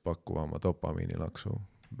rahuldust pakkuvama dopamiinilaksu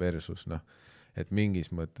versus noh, et mingis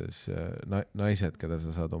mõttes naised, keda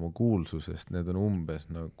sa saad oma kuulsusest, need on umbes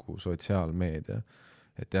nagu sotsiaalmeedia,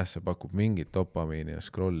 et jah, see pakub mingit dopamiini ja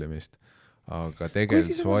scrollimist, aga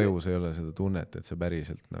tegelikult su ajus ei ole seda tunnet, et sa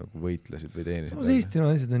päriselt nagu võitlesid või teenisid. Eesti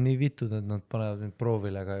naised on nii vitud, et nad panevad mind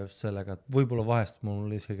proovile ka just sellega, et võib-olla vahest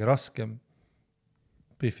mul isegi raskem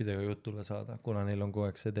biffidega jutule saada, kuna neil on kogu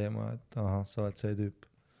aeg see teema, et ahah, sa oled see tüüp.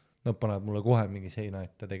 Nad panevad mulle kohe mingi seina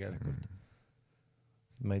ette tegelikult.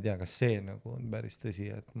 Ma ei tea, kas see nagu on päris tõsi,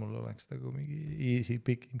 et mul oleks nagu mingi easy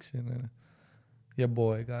picking siin ja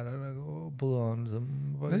boy ka nagu put on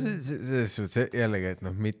see jällegi, et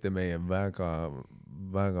noh, mitte meie väga,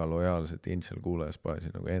 väga lojaalset insel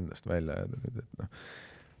kuulajaspaasi nagu endast välja jääda nüüd, et noh,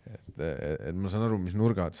 et ma saan aru, mis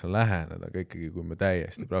nurgad sa lähened, aga ikkagi, kui me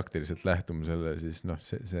täiesti praktiliselt lähtume selle, siis noh,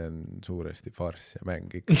 see on suuresti farss ja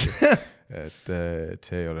mäng ikkagi, et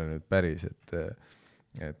see ei ole nüüd päris,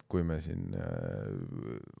 et kui me siin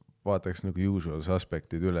vaataks nagu usual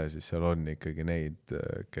suspectid üle, siis seal on ikkagi neid,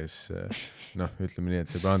 kes noh, ütleme nii,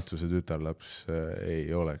 et see Prantsuse tütarlaps ei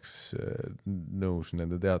oleks nõus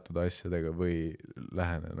nende teatud asjadega või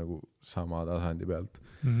lähene nagu sama tasandi pealt.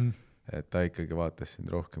 Et ta ikkagi vaatas sind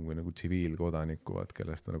rohkem kui nagu tsiviilkodaniku,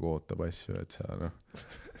 kellest ta nagu ootab asju, et sa noh,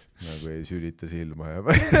 nagu ei sülita silma ja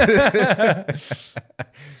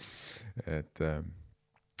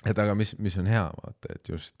et aga mis on hea, vaata, et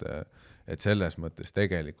just, et selles mõttes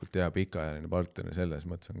tegelikult hea pikaajaline partner selles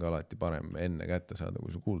mõttes on ka alati parem enne kätte saada,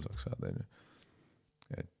 kui sa kuulsaks saada, on ju.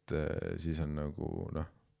 Et siis on nagu,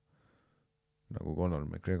 nagu Conor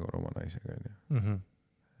McGregor oma naisega, on ju.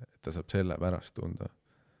 Et ta saab selle pärast tunda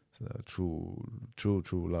seda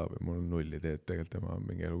true love ja mul on 0 ideed tegelikult tema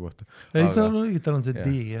mingi elu kohta. Ei, see on õige, tal on see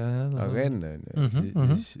digi. Aga enne on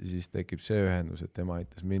ju, siis tekib see ühendus, et tema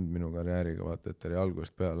aitas mind minu karjääriga, vaata, et ta oli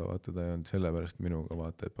algusest peale, vaata, ta ei olnud sellepärast minuga,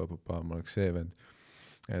 vaata, et ma oleks see vend.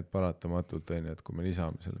 Et paratamatult on ju, et kui me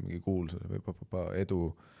lisame selle mingi kuulsuse või edu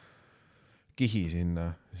kihi sinna,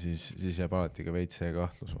 siis jääb alati ka veits see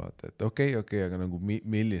kahtlus, vaata, et okei, aga nagu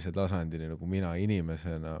millise tasandini nagu mina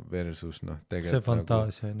inimesena versus tegelikult see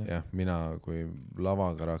fantaasia nagu, jah, mina kui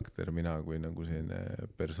lavakarakter, mina kui nagu selline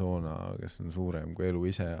persona, kes on suurem kui elu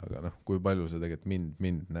ise, aga kui palju sa tegelikult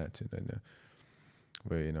mind näed siin, on ju.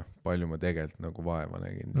 Või palju ma tegelikult nagu vaeva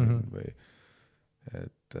nägin siin või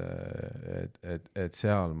et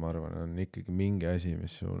seal ma arvan on ikkagi mingi asi,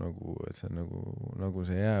 mis su nagu, et see on nagu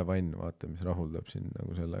see jäävann, vaata, mis rahuldab sind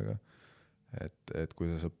nagu sellega, et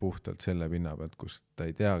kui sa saad puhtalt selle pinna pealt, kus ta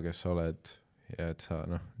ei tea, kes sa oled ja et sa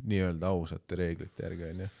nii-öelda ausate reeglite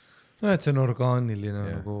järgi, on ju. Et see on orgaaniline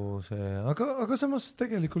nagu see, aga samas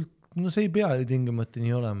tegelikult see ei pea ju tingimata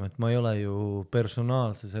nii olema, et ma ei ole ju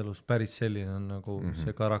personaalses elus päris selline nagu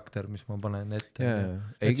see karakter, mis ma panen ette.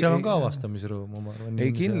 Et seal on ka avastamisrõõm, ma arvan.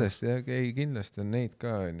 Ei kindlasti on neid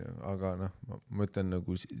ka, on ju, aga ma ütlen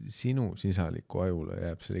nagu sinu sisaliku ajule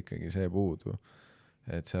jääb seal ikkagi see puudu,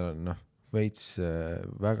 et seal on veits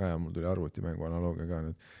väga ja mul tuli arvutimängu analoogia ka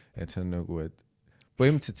nüüd, et see on nagu, et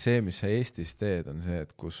põhimõtteliselt see, mis sa Eestis teed, on see,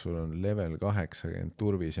 et kus sul on level 80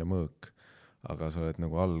 turvis ja mõõk, aga sa oled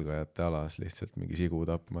nagu algajate alas lihtsalt mingi sigu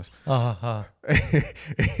tapmas.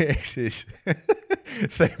 Ehk siis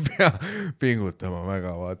sa ei pea pingutama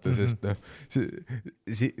väga, vaata, sest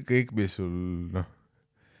kõik, mis sul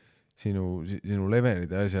sinu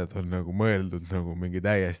levelid ja asjad on nagu mõeldud nagu mingi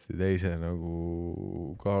täiesti teise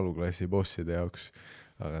nagu kaaluklassi bosside jaoks,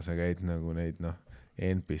 aga sa käid nagu neid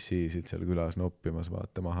NPC-sid seal külas noppimas,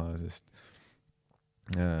 vaata maha, sest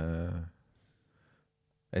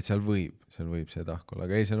et seal võib see tahk olla,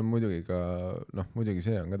 aga ei, seal on muidugi ka, muidugi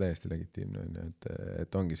see on ka täiesti legitiimne, on ju,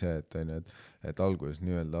 et ongi see, et alguses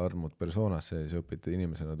nii-öelda armud persoonasse ja siis õpite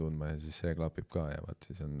inimesena tundma ja siis see klapib ka ja vaat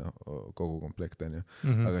siis on kogu komplekt, on ju.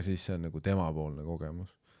 Aga siis see on nagu temapoolne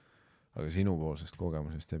kogemus. Aga sinupoolsest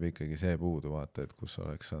kogemusest jääb ikkagi see puudu, vaata, et kus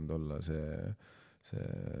oleks saanud olla see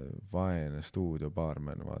vaene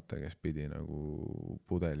stuudiobaarmen, vaata, kes pidi nagu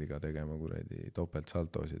pudeliga tegema kuradi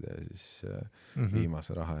topeltsaltosid ja siis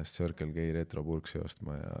viimase raha eest Circle K retropurksi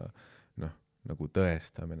ostma ja nagu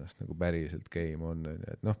tõestama ennast nagu päriselt game on,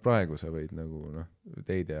 et praegu sa võid nagu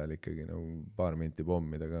teide ajal ikkagi nagu paar minti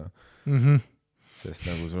pommida ka. Sest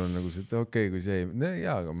nagu sul on nagu see, et okei, kui see ei,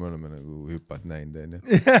 jaa, aga me oleme nagu hüpat näinud, on ju.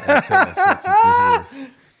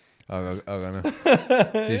 Aga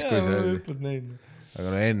siis kui see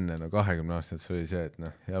aga enne 20 aastat see oli see, et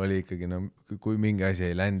ja oli ikkagi, kui mingi asi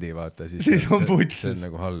ei ländi, vaata, siis see on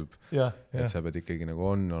nagu halb. Et sa pead ikkagi nagu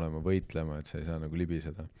olema võitlema, et sa ei saa nagu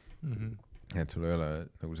libiseda. Et sul ei ole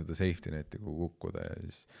nagu seda safety neti kukkuda ja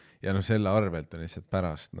siis, ja selle arvelt on lihtsalt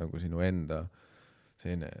pärast nagu sinu enda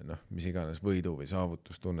selline, mis iganes võidu või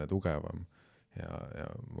saavutustunne tugevam ja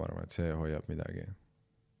ma arvan, et see hoiab midagi.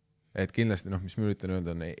 Et kindlasti, mis ma üritan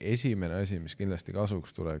öelda, on esimene asi, mis kindlasti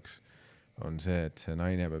kasuks tuleks, on see, et see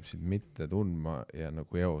naine peab sind mitte tundma ja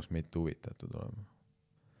nagu eos mitte huvitatud olema.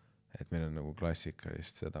 Et meil on nagu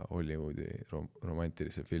klassikalist seda Hollywoodi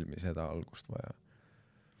romantilise filmi seda algust vaja.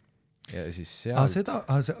 Ja siis sealt...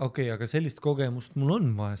 aga sellist kogemust mul on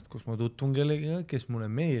vahest, kus ma tutvun kellega, kes mulle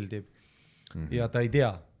meeldib ja ta ei tea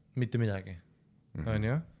mitte midagi. On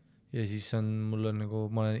ju? Ja siis mul on nagu,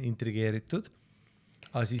 ma olen intrigeeritud,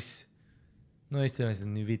 aga siis Eesti naised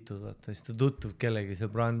on nii vitud, vaata, siis ta tutvub kellegi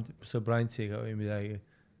sõbrantsiga või midagi.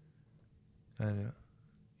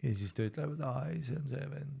 Ja siis ta ütleb, et ei, see on see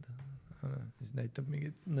vend. Siis näitab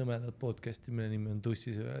mingit nõmedat podcasti, mille nimi on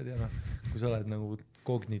Tussisööjad ja kui sa oled nagu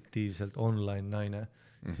kognitiivselt online naine,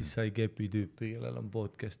 siis sa ei kepi tüüpi, kellel on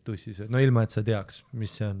podcast Tussisööjad. Ilma, et sa teaks,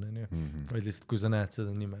 mis see on, vaid lihtsalt, kui sa näed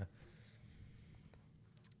seda nime.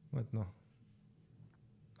 Et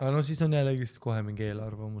aga siis on jällegi kohe mingi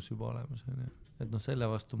eelarvamus juba olemas, et selle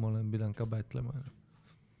vastu ma olen pidanud ka pätlema.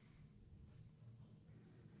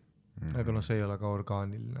 Aga see ei ole ka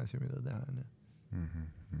orgaaniline asi, mida teha.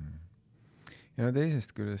 Ja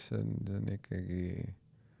teisest küljest see on ikkagi,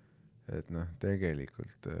 et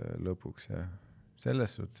tegelikult lõpuks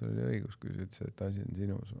selles suhtes oli õigus, kui sa ütlesid, et asi on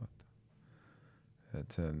sinus, vaata. Et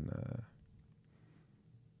see on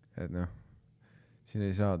et noh, siin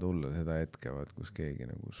ei saa tulla seda hetke, kus keegi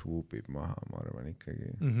nagu swoopib maha, ma arvan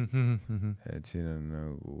ikkagi. Et siin on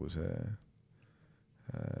nagu see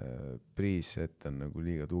priisset on nagu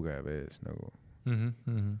liiga tugev ees nagu.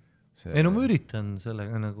 See, ei no ma üritan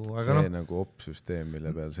sellega nagu, aga see nagu opsüsteem,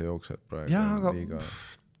 mille peal sa jooksed praegu jah, on aga liiga...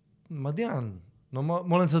 ma tean, no ma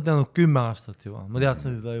olen seda teadnud 10 aastat juba, ma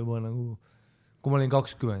teadsin seda juba nagu, kui ma olin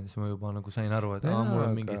 20, siis ma juba nagu sain aru, et mul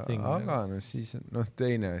on mingi thing. Aga no siis, noh,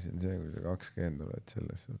 teine asi on see, kui sa 20 oled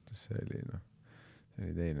selles suhtes, see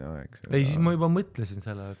oli teine aeg. Ei, siis ma juba mõtlesin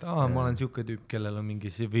selle, et ma olen siuke tüüp, kellel on mingi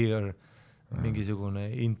severe mingisugune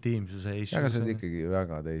intiimsuse issue. Aga sa oled ikkagi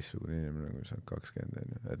väga teistsugune inimene, kui sa oled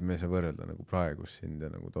 20, et me ei saa võrrelda nagu praegust sind ja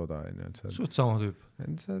nagu toda. Suht sama tüüp.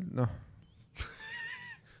 Noh,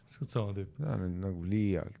 suht sama tüüp. ta on nagu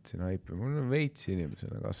liialt siin haipi. Mul on veits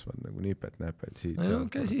inimesena kasvanud nagu nipet-näpet siit.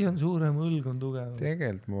 Käsi on suurem, õlg on tugev.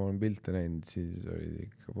 Tegelikult ma olen pilte näinud, siis oli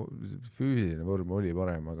ikka füüsiline vorm oli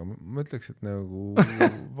parem, aga ma ütleks, et nagu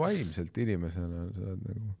vaimselt inimesena sa oled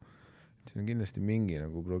nagu siin on kindlasti mingi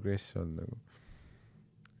nagu progress on nagu.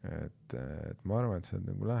 Et ma arvan, et sa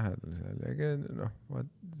oled nagu lähedal seal ja noh,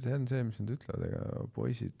 see on see, mis nad ütlevad, ega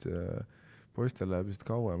poistel läheb just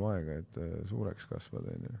kauem aega, et suureks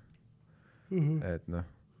kasvada. Et noh,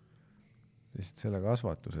 lihtsalt selle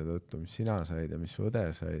kasvatuse tõttu, mis sina said ja mis su õde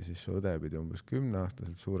sai, siis su õde pidi umbes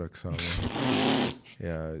 10-aastaselt suureks saama.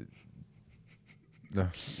 Ja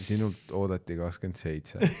noh, sinult oodati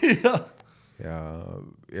 27.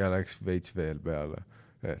 ja läks veits veel peale,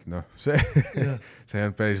 et noh, see ei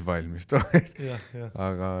olnud päris valmis toed.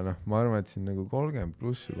 Aga noh, ma arvan, et siin nagu 30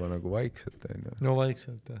 pluss juba nagu vaikselt on ju. No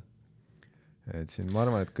vaikselt, jah. Et siin ma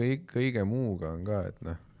arvan, et kõige muuga on ka, et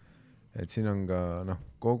noh, et siin on ka noh,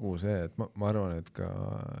 kogu see, et ma arvan, et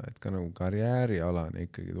ka nagu karjäärialane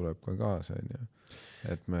ikkagi tuleb ka kaasa on ju.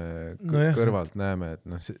 Et me kõrvalt näeme, et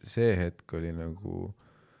noh, see hetk oli nagu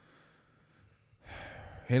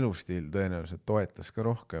elustiil tõenäoliselt toetas ka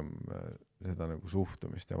rohkem seda nagu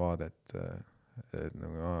suhtumist ja vaadet, et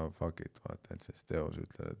nagu fuck it, vaata, et sest teos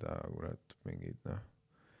ütled, et kurat, mingid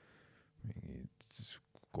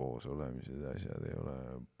koos olemised ja asjad ei ole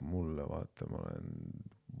mulle, vaata, ma olen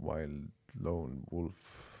wild lone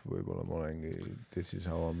wolf, võib-olla ma olengi this is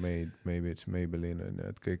how I'm made, maybe it's Maybelline on ju,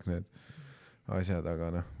 et kõik need asjad,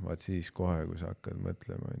 aga noh, vaat siis kohe, kui sa hakkad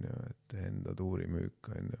mõtlema on ju, et enda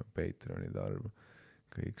tuurimüük on ju, Patreonide arv,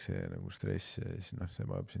 kõik see nagu stress ja siis noh, see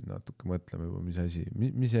paneb sind natuke mõtlema juba, mis asi,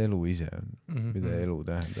 mis elu ise on, mida elu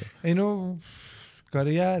tähendab. Ei no,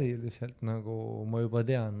 karjääriliselt nagu ma juba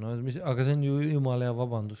tean, no, aga see on ju jumala hea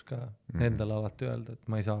vabandus ka endale alati öelda,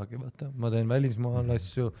 et ma ei saagi, vaata, ma teen välismaal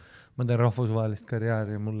asju, ma teen rahvusvahelist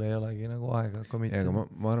karjääri ja mul ei olegi nagu aega komitada. Ja, aga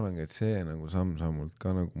ma arvangi, et see nagu samm-sammult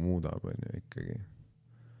ka nagu muudab on ju ikkagi.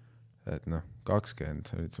 Et noh,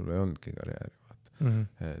 20 sul ei olnudki karjääri, vaata.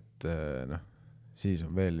 Et noh, siis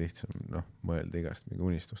on veel lihtsam noh, mõelda igast mingi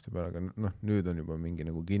unistuste peale, aga noh, nüüd on juba mingi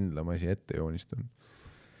nagu kindlam asi ette joonistunud.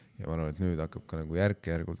 Ja ma arvan, et nüüd hakkab ka nagu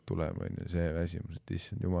järk-järgult tulema on ju see väsimus, et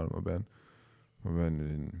issand jumal, ma pean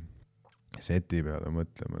siin seti peale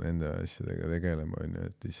mõtlema, nende asjadega tegelema on ju,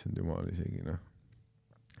 et issand jumal isegi noh,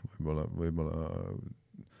 võib-olla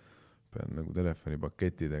pean nagu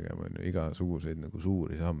telefonipaketi tegema on ju, igasuguseid nagu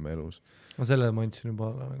suuri samme elus. Ma selle ma andsin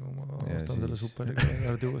juba alla, nagu ma ostan selle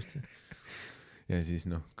superkardi uuesti. Ja siis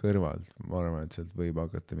noh, kõrvalt, ma arvan, et sealt võib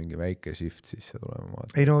hakata mingi väike shift sisse tulema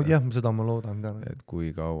vaata. Ei no jah, seda ma loodan ka. Et kui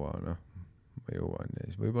kaua, noh, ma jõuan ja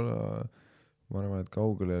siis võib-olla, ma arvan, et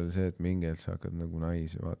kaugel ei ole see, et mingi hetk sa hakkad nagu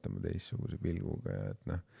naisi vaatama teistsuguse pilguga ja et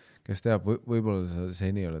noh, kes teab, võib-olla sa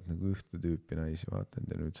seni oled nagu ühte tüüpi naisi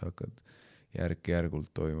vaatanud ja nüüd sa hakkad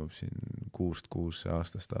järk-järgult toimub siin 6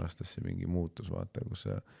 aastast aastasse mingi muutus, vaata, kus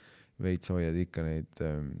sa veits hoiad ikka neid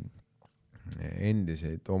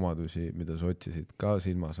endiseid omadusi, mida sa otsisid ka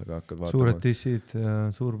silmas, aga hakkad vaatama. Suured tissid,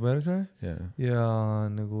 suur perse ja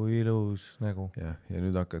nagu ilus nägu. Ja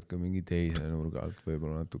nüüd hakkad ka mingi teise nurga alt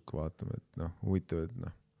võib-olla natuke vaatama, et noh, huvitav, et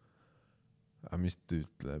noh, aga mis ta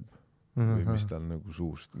ütleb või mis tal nagu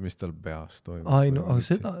suust, mis tal peas toimub. Ai, no, aga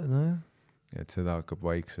seda, no jah. Et seda hakkab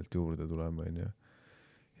vaikselt juurde tulema, on ju.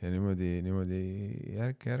 Ja niimoodi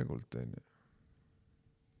järk-järgult, on ju.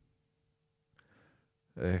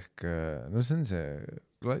 Ehk, no see on see,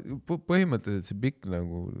 põhimõtteliselt see pikk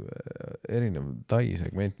nagu erinev tai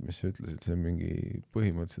segment, mis sa ütlesid, see on mingi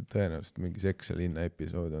põhimõtteliselt tõenäoliselt mingi Sex ja linna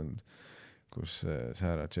episood on, kus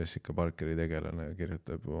Sarah Jessica Parkeri tegelane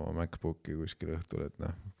kirjutab oma MacBooki kuskil õhtul, et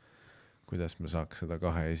noh, kuidas me saaks seda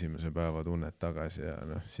 2 esimese päeva tunnet tagasi ja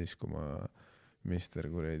noh, siis kui ma Mister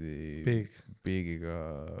kuredi Bigiga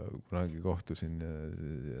kunagi kohtusin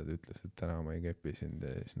ja ta ütles, et täna ma ei kepi sind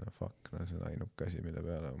ja siis fuck, see on ainuke asi, mille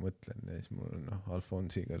peale ma mõtlen ja siis mul on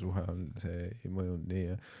Alfonsiga suhe on, see ei mõjunud nii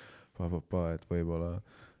ja et võib-olla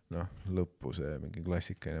lõppu see mingi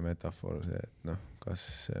klassikaline metafoor, see, et kas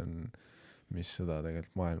see on mis sõda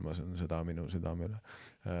tegelikult maailmas on sõda minu südamele.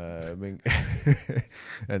 Et mingi...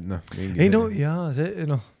 Ei jaa, see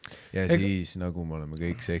Ja siis nagu me oleme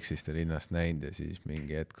kõik seksiste linnast näinud ja siis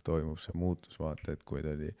mingi hetk toimub see muutus, vaata, et kui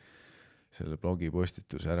ta oli selle blogi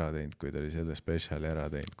postituse ära teinud, kui ta oli selle spetsiali ära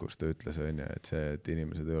teinud, kus ta ütles, et see, et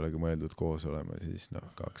inimesed ei olegi mõeldud koos olema, siis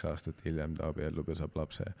 2 aastat hiljem ta abiellub ja saab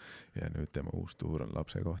lapse ja nüüd tema uus tuur on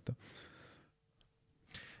lapse kohta.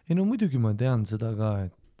 Ei muidugi ma tean seda ka,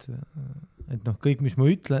 et kõik, mis ma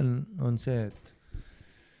ütlen, on see, et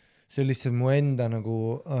see on lihtsalt mu enda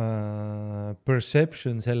nagu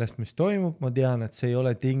perception sellest, mis toimub. Ma tean, et see ei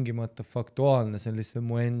ole tingimata faktuaalne, see on lihtsalt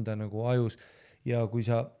mu enda nagu ajus.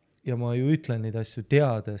 Ja ma ju ütlen neid asju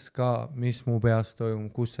teades ka, mis mu peas toimub,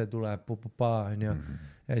 kus see tuleb,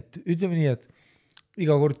 et ütleme nii, et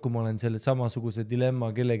iga kord, kui ma olen selle samasuguse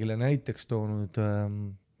dilemma kellegile näiteks toonud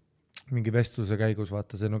mingi vestluse käigus,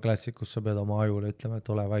 vaata see klassikus, sa pead oma ajule ütlema, et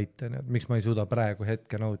ole vait, et miks ma ei suuda praegu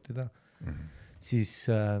hetke nautida, siis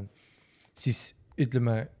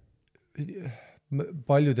ütleme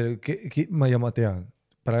paljudel, ma tean,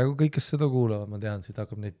 praegu kõik, kes seda kuulavad, ma tean, siit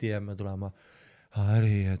hakkab neid DM tulema,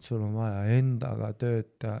 Harri, et sul on vaja endaga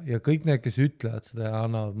tööta ja kõik need, kes ütlevad seda ja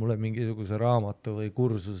annavad mulle mingisuguse raamatu või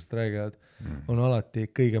kursusest räägivad, on alati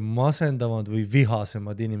kõige masendavad või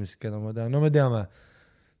vihasemad inimesed, keda ma tean.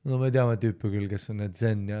 Me teame tüüpe küll, kes on need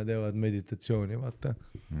zen ja teevad meditatsiooni, vaata.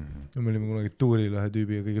 Me olime kunagi tuuril ühe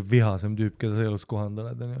tüübiga, kõige vihasem tüüp, keda sa elus kohanud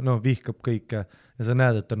oled. Vihkab kõike ja sa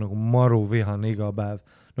näed, et ta on nagu maru vihane iga päev.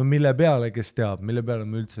 Mille peale, kes teab, mille peale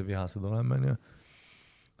me üldse vihased oleme.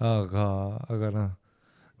 Aga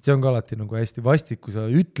see on ka alati nagu hästi vastik, kui sa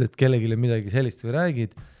ütled kellegile midagi sellist või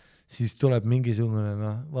räägid, siis tuleb mingisugune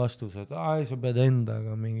vastus, et sa pead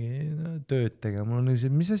endaga mingi tööd tegema. Mul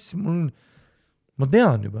on mis asja, ma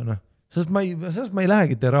tean juba, sest ma ei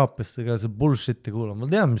lähegi teraapiasse ka see bullshit'i kuulama, ma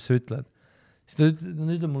tean, mis sa ütled. Siis ta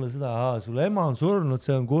ütleb mulle seda, sul ema on surnud,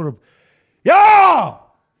 see on kurb. Jaa!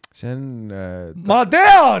 See on... ma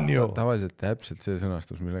tean ju! Tavaliselt täpselt see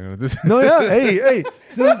sõnastus, millega nad ütlesid. No jah, ei.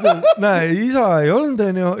 Isa ei olnud,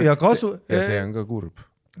 ja kasu... Ja see on ka kurb.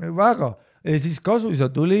 Väga. Ja siis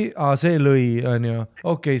kasuisa tuli, see lõi,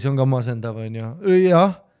 okei, see on ka masendav,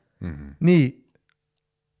 jah. Nii.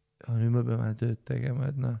 Nüüd me peame tööd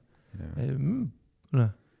tegema, et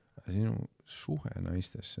Sinu suhe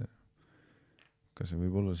naistesse, kas see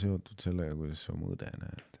võib olla seotud sellega, kuidas sa oma õde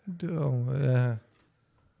näed? Jah.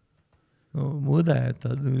 Mu õde, et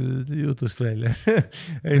ta jutust välja.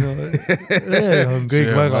 Ei õega on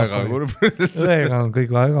kõik väga fine. Õega on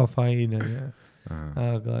kõik väga fine.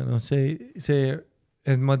 Aga see,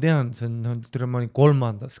 et ma tean, ma olin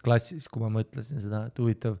 3. klassis, kui ma mõtlesin seda, et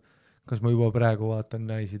huvitav, kas ma juba praegu vaatan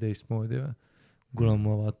naisi teistmoodi või? Kuna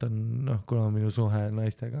ma vaatan, kuna minu suhe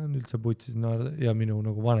naistega on üldse putsis ja minu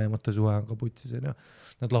nagu vanemate suhe on ka putsis.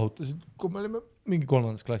 Nad lahutasid, kui me olime mingi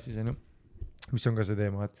 3. klassis, mis on ka see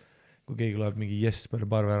teema, et kui keegi loeb mingi Jesper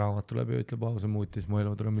Parve raamatu läbi ja ütleb, see muutis mu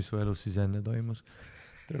elu, mis su elus siis enne toimus.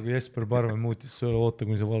 Kui Jesper Parve muutis su elu, oota,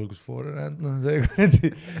 kui see valgusfoore näed, see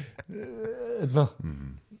kuradi,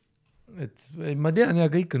 et ma tean ja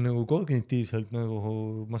kõik on nagu kognitiivselt nagu,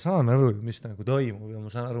 ma saan aru, mis nagu toimub ja ma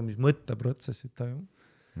saan aru, mis mõtteprotsessid toimub.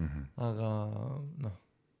 Aga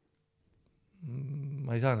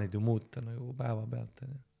ma ei saa neid ju muuta nagu päeva pealt.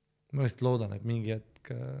 Ma lihtsalt loodan, et mingi hetk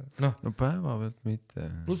no päeva pealt mitte.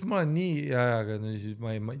 Plus ma olen nii ajaga, ma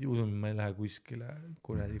usun, ma ei lähe kuskile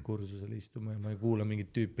kuradi kursusele istuma ja ma ei kuula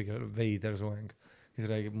mingit tüüpi, kellel veider soeng, kes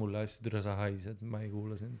räägib mulle asju türa sa haised, ma ei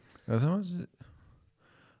kuula sind. Aga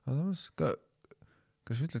samas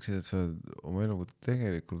kas ütleksid, et sa oma eluga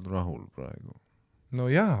tegelikult rahul praegu? No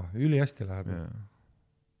jaa, üli hästi läheb.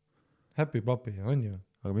 Happy papi, on ju.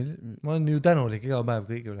 Ma olen ju tänulik iga päev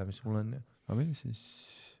kõige üle, mis mul on. Aga milles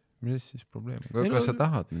siis probleem? Kas sa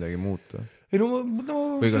tahad midagi muuta?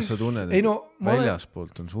 Või kas sa tunned, et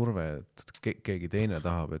väljaspoolt on surve, et keegi teine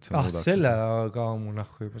tahab, et sa muudaks? Selle ka mu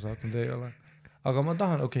nahku juba saatnud ei ole. Aga ma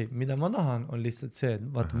tahan, mida ma tahan, on lihtsalt see, et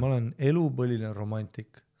vaata, ma olen elupõline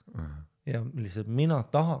romantik. Ja lihtsalt mina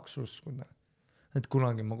tahaks uskuda, et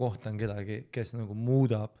kunagi ma kohtan kedagi, kes nagu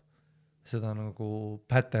muudab seda nagu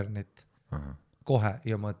patternit kohe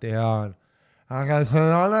ja ma tean, aga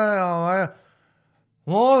see ole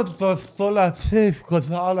mootos tuleb siis, kui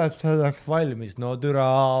sa oled selleks valmis. No türa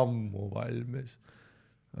ammu valmis.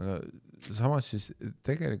 Aga samas siis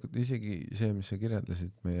tegelikult isegi see, mis sa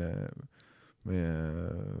kirjeldasid meie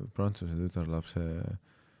prantsuse tütarlapse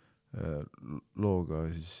looga,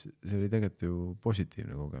 siis see oli tegelikult ju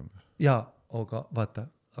positiivne kogemus. Jaa, aga vaata,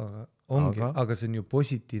 aga see on ju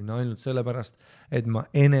positiivne ainult sellepärast, et ma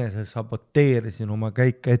enese saboteerisin oma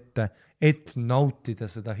käike ette, et nautida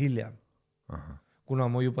seda hiljem. Aha. Kuna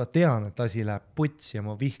ma juba tean, et asi läheb puts ja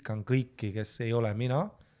ma vihkan kõiki, kes ei ole mina,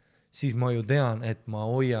 siis ma ju tean, et ma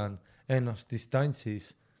hoian ennast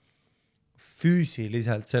distantsis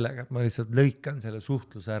füüsiliselt sellega, et ma lihtsalt lõikan selle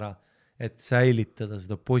suhtluse ära, et säilitada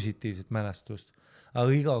seda positiivset mälestust.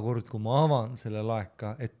 Aga iga kord, kui ma avan selle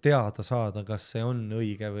laeka, et teada saada, kas see on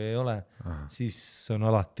õige või ei ole, siis on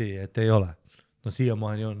alati, et ei ole. No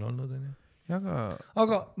siiamaani on olnud.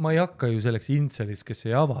 Aga ma ei hakka ju selleks intselist, kes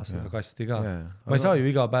ei ava seda kasti ka. Ma ei saa ju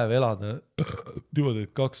iga päev elada.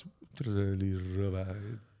 Tüvadeid 2, see oli rõve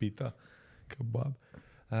pita.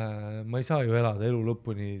 Ma ei saa ju elada elu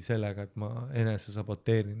lõpuni sellega, et ma enese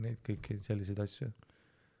saboteerin neid kõiki selliseid asju.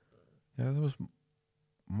 Ja samas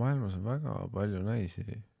maailmas on väga palju naisi.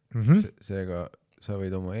 Seega sa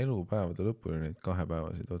võid oma elupäevade lõpuni neid 2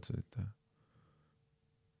 päevasid otseselt teha.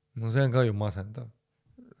 No see on ka ju masendav.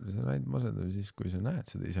 See on ainult masendav siis, kui sa näed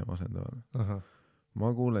seda ise masendavana.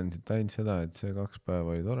 Ma kuulen siit ainult seda, et see 2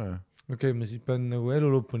 päeva oli tore. Okei, ma siis pean nagu elu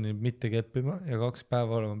lõpuni mitte keppima ja 2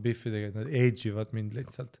 päeva olema biffidega, et nad age'ivad mind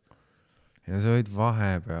lihtsalt. Ja sa võid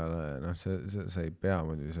vahepeale, noh, sa ei pea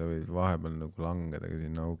muidu, sa võid vahepeal nagu langedagi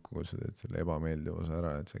sinna auku, kus sa teed selle ebameeldivuse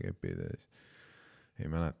ära, et sa kepid ja siis ei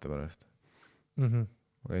mäleta pärast.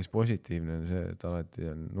 Aga siis positiivne on see, et alati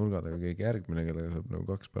on nurgadega keegi järgmine, kellega saab nagu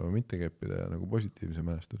 2 päeva mitte keppida ja nagu positiivse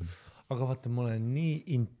mälestuse. Aga vaata, ma olen nii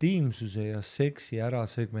intiimsuse ja seksi ära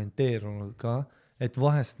segmenteerunud ka, et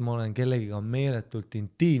vahest ma olen kellegiga meeletult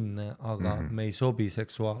intiimne, aga me ei sobi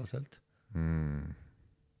seksuaalselt.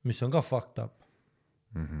 Mis on ka fucked up.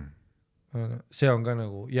 See on ka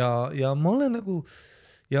nagu, ja ma olen nagu,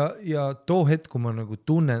 ja too hetk, kui ma nagu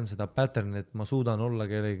tunnen seda pattern, et ma suudan olla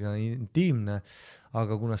kellegiga intiimne,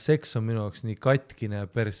 aga kuna seks on minu jaoks nii katkine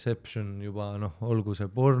perception juba, noh, olgu see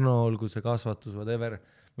porno, olgu see kasvatus, whatever,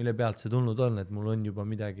 mille pealt see tulnud on, et mul on juba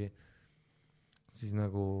midagi, siis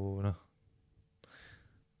nagu, noh,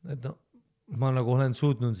 et noh, ma nagu olen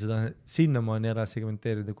suutnud seda sinnamaani ära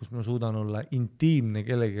segmenteerida, kus ma suudan olla intiimne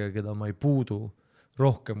kellega, keda ma ei puudu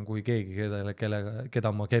rohkem kui keegi,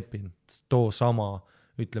 keda ma kepin. Too sama,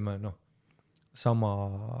 ütleme, noh, sama,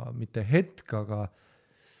 mitte hetk, aga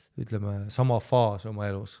ütleme, sama faas oma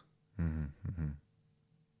elus.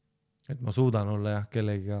 Et ma suudan olla jah,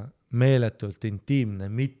 kellega meeletult intiimne,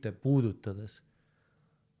 mitte puudutades,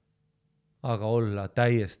 aga olla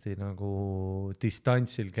täiesti nagu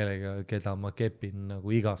distantsil kellega, keda ma kepin nagu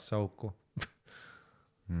igasse auku.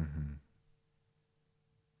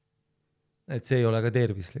 Et see ei ole ka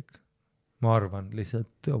tervislik. Ma arvan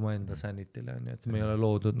lihtsalt oma enda sanitile, et me ei ole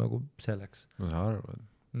loodud nagu selleks. No sa arvad?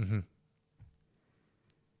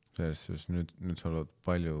 Selles nüüd sa lood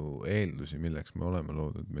palju eeldusi, milleks me oleme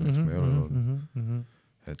loodud, milleks me ei ole loodud.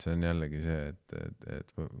 Et see on jällegi see,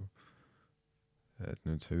 et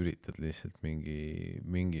nüüd sa üritad lihtsalt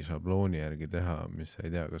mingi šablooni järgi teha, mis sa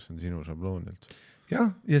ei tea, kas on sinu šabloon üldse.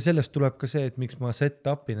 Jah, ja sellest tuleb ka see, et miks ma set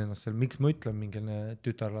upin ennast seal, miks ma ütlen mingile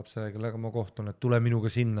tütarlapsele, kellega ma kohtun, et tule minuga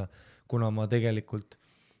sinna, kuna ma tegelikult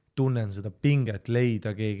tunnen seda pinget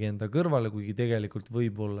leida keegi enda kõrvale, kuigi tegelikult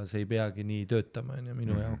võib-olla see ei peagi nii töötama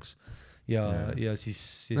minu jaoks. Ja siis...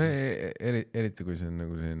 Eriti kui see on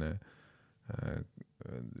nagu selline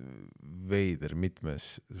veider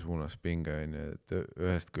mitmes suunas pinge, et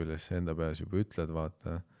ühest küljest enda peas juba ütled,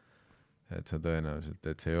 vaata, et sa tõenäoliselt,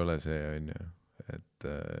 et see ei ole see, et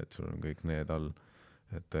sul on kõik need all,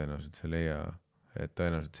 et tõenäoliselt see leia, et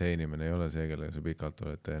tõenäoliselt see inimene ei ole see, kellega sa pikalt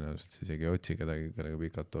oled, tõenäoliselt sa isegi ei otsi kedagi, kellega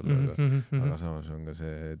pikalt olla, aga samas on ka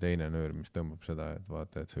see teine nöör, mis tõmbab seda, et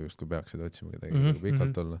vaata, et sa just kui peaksid otsima kedagi, kellega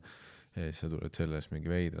pikalt olla, ja siis sa tuled selles mingi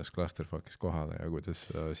veidras clusterfuckis kohale ja kuidas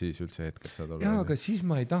siis üldse hetkes saad olla. Jaa, aga siis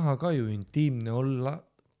ma ei taha ka ju intiimne olla,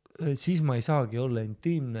 siis ma ei saagi olla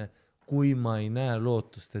intiimne, kui ma ei näe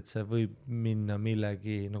lootust, et see võib minna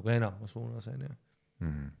millegi nagu enama suunas.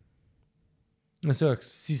 No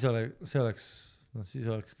siis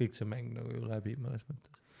oleks kõik see mäng nagu ju läbi mõnes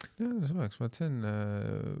mõttes. Ja see oleks, see on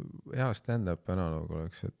hea stand-up analoog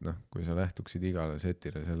oleks, et noh, kui sa lähtuksid igale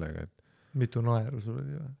setile sellega, et mitu naeru sul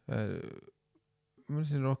oli või? Ma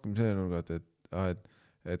mõtlesin rohkem see nurgat,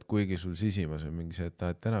 et kuigi sul sisimas on mingi see,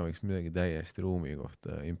 et täna võiks midagi täiesti ruumi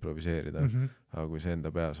kohta improviseerida, aga kui see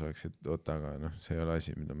enda peas oleks, et aga noh, see ei ole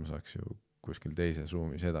asi, mida ma saaks ju kuskil teises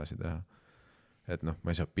ruumis edasi teha. Et noh, ma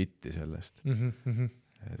ei saa bitti sellest.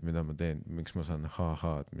 Et mida ma teen, miks ma saan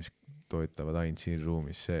et mis toetavad ainult siin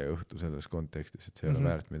ruumis see õhtu selles kontekstis, et see ei ole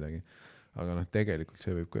väärt midagi. Aga noh, tegelikult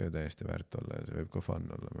see võib ka ju täiesti väärt olla ja see võib ka fun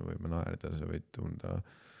olla, me võime naerda, sa võid tunda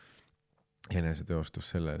eneseteostus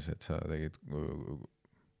selles, et sa tegid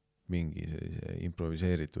mingi sellise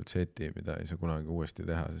improviseeritud seti, mida ei saa kunagi uuesti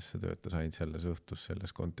teha, sest see töötas ainult selles õhtus,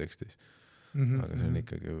 selles kontekstis. Aga see on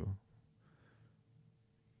ikkagi ju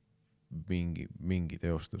mingi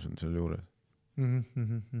teostus on seal juures.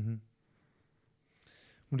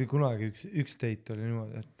 Mul oli kunagi üks date oli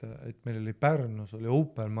niimoodi, et meil oli Pärnus oli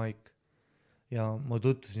open mic ja ma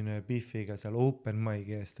tutvusin ühe Biffiga seal open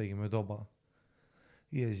mic'i ees, tegime toba.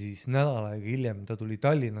 Ja siis nädal aega hiljem ta tuli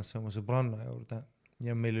Tallinnasse oma sõbranna juurde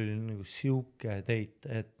ja meil oli nagu siuke date,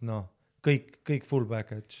 et noh, kõik full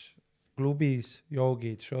package, klubis,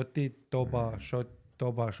 joogid, shotid, toba,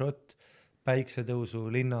 shot, päiksetõusu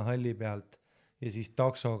linnahalli pealt ja siis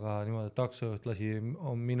taksoga niimoodi, taksojuht lasi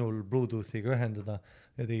minul Bluetoothiga ühendada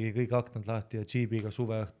ja tegi kõik aknad lahti ja Jeebiga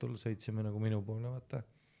suveõhtul sõitsime nagu minu poole, vaata.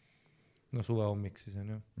 No suve hommik siis on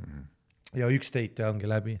ju. Ja üks date ongi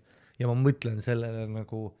läbi ja ma mõtlen sellele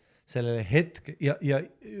nagu sellele hetke ja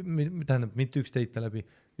tähendab mitte üks date läbi,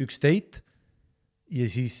 üks date ja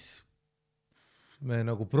siis me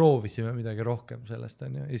nagu proovisime midagi rohkem sellest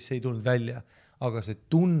on ju, ja siis ei tulnud välja, aga see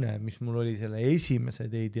tunne, mis mul oli selle esimese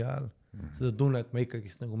date'i ajal, seda tunnet ma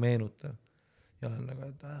ikkagist nagu meenutan ja olen nagu,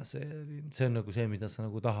 et see on nagu see, mida sa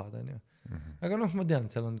nagu tahad on ju. Aga noh, ma tean,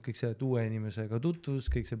 seal on kõik see uue inimesega tutvus,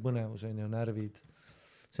 kõik see põnevus on ju, närvid,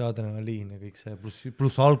 see adrenaliin ja kõik see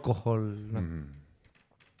pluss alkohol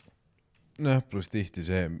noh, pluss tihti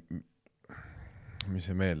see, mis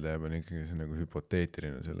see meelde jääb, on ikkagi see nagu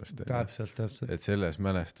hüpoteetiline sellest. Täpselt. Et selles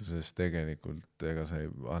mälestuses tegelikult ega sa ei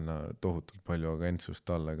anna tohutult palju agentsust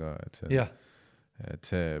talle ka, et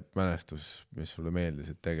see mälestus, mis sulle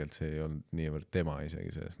meeldis, et tegelikult see ei olnud niivõrd tema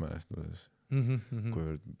isegi selles mälestuses,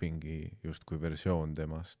 kuivõrd mingi justkui versioon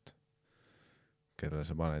temast, kelle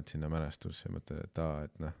sa paned sinna mälestusse ja mõtled,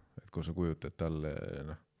 et kui sa kujutad talle,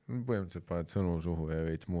 põhimõtteliselt paned sõnu suhu ja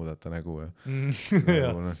veits muudata nägu ja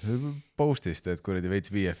postist, et kuradi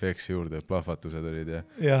veits VFX juurde, et plahvatused olid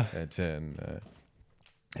ja et see on,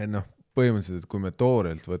 et noh, põhimõtteliselt, et kui me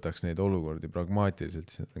toorelt võtaks neid olukordi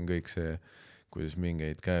pragmaatiliselt, siis on kõik see, kuidas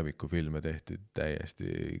mingeid kääbikufilme tehti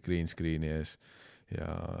täiesti green screeni ees ja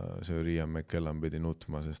see Ian McKellan pidi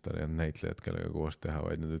nutma, sest ta ei olnud näitlejad, kellega koos teha,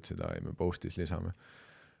 vaid nad ütlesid, me postis lisame.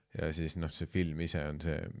 Ja siis see film ise on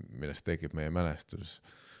see, millest tekib meie mälestus.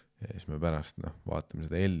 Ja siis me pärast vaatame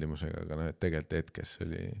seda heldimusega, aga tegelikult hetkes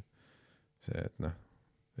oli see, et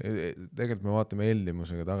tegelikult me vaatame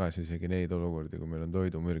heldimusega tagasi isegi neid olukordi, kui meil on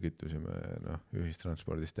toidumürgitus ja me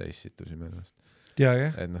ühistranspordist täissittusime ennast.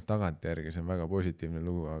 Et tagantjärgi see on väga positiivne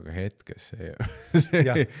lugu, aga hetkes see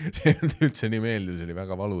ei olnud üldse nii meeldiv, see oli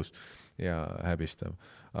väga valus ja häbistav.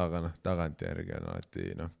 Aga tagantjärgi on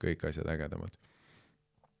alati kõik asjad ägedamad.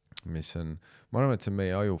 Mis on, ma arvan, et see on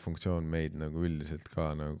meie ajufunktsioon meid nagu üldiselt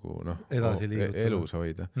ka nagu elus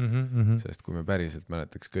hoida. Sest kui me päriselt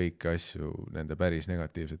mäletaks kõiki asju nende päris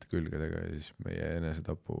negatiivsete külgedega, siis meie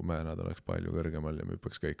enesetapu määrad oleks palju kõrgemal ja me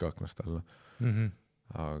hüppaks kõik aknast alla.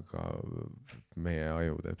 Aga meie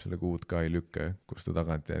aju teeb selle good guy lükke, kus ta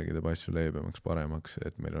tagantjärgi teeb asju leebemaks, paremaks,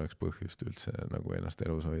 et meil oleks põhjust üldse nagu ennast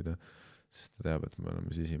elus hoida. Sest ta teab, et me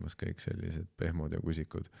oleme sisimas kõik sellised pehmod ja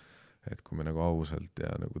kusikud. Et kui me nagu ausalt ja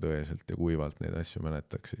nagu tõeselt ja kuivalt neid asju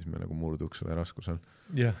mäletaks, siis me nagu murduks selle raskusel.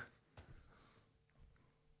 Ja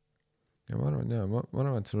ma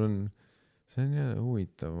arvan, et sul on, see on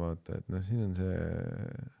huvitav vaata, et siin on see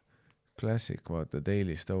klassik, vaata,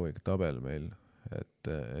 Daily Stoic tabel meil,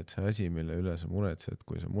 et see asi, mille üle sa muretsed,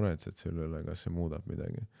 kui sa muretsed selle üle, kas see muudab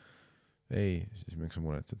midagi. Ei, siis miks sa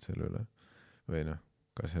muretsed selle üle? Või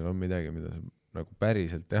kas seal on midagi, mida sa nagu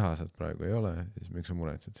päriselt teha saad praegu ei ole, siis miks sa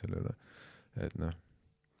muretsed selle üle. Et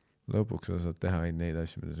lõpuks sa saad teha ainult neid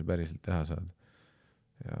asju, mida sa päriselt teha saad.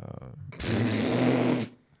 Ja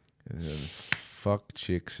see on fuck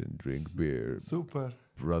chicks and drink beer. Super.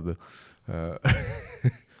 Brother.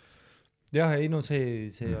 Jah, ei see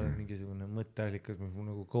ei ole mingisugune mõtteallikas, mis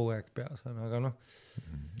mul nagu kogu aeg peas on, aga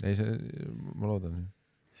Ei, ma loodan.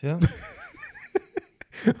 Jah.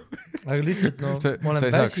 Aga lihtsalt ma olen väsinud. Sa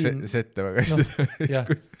ei saaks sette väga hästi.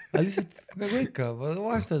 Aga lihtsalt nagu ikka,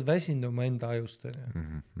 vahest oled väsinud oma enda ajust.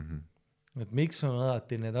 Et miks on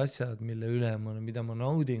alati need asjad, mille üle mida ma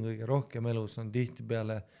naudin kõige rohkem elus, on tihti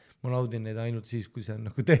peale, ma naudin neid ainult siis, kui see on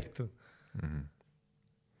nagu tehtud.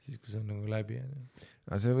 Siis, kui see on nagu läbi.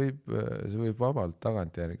 Aga see võib vabalt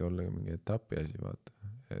tagantjärgi olla mingi etapi asi, vaata.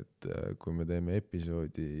 Et kui me teeme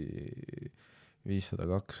episoodi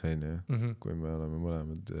 502, kui me oleme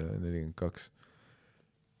mõlemad 42,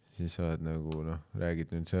 siis sa oled nagu noh,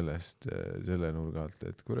 räägid nüüd sellest selle nurga alt,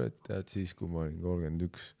 et kurat, tead siis, kui ma olin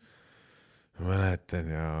 31, mäletan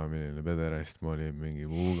ja milline pederast ma olin mingi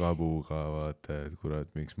puuga, vaata, et kurat,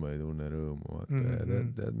 miks ma ei tunne rõõmu, vaata, ja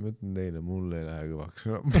tead, ma ütlen teile, mul ei lähe kõvaks.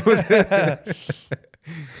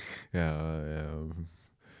 ja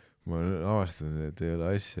ma olen avastanud, et ei ole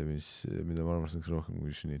asja, mida ma armastaks rohkem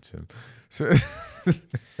kui schnitzel.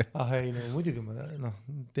 ei no muidugi ma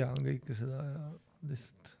tean kõike seda ja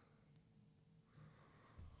lihtsalt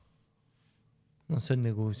see on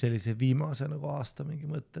nagu sellise viimase nagu aasta mingi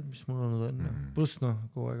mõtted, mis mul olnud on. Pluss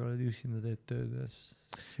kogu aeg oled üksinda teed tööd ja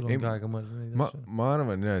sul on ka aega mõelda neid asju. Ma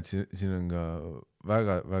arvan jah, et siin on ka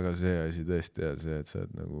väga see asi tõesti ja see, et sa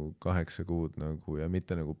oled nagu 8 kuud nagu ja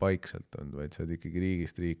mitte nagu paikselt olnud, vaid sa oled ikkagi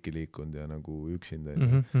riigist riiki liikunud ja nagu üksinda.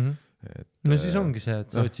 No siis ongi see,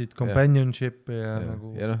 et sa otsid companionship'i ja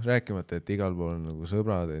nagu... Ja rääkimata, et igal pool on nagu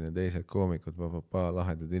sõbrad ja teised koomikud,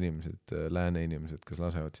 lahedad inimesed, lääne inimesed, kes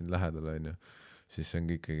lasevad sind lähedale, on ju. Siis see on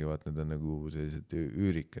ikkagi, need on nagu sellised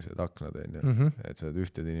üürikesed aknad, on ju. Et sa oled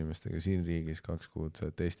ühtede inimestega siin riigis 2 kuud, sa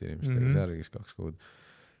oled teiste inimestega seal riigis 2 kuud.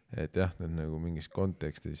 Et jah, need nagu mingis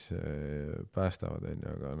kontekstis päästavad, on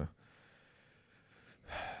ju, aga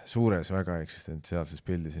suures väga eksistentsiaalses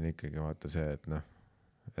pildis on ikkagi vaata see, et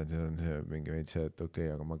et seal on see mingi veid see, et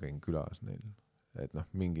okei, aga ma käin külas neil. Et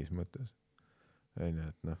mingis mõttes. On ju,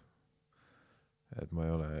 et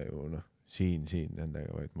ma ei ole ju siin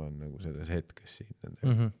nendega, vaid ma olen nagu selles hetkes siin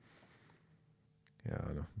nendega.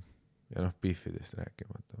 Ja biffidest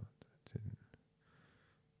rääkimata.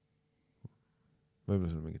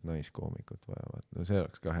 Võib-olla sul mingit naiskoomikut vaja. See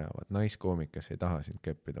oleks ka hea. Naiskoomik, kes ei taha sind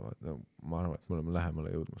keppida. Ma arvan, et me oleme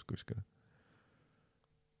lähemale jõudmas kuskile.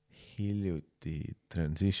 Hiljuti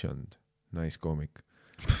transitioned naiskoomik,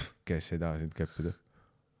 kes ei taha sind keppida.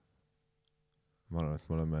 Ma arvan, et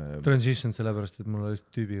me oleme... Transition sellepärast, et mul oli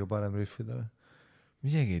tüübiga parem riffida. Ma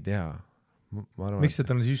isegi ei tea. Miks see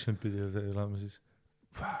transition pidi olema siis?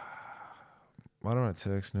 Ma arvan, et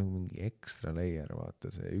see oleks nagu mingi ekstra layer,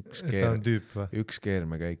 vaata see üks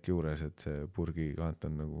keermekäik juures, et see purgi kant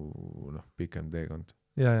on nagu pikem teekond.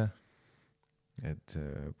 Ja. Et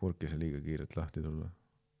purk ei saa liiga kiirelt lahti tulla.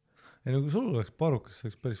 Ei nagu sul oleks parukas, see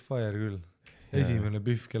oleks päris fire küll. Esimene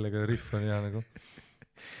biff, kellega riff on hea nagu.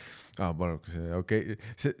 Parukas, okei.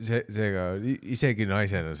 Seega isegi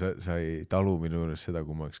naisena sa ei talu minu juures seda,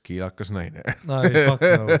 kui ma oleks kiilakas naine. Ei, fuck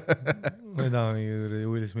no. Ma ei taha mingi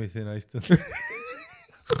Will Smithi naist.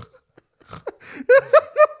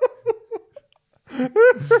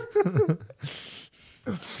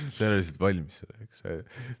 Sa ei ole lihtsalt valmis selleks. Sa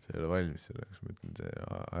ei ole valmis selleks. Ma ütlen, see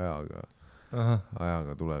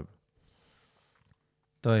ajaga tuleb.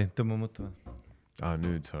 Toi, tõmba mõttu.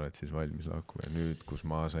 Nüüd sa oled siis valmis lakkuma ja nüüd, kus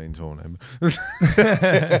ma sain Soonem.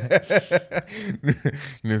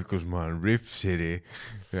 Nüüd, kus ma olen Riff City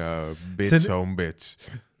ja bitch on bitch.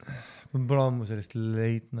 Ma pole ammu sellist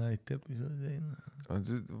late night episoodi.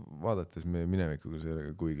 Vaadates meie minevikuga see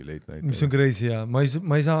oli kuigi late night. Mis on crazy ja ma ei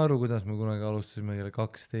saa aru, kuidas me kunagi alustasime kell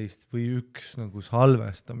 12 või 1 nagu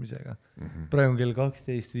halvestamisega. Praegu kell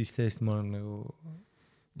 12:15 ma olen nagu...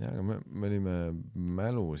 Ja, aga me olime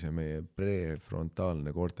mälus ja meie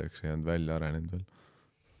prefrontaalne korteks ei olnud välja arenenud veel.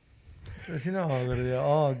 Sina kuradi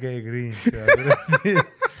AG Greens ja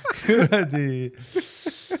kuradi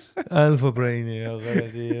Alpha Braini ja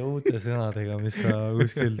kuradi uute sõnadega, mis sa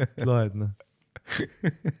kuskilt loed.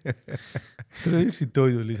 Tule ükski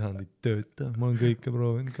toidulisand ei tööta, ma olen kõike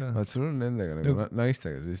proovinud ka. Vaat sul on nendega nagu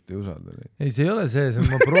naistega, sa vist ei usalda neid. Ei, see ei ole see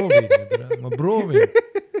ma proovin.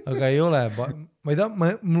 Aga ei ole, ma ei taha,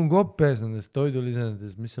 mul on kopp ees nendest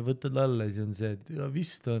toidulisandest, mis sa võtad alla ja siis on see, et ja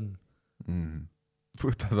vist on.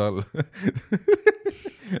 Võtad alla.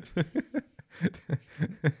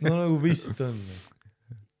 No nagu vist on.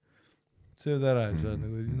 Sööd ära ja sa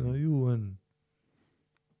nagu, no ju on.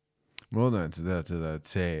 Ma loodan, et sa tead seda, et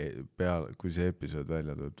see kui see episood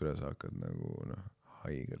välja tuleb, sa hakkad nagu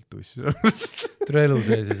haigelt tussi. Elu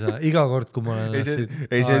sees ei saa. Iga kord, kui ma olen...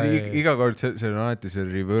 Iga kord see on alati see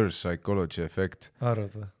reverse psychology efekt.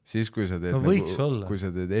 Arvad või? Siis, kui sa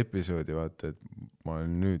teed episoodi, vaata, et ma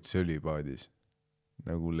olen nüüd sölipaadis,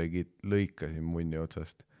 nagu lõikasin munni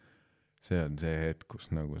otsast. See on see hetk, kus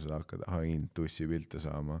nagu sa hakkad hain tussi pilte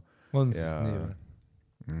saama. On siis nii või?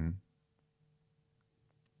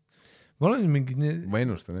 Ma olen mingi... Ma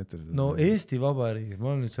ennustan ette seda. No Eesti Vabariigis,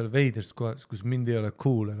 ma olen nüüd seal veidrist kohas, kus mind ei ole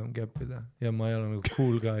cool enam keppida. Ja ma ei ole nagu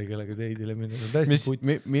cool guy, kellega teidile minna.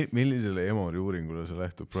 Millisele Emori uuringule sa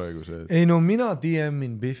lähtub praegu see? Ei no mina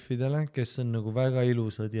DM-in biffidele, kes on nagu väga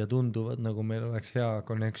ilusad ja tunduvad, nagu meil oleks hea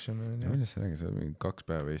connection. Millest sa räägid, sa oled mingi 2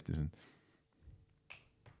 päeva Eestis on?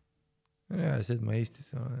 ja see, et ma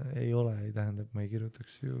Eestis ei ole, ei tähenda, et ma ei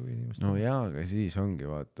kirjutaks ju inimest. No jaa, aga siis ongi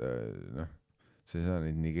vaata, noh, sa ei saa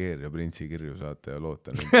neid Nigeeria printsi kirju saata ja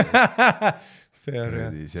loota Fair,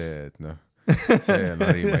 jah. see, et noh, see on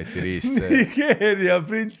Harimati Riist. Nigeeria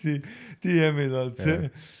printsi DM-id olnud see.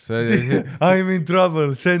 I'm in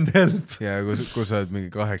trouble, send help. Ja kus sa oled mingi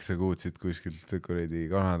 8 kuud siit kuskilt kuradi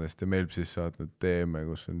Kanadast ja Melpsist saatnud DM-e,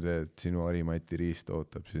 kus on see, et sinu Harimati Riist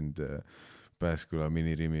ootab sind Pääsküla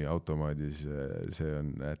minirimi automaadis, see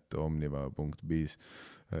on @omniva.biz.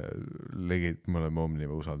 Legit, me oleme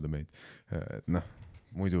Omniva, usalda meid. Et noh,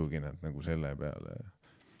 muidugi nad nagu selle peale.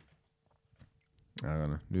 Aga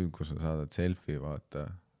noh, nüüd kui sa saadad selfie, vaata,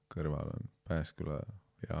 kõrval on Pääsküla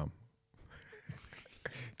jaam.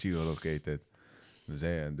 Geolocated. No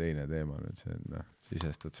see on teine teema nüüd, see on noh,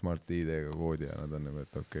 sisestad Smart ID-ga koodi ja nad on nagu,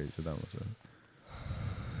 et okei, seda ma saan.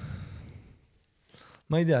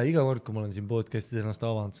 Ma ei tea, iga kord, kui ma olen siin podcastis ennast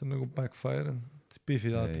avanud, see on nagu backfire.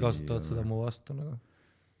 Biffid alati kasutavad seda mu vastu nagu.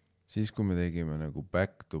 Siis kui me tegime nagu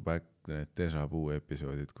back to back need Deja Vu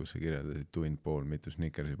episoodid, kus sa kirjeldasid tund pool, mitu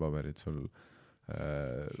Snickersi paberit sul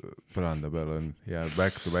põranda peal on ja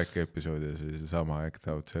back to back episoodid, see oli see sama act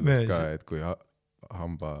out sellest ka, et kui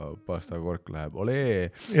hambapasta kork läheb,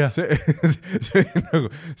 olee, see nagu,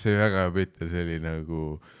 see väga hea bitt ja see oli nagu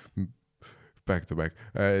back to back.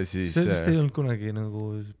 Siis, see vist ei olnud kunagi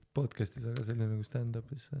nagu podcastis, aga see oli nagu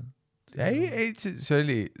stand-upis. Ei, see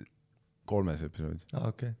oli 3 episoodi.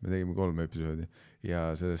 Okay. Me tegime 3 episoodi ja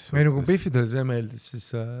selles ei nagu Biffidele see meeldis, siis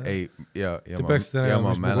ei, ja te peaksite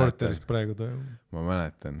nägema, mis mu korteris praegu toimub. Ma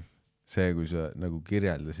mäletan see, kui sa nagu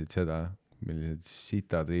kirjeldasid seda, millised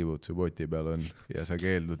sitatriibud su poti peal on ja sa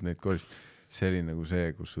keeldud neid korist. See oli nagu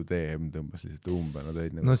see, kus su DM tõmbas lihtsalt umbe.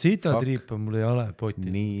 No sitatriip on mul ei ole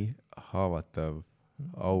poti. Nii haavatav,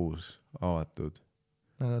 aus, avatud.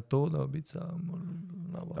 Aga Todo pitsa on mul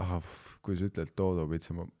nabas. Kui sa ütled Todo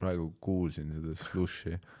pitsa, ma praegu kuulsin seda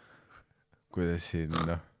slushi, kuidas siin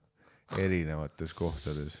erinevates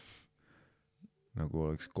kohtades nagu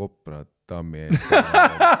oleks koprad tammi eest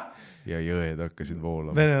ja jõed hakkasid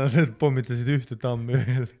voolama. Venelased pommitasid ühte tammi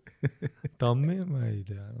veel. Tammi? Ma ei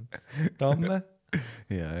tea. Tamme?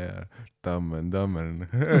 Ja, tammen.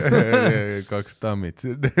 2 tammid.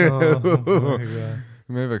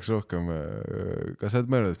 Me peaks rohkem, kas sa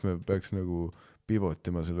oled mõelnud, et me peaks nagu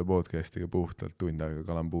pivotima selle podcastiga puhtalt tund aega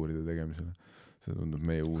kalambuuride tegemisele? See tundub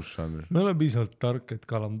meie uus žanr. Me oleme piisavalt tark, et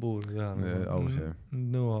kalambuuri teha. Aus, jah.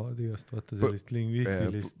 Nõuavad igast vaata sellist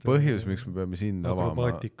lingvistilist. Põhjus, miks me peame sind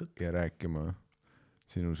avama ja rääkima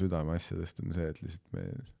sinu südame asjadest on see, et lihtsalt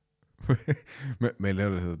meil ei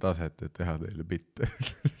ole seda taset, et teha teile bitte.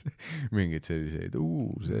 Mingid selliseid,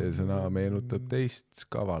 see sõna meenutab teist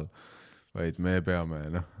kaval. Vaid me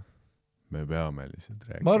peame lihtsalt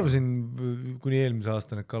rääkima. Ma arvasin kuni eelmise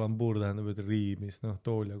aasta, et kalambuur tähendab, et riimis,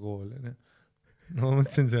 tool ja kool. No ma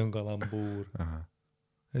mõtlesin, see on kalambuur. Ja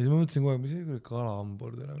siis ma mõtlesin kogu aeg, mis see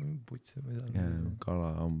kalambur, putsi.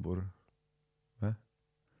 Kalambur.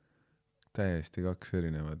 Täiesti 2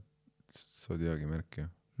 erinevad sodiaagimärki.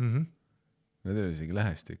 Need ei ole isegi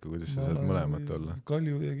lähestikku, kuidas sa saad mõlemat olla.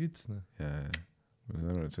 Kalju ja kits. Ja. Ma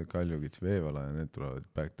saan aru, et see kaljukits veevala ja need tulevad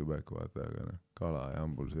back to back vaata, aga kala ja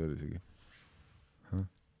hambul see oli isegi.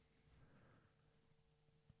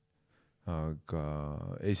 Aga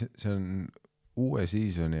ei, see on uue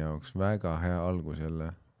seasoni jaoks väga hea algus jälle.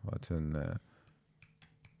 Vaat see on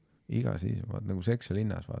iga season, vaat nagu Sex ja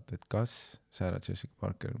linnas vaata, et kas Sarah Jessica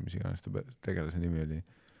Parker, mis iganes ta tegelase nimi oli,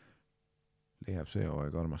 leiab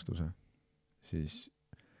sõjahooaeg armastuse, siis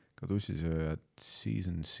ka Tussisööjad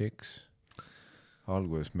season 6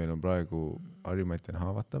 alguses meil on praegu Harimati on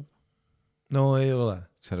haavatav. No ei ole.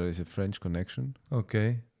 Seal oli see French Connection.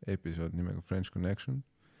 Episood nimega French Connection,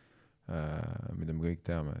 mida me kõik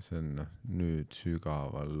teame. See on nüüd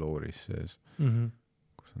sügaval looris sees,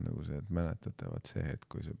 kus on nagu see, et mäletatavad see hetk,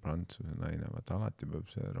 kui see prantsuse naine, vaata alati peab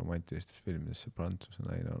see romantilistes filmides see prantsuse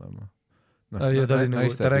naine olema. Ja ta oli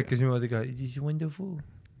nagu, ta rääkis niimoodi ka, it is wonderful.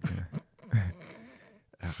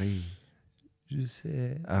 Harry. Je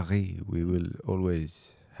sais. Harry, we will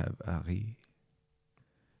always have Harry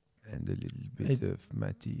and a little bit of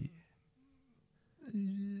Matty.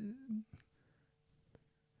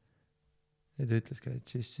 Ja ta ütles ka,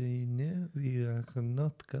 et we are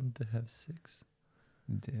not going to have sex.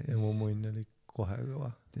 Ja mu munn oli kohe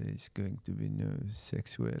kõva. There is going to be no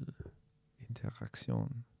sexual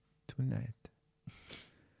interaction tonight.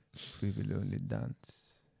 We will only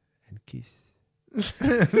dance and kiss.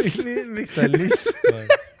 Miks ta listab?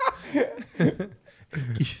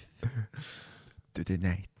 Kiss to the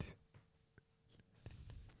night.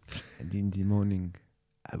 And in the morning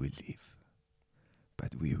I will leave.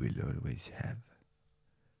 But we will always have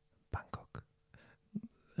Bangkok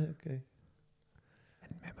Okay.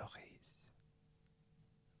 and memories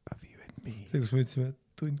of you and me. See, kus me ütlesime, et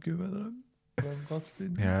tund 10 tuleb. 2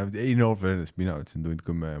 tundi. Ja, ei no fairness, mina ütlesin tund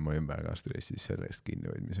 10 ja ma olin väga stressis sellest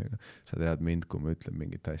kinnihoidmisega. Sa tead mind, kui ma ütlen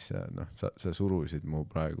mingit asja, noh, sa surusid mu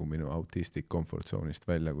praegu minu autistic comfort zone'ist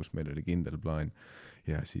välja, kus meil oli kindel plaan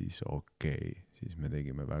ja siis siis me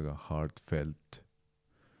tegime väga heartfelt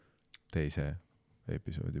teise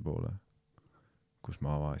episoodi poole, kus me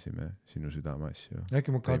avasime sinu südame asju.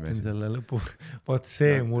 Äkki ma katin selle lõpu. Vaat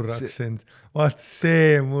see murraks end.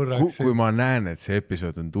 Kui ma näen, et see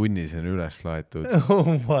episood on tunnisena üles laetud. Oh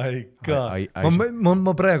my god.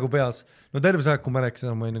 Ma praegu peas. No terve see aeg, kui ma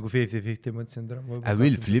rääkisin, ma olin nagu 50-50 mõtlesin. I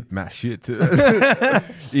will flip my shit.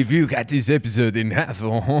 If you got this episode in half,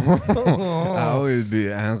 I will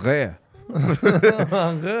be hungry.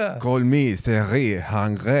 Call me Thierry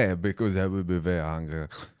hungry because I will be very hungry.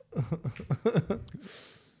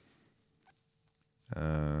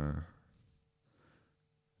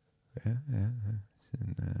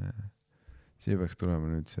 See peaks tulema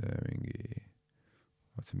nüüd see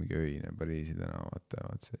mingi öine Pariisi tänavate,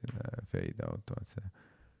 vaat selline fade out, vaat see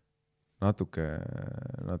natuke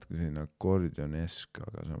selline akordionesk,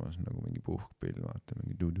 aga samas nagu mingi puhkpill, vaata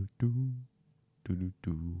mingi du-du-du.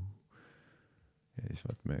 Ja siis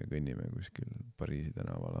vaat me kõnnime kuskil Pariisi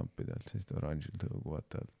tänava lampidelt, siis oranžilt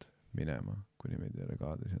õuguvat alt minema, kuni meid ei ole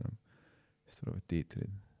kaadris enam. Siis tulevad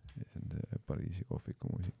tiitrid ja see on see Pariisi kohviku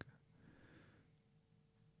muusika.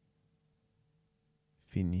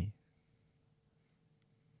 Fini.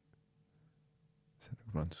 See on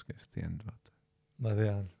nagu prantsuskeelest the end, vaata. Ma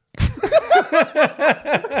tean.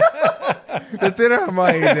 Tere, ma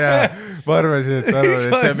ei tea. Ma arvasin, et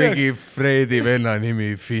see on mingi Fredi venna nimi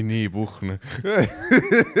Fini Puhn.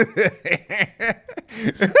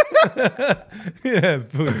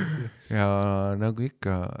 Ja nagu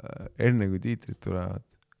ikka, enne kui tiitrid tulevad,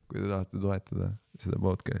 kui te tahate toetada seda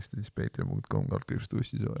podcasti, siis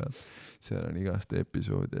patreon.com/Tussisööjad. Seal on igast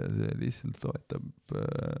episood ja see lihtsalt toetab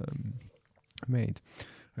meid.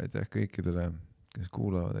 Aitäh kõikidele, kes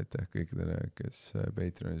kuulavad, aitäh kõikidele, kes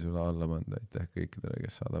Patreoni sulle alla panda, aitäh kõikidele,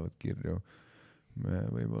 kes saadavad kirju. Me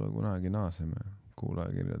võib-olla kunagi naaseme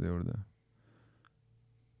kuulajakirjade juurde.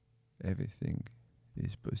 Everything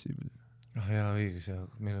is possible. Jaa, õigus, ja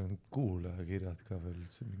meil on kuulajakirjad ka veel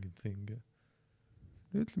üldse mingi thing.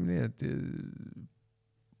 Ütleme nii, et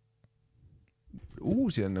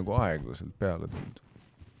uusi on nagu aeglaselt peale tulnud.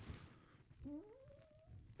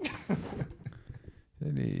 See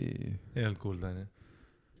oli... Ei olnud kuulda, on ju?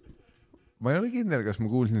 Ma ei ole kindel, kas ma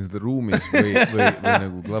kuulsin seda ruumis või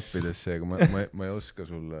nagu klappidesse, aga ma ei oska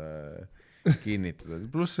sulle kinnitada.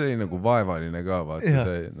 Pluss see oli nagu vaevaline ka, vaata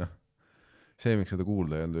see, noh. See, miks seda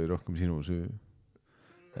kuulda ei olnud, oli rohkem sinu süü.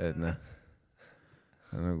 Et noh,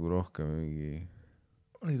 nagu rohkem mingi...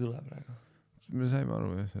 Ei tule praegu. Me saime aru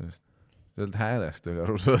sellest. Sealt häälest oli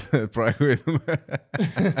aru saada, et praegu ei tule.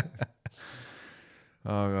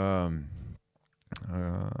 Aga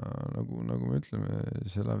nagu me ütleme,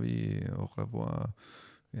 c'est la vie, au revoir,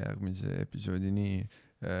 järgmise episoodi nii.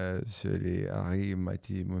 See oli Ari,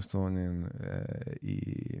 Mati, Mustonin I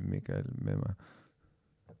Mikael Mema.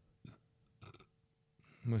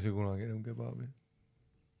 Ma ei saa kunagi enam kebabi.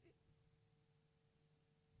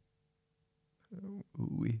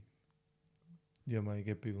 Oui. Ja ma ei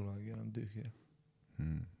kepi kunagi enam tühja.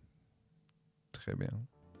 Très bien.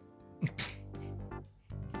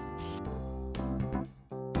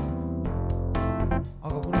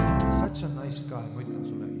 Aga kuna sa oled such a nice guy, ma ütlen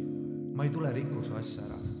sulle, ma ei tule rikkuse asja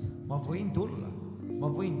ära. Ma võin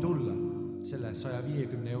tulla selle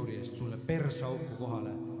 150 euri eest sulle persauku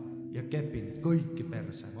kohale ja kepin kõiki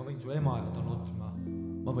perse. Ma võin su ema ja ta nutma.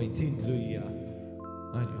 Ma võin sind lüüa.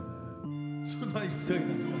 On ju? Su naist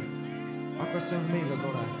sõidab. Aga see on meile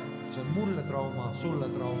tore. See on mulle trauma, sulle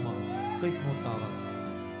trauma. Kõik nutavad.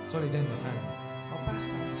 Sa olid enne fänn. Ma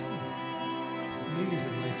päästan sinu.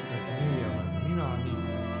 Millised naiskad meie oleme? Mina nii.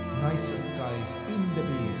 Nicest guys in the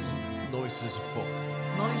beers. Nicest fuck.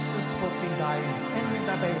 Nicest fucking guys in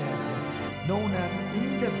the beers. Known as in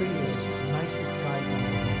the beers. Nicest guys in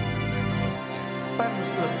the beers.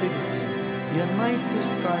 Pärnust tuleb kõik. Ja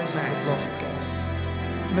nicest guys in the beers.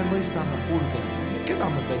 Me mõistame kulge. Keda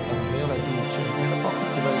me petame? Me ei ole DJ. Meile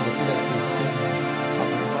pakuti välja piletit.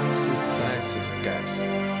 Aga nicest guys.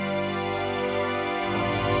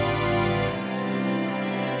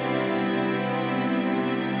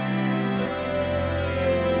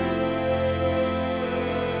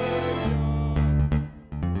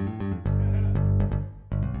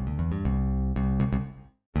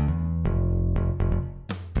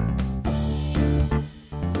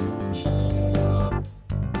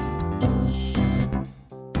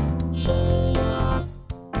 Suu